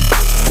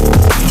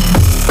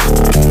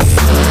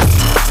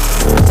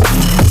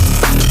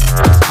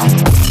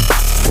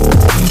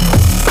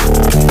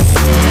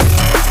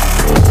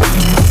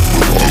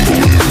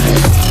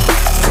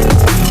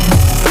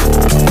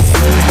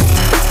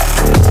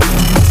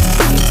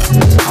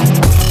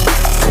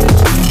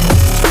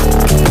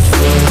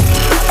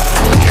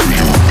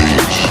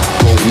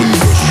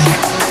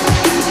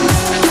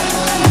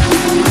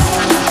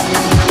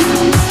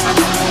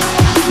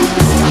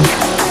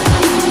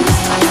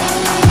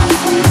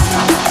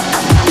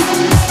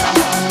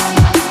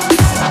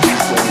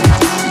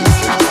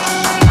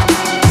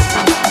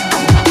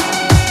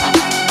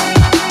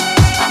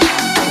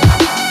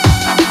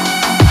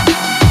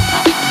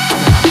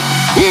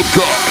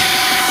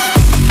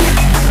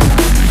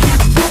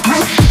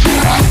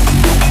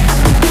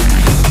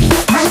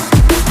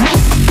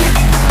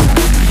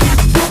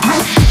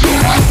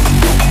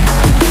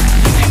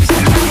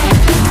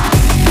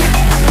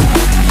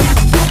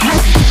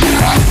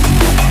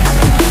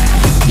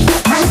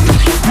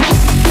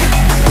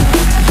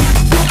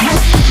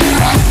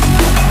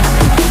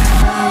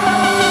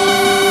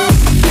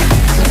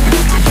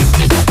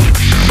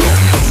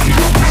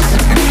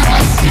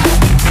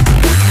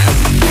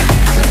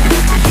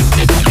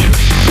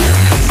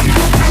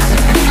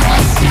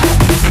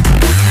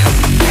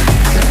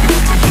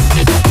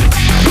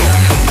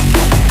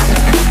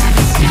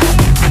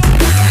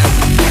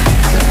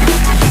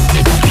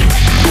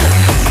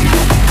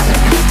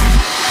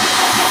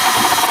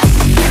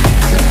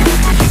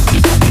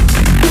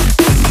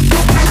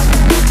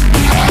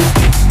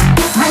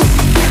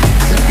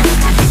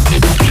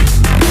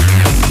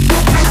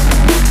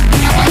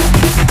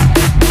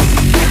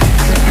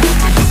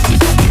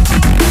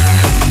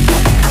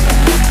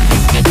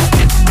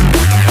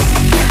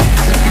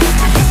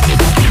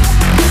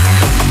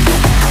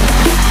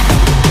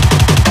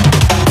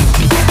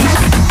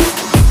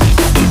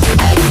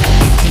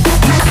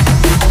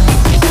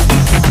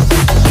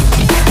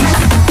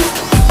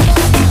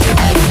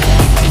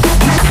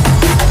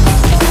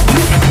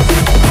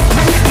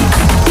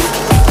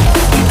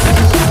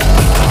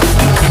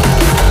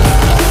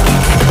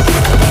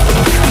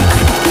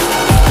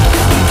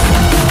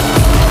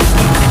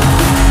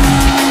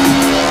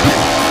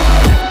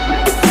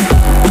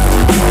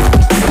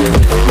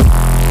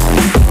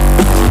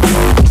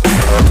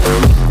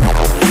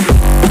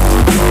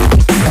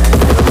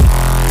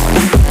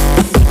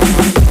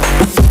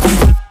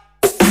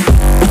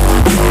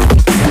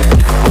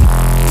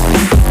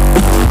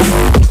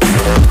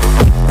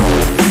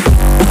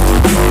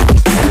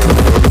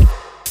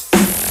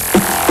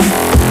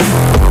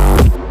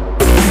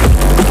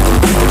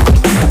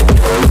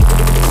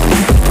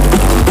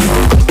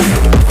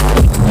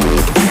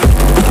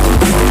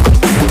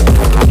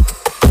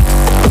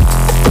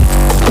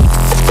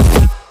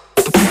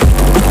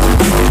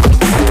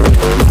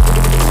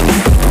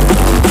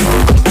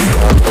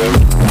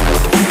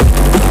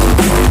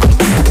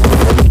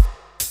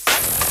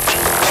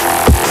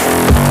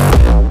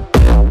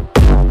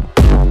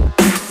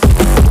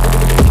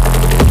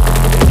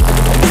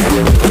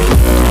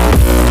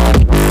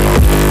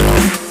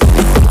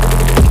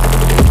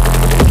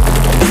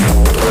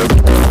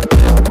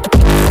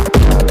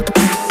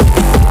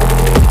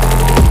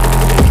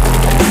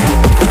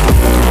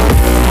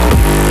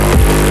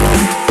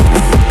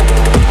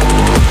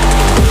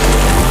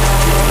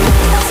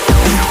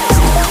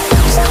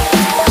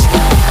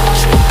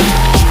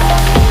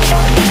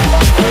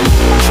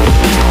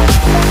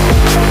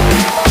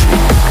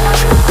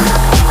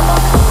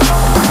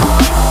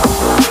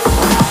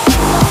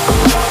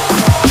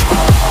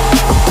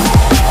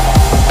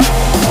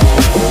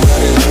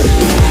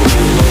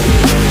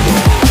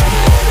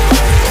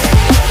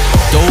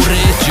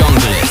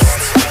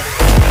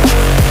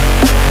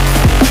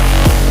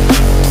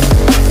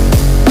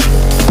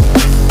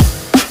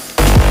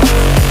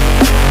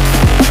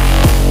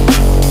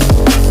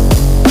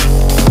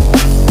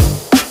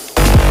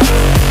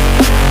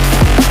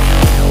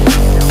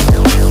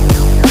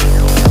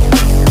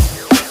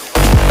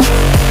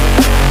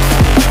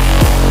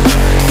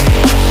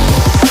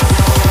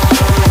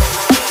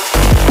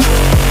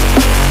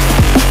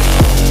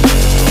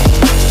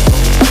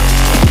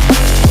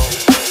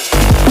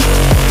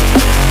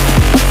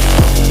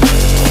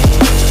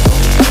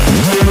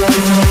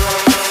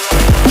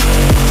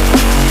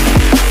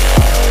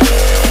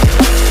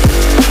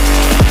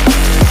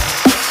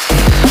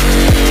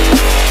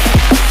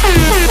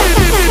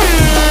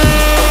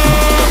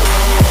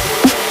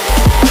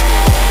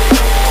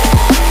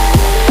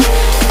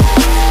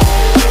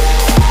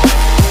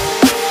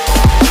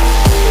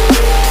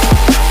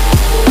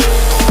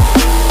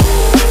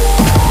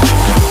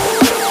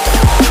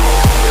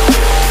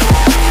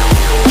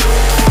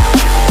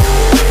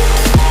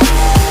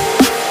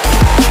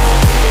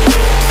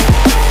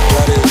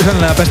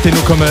 sennilega besti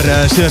núkomur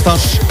síðast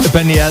árs,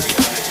 Benny L,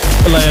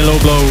 lagið Low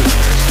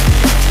Blow.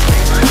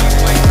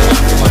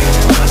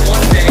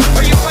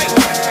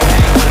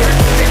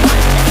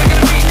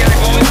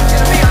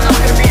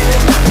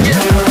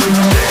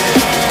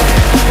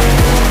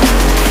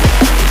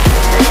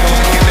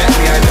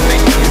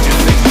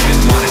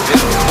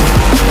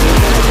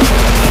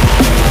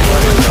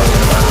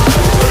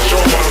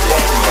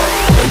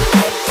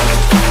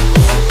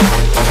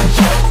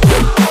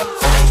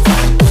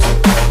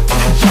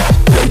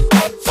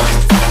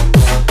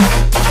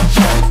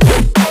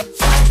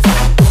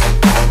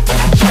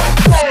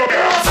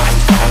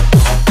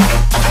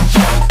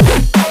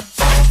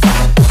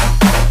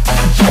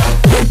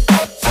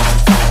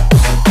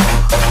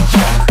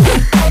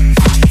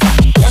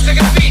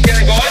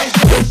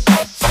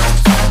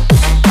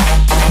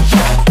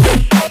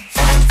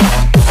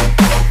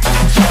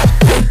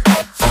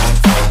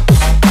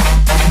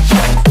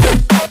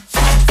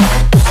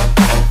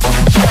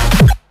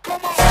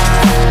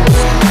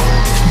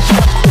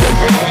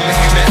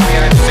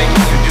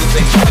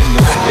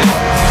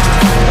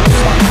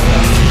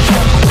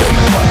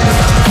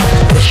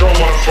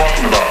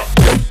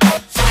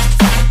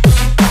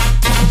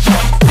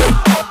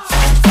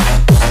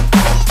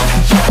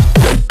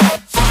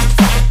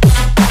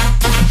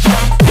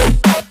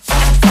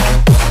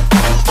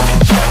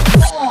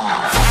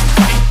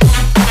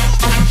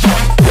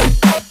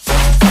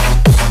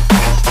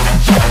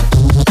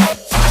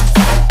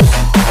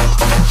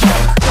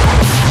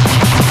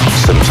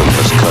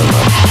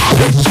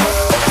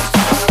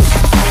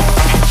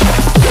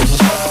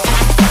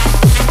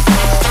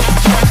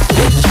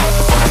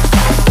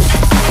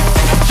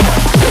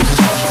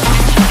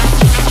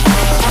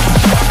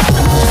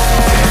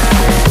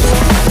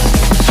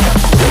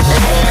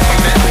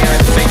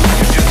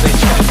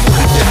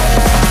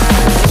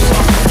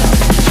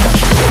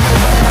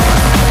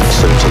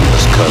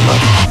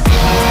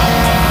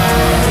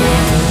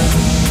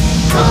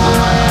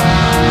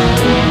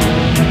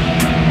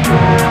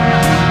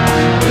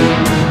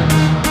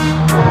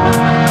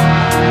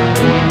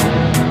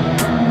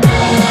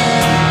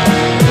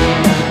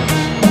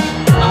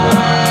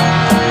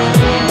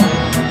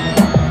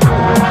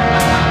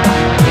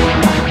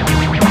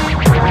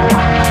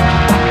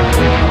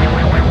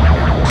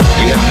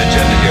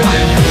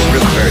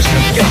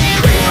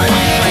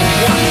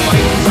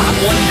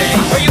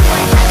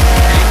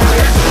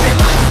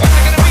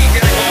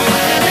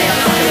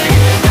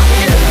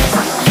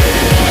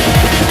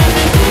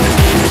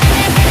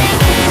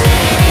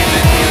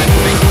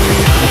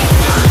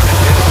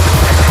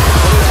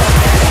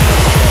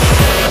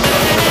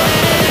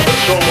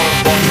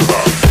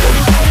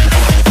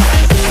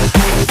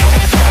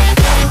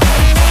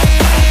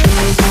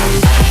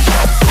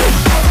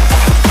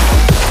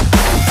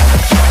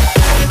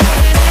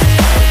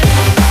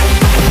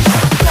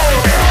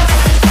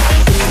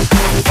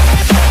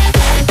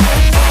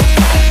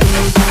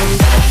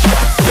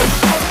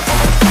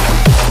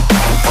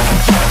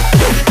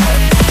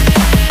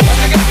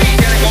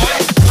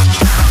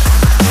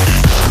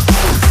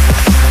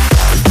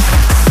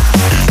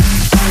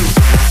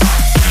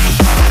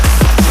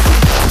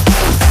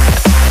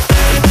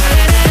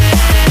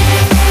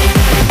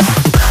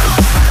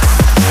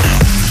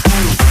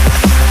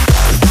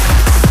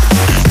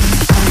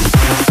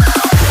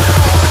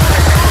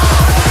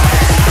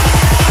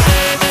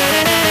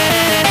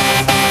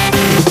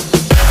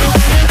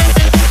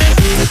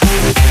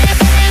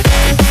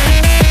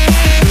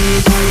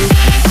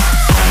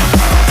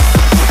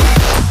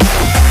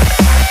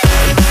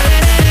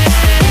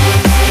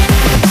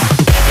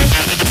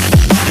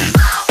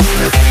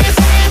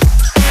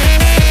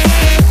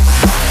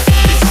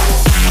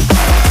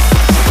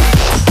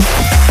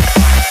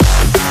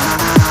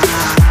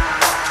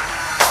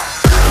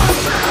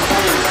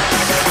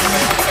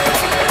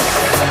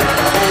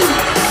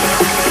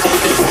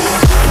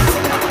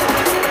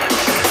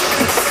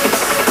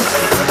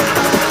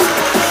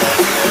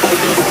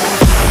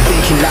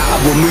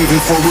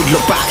 forward,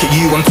 look back at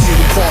you. I'm too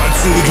important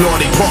to ignore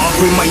it, put off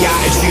with my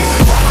attitude.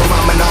 Fuck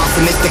around my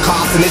narcissistic,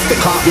 arsonist,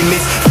 can't be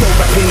missed. Still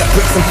rapping the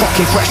bricks and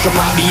fucking fresh up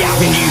out the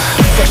avenue.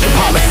 Fresh up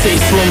out the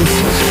city slums,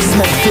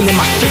 smoke filling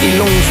my shitty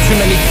lungs. Too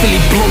many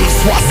silly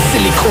blunts, what a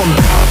silly cunt.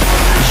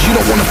 You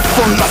don't wanna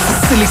fun, that's a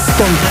silly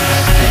stunt.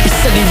 He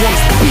said he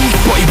wants beef,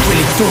 but he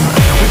really don't.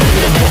 We bring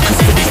the rockers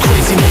to these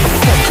crazy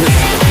motherfuckers.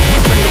 We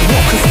bring the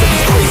rockers to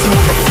these crazy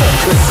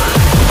motherfuckers.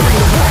 We bring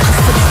the rockers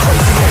to these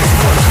crazy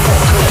motherfuckers.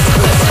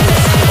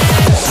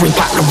 Bring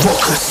back the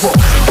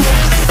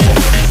rockers.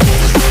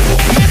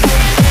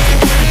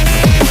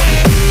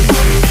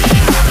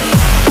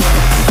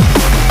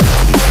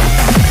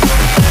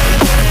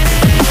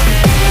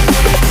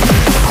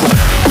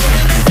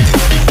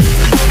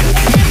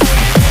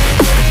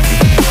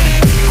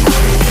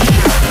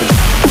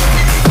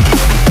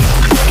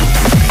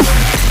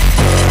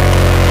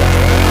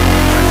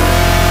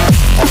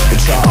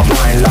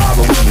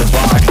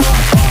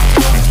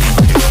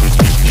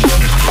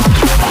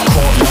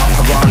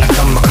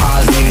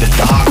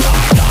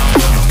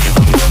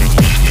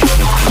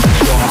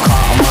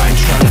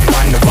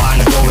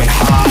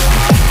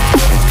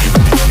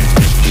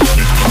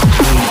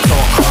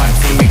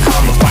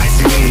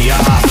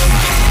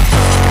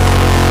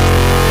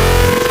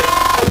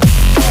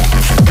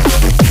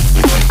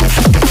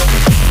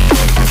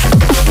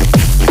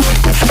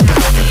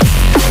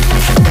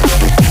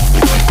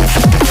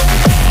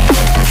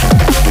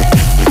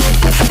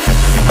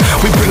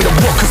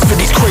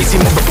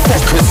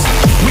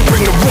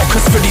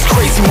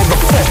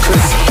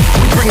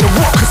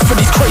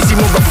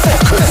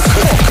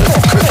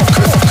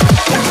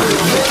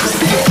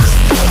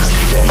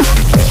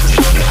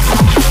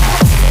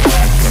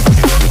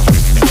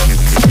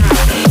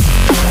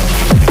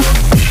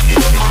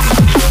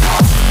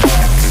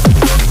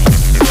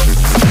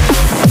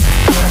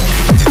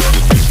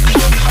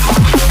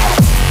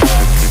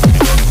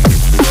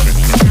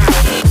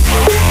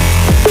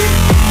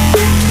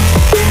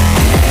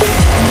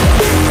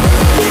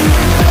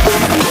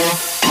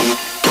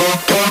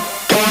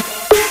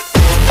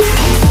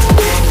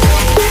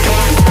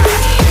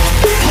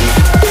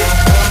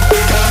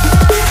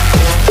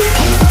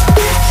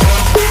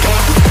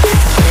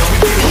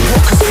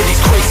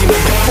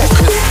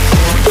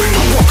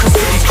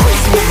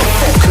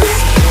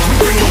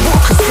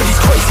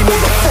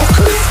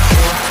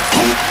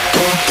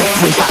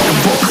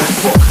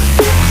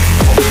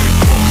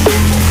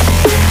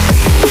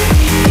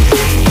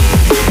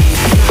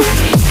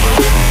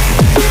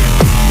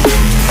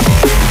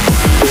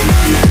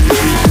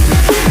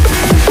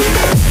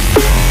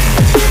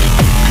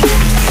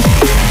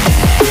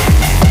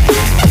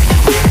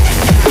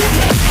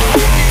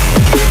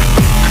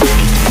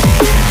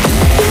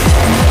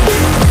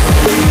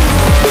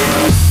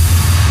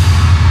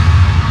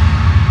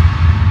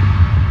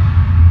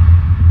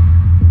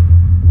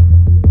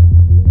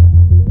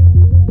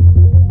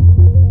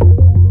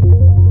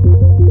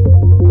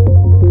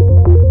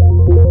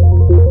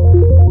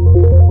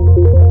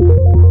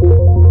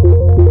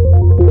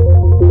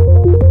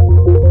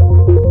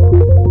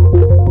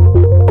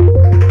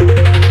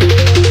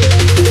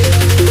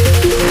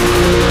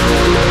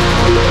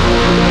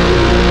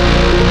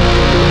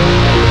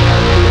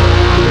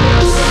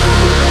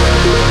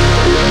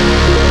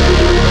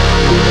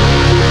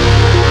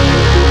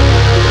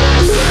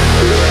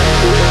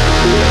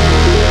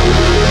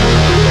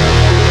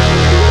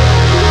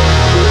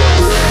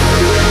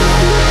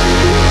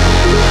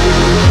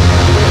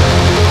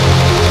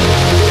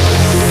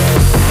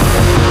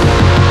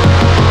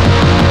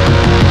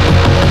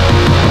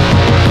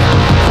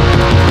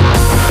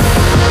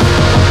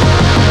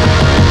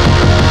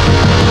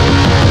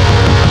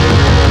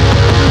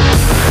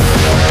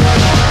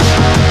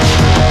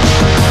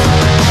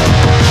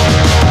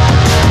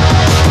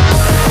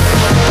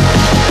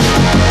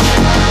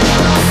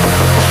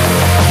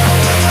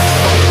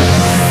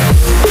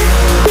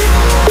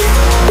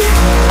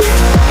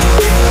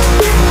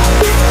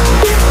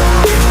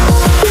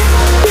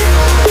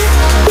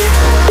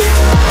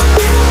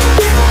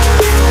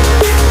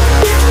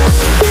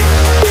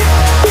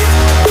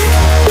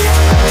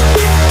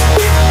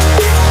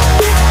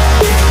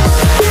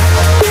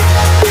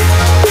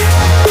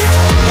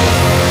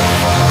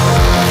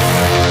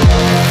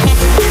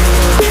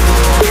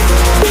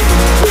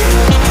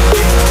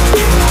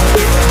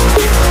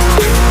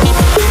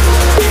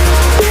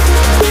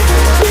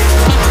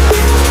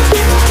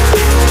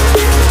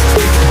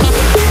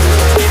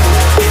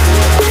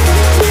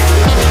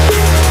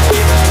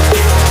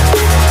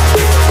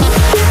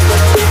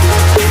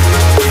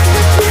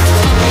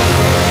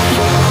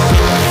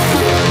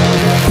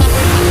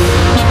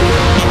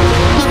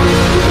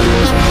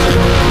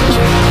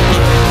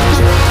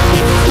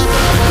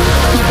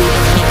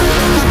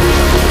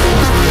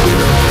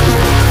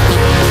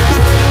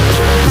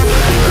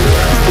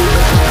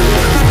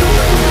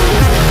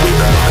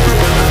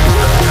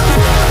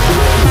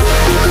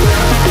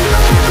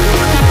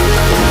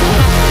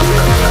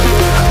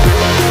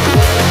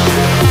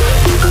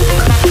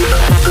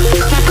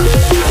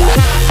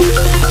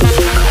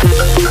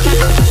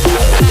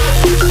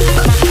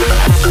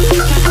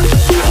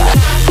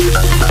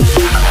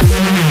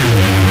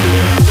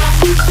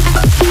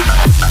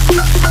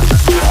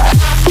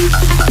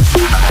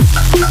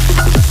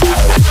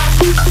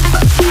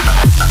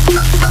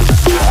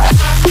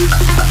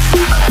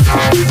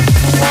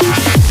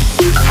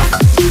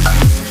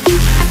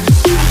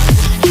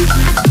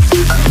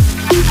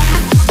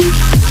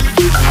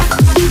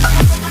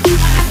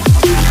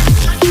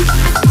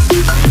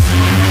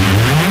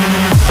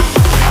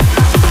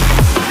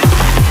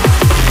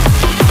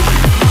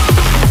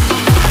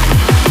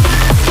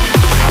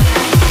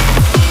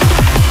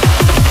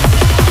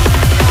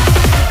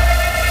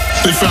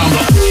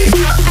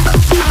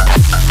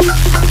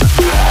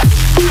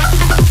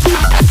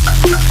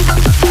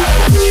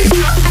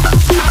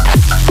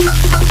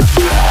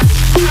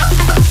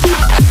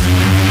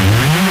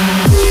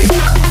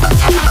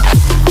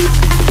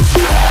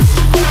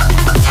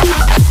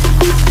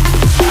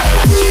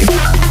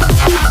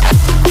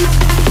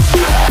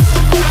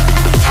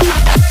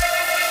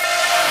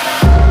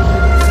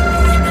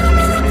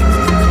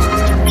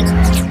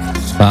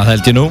 Það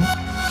held ég nú.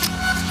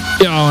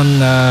 Já, en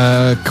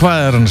hvað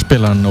hann að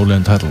spila hann Óli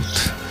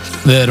Untitled?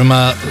 Við erum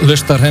að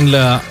hlusta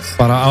hreinlega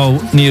bara á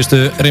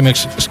nýjustu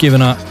remix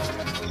skífuna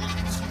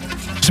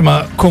sem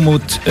að kom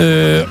út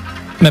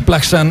með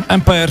Black Sun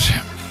Empire,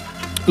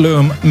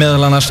 lögum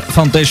meðal annars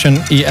Foundation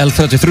í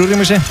L33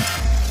 remixi.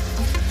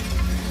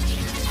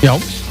 Já,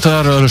 það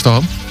er að hlusta á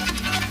það.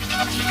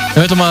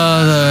 Við ætlum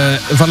að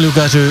fara að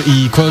ljúka þessu í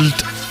kvöld.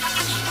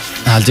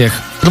 Það held ég.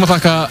 Við ætlum að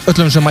þakka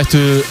öllum sem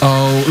mættu á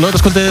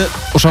laugardagskvöldið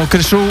og sá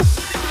Chris Rú.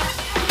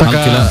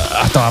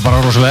 Þetta var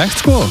bara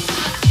rosalegt, sko.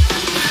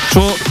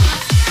 Svo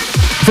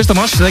 1.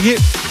 mars, eða ekki?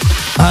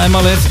 Það er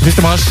málið.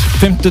 1. mars.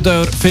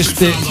 50dagur,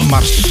 1.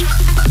 mars.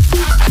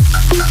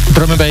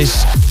 Drum and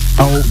Bass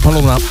á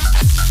Palóna.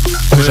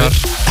 Við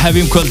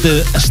hefjum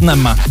kvöldið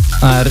snemma.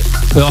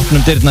 Við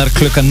opnum dyrnar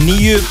klukkan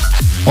 9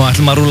 og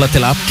ætlum að rúlla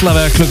til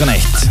allavega klukkan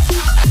 1.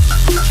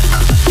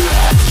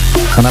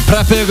 Þannig að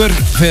preppið ykkur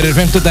fyrir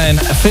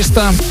 50daginn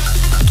 1.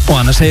 og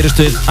annars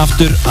heyrist við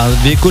aftur að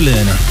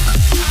vikuliðinni.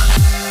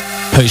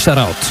 Hausar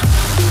átt.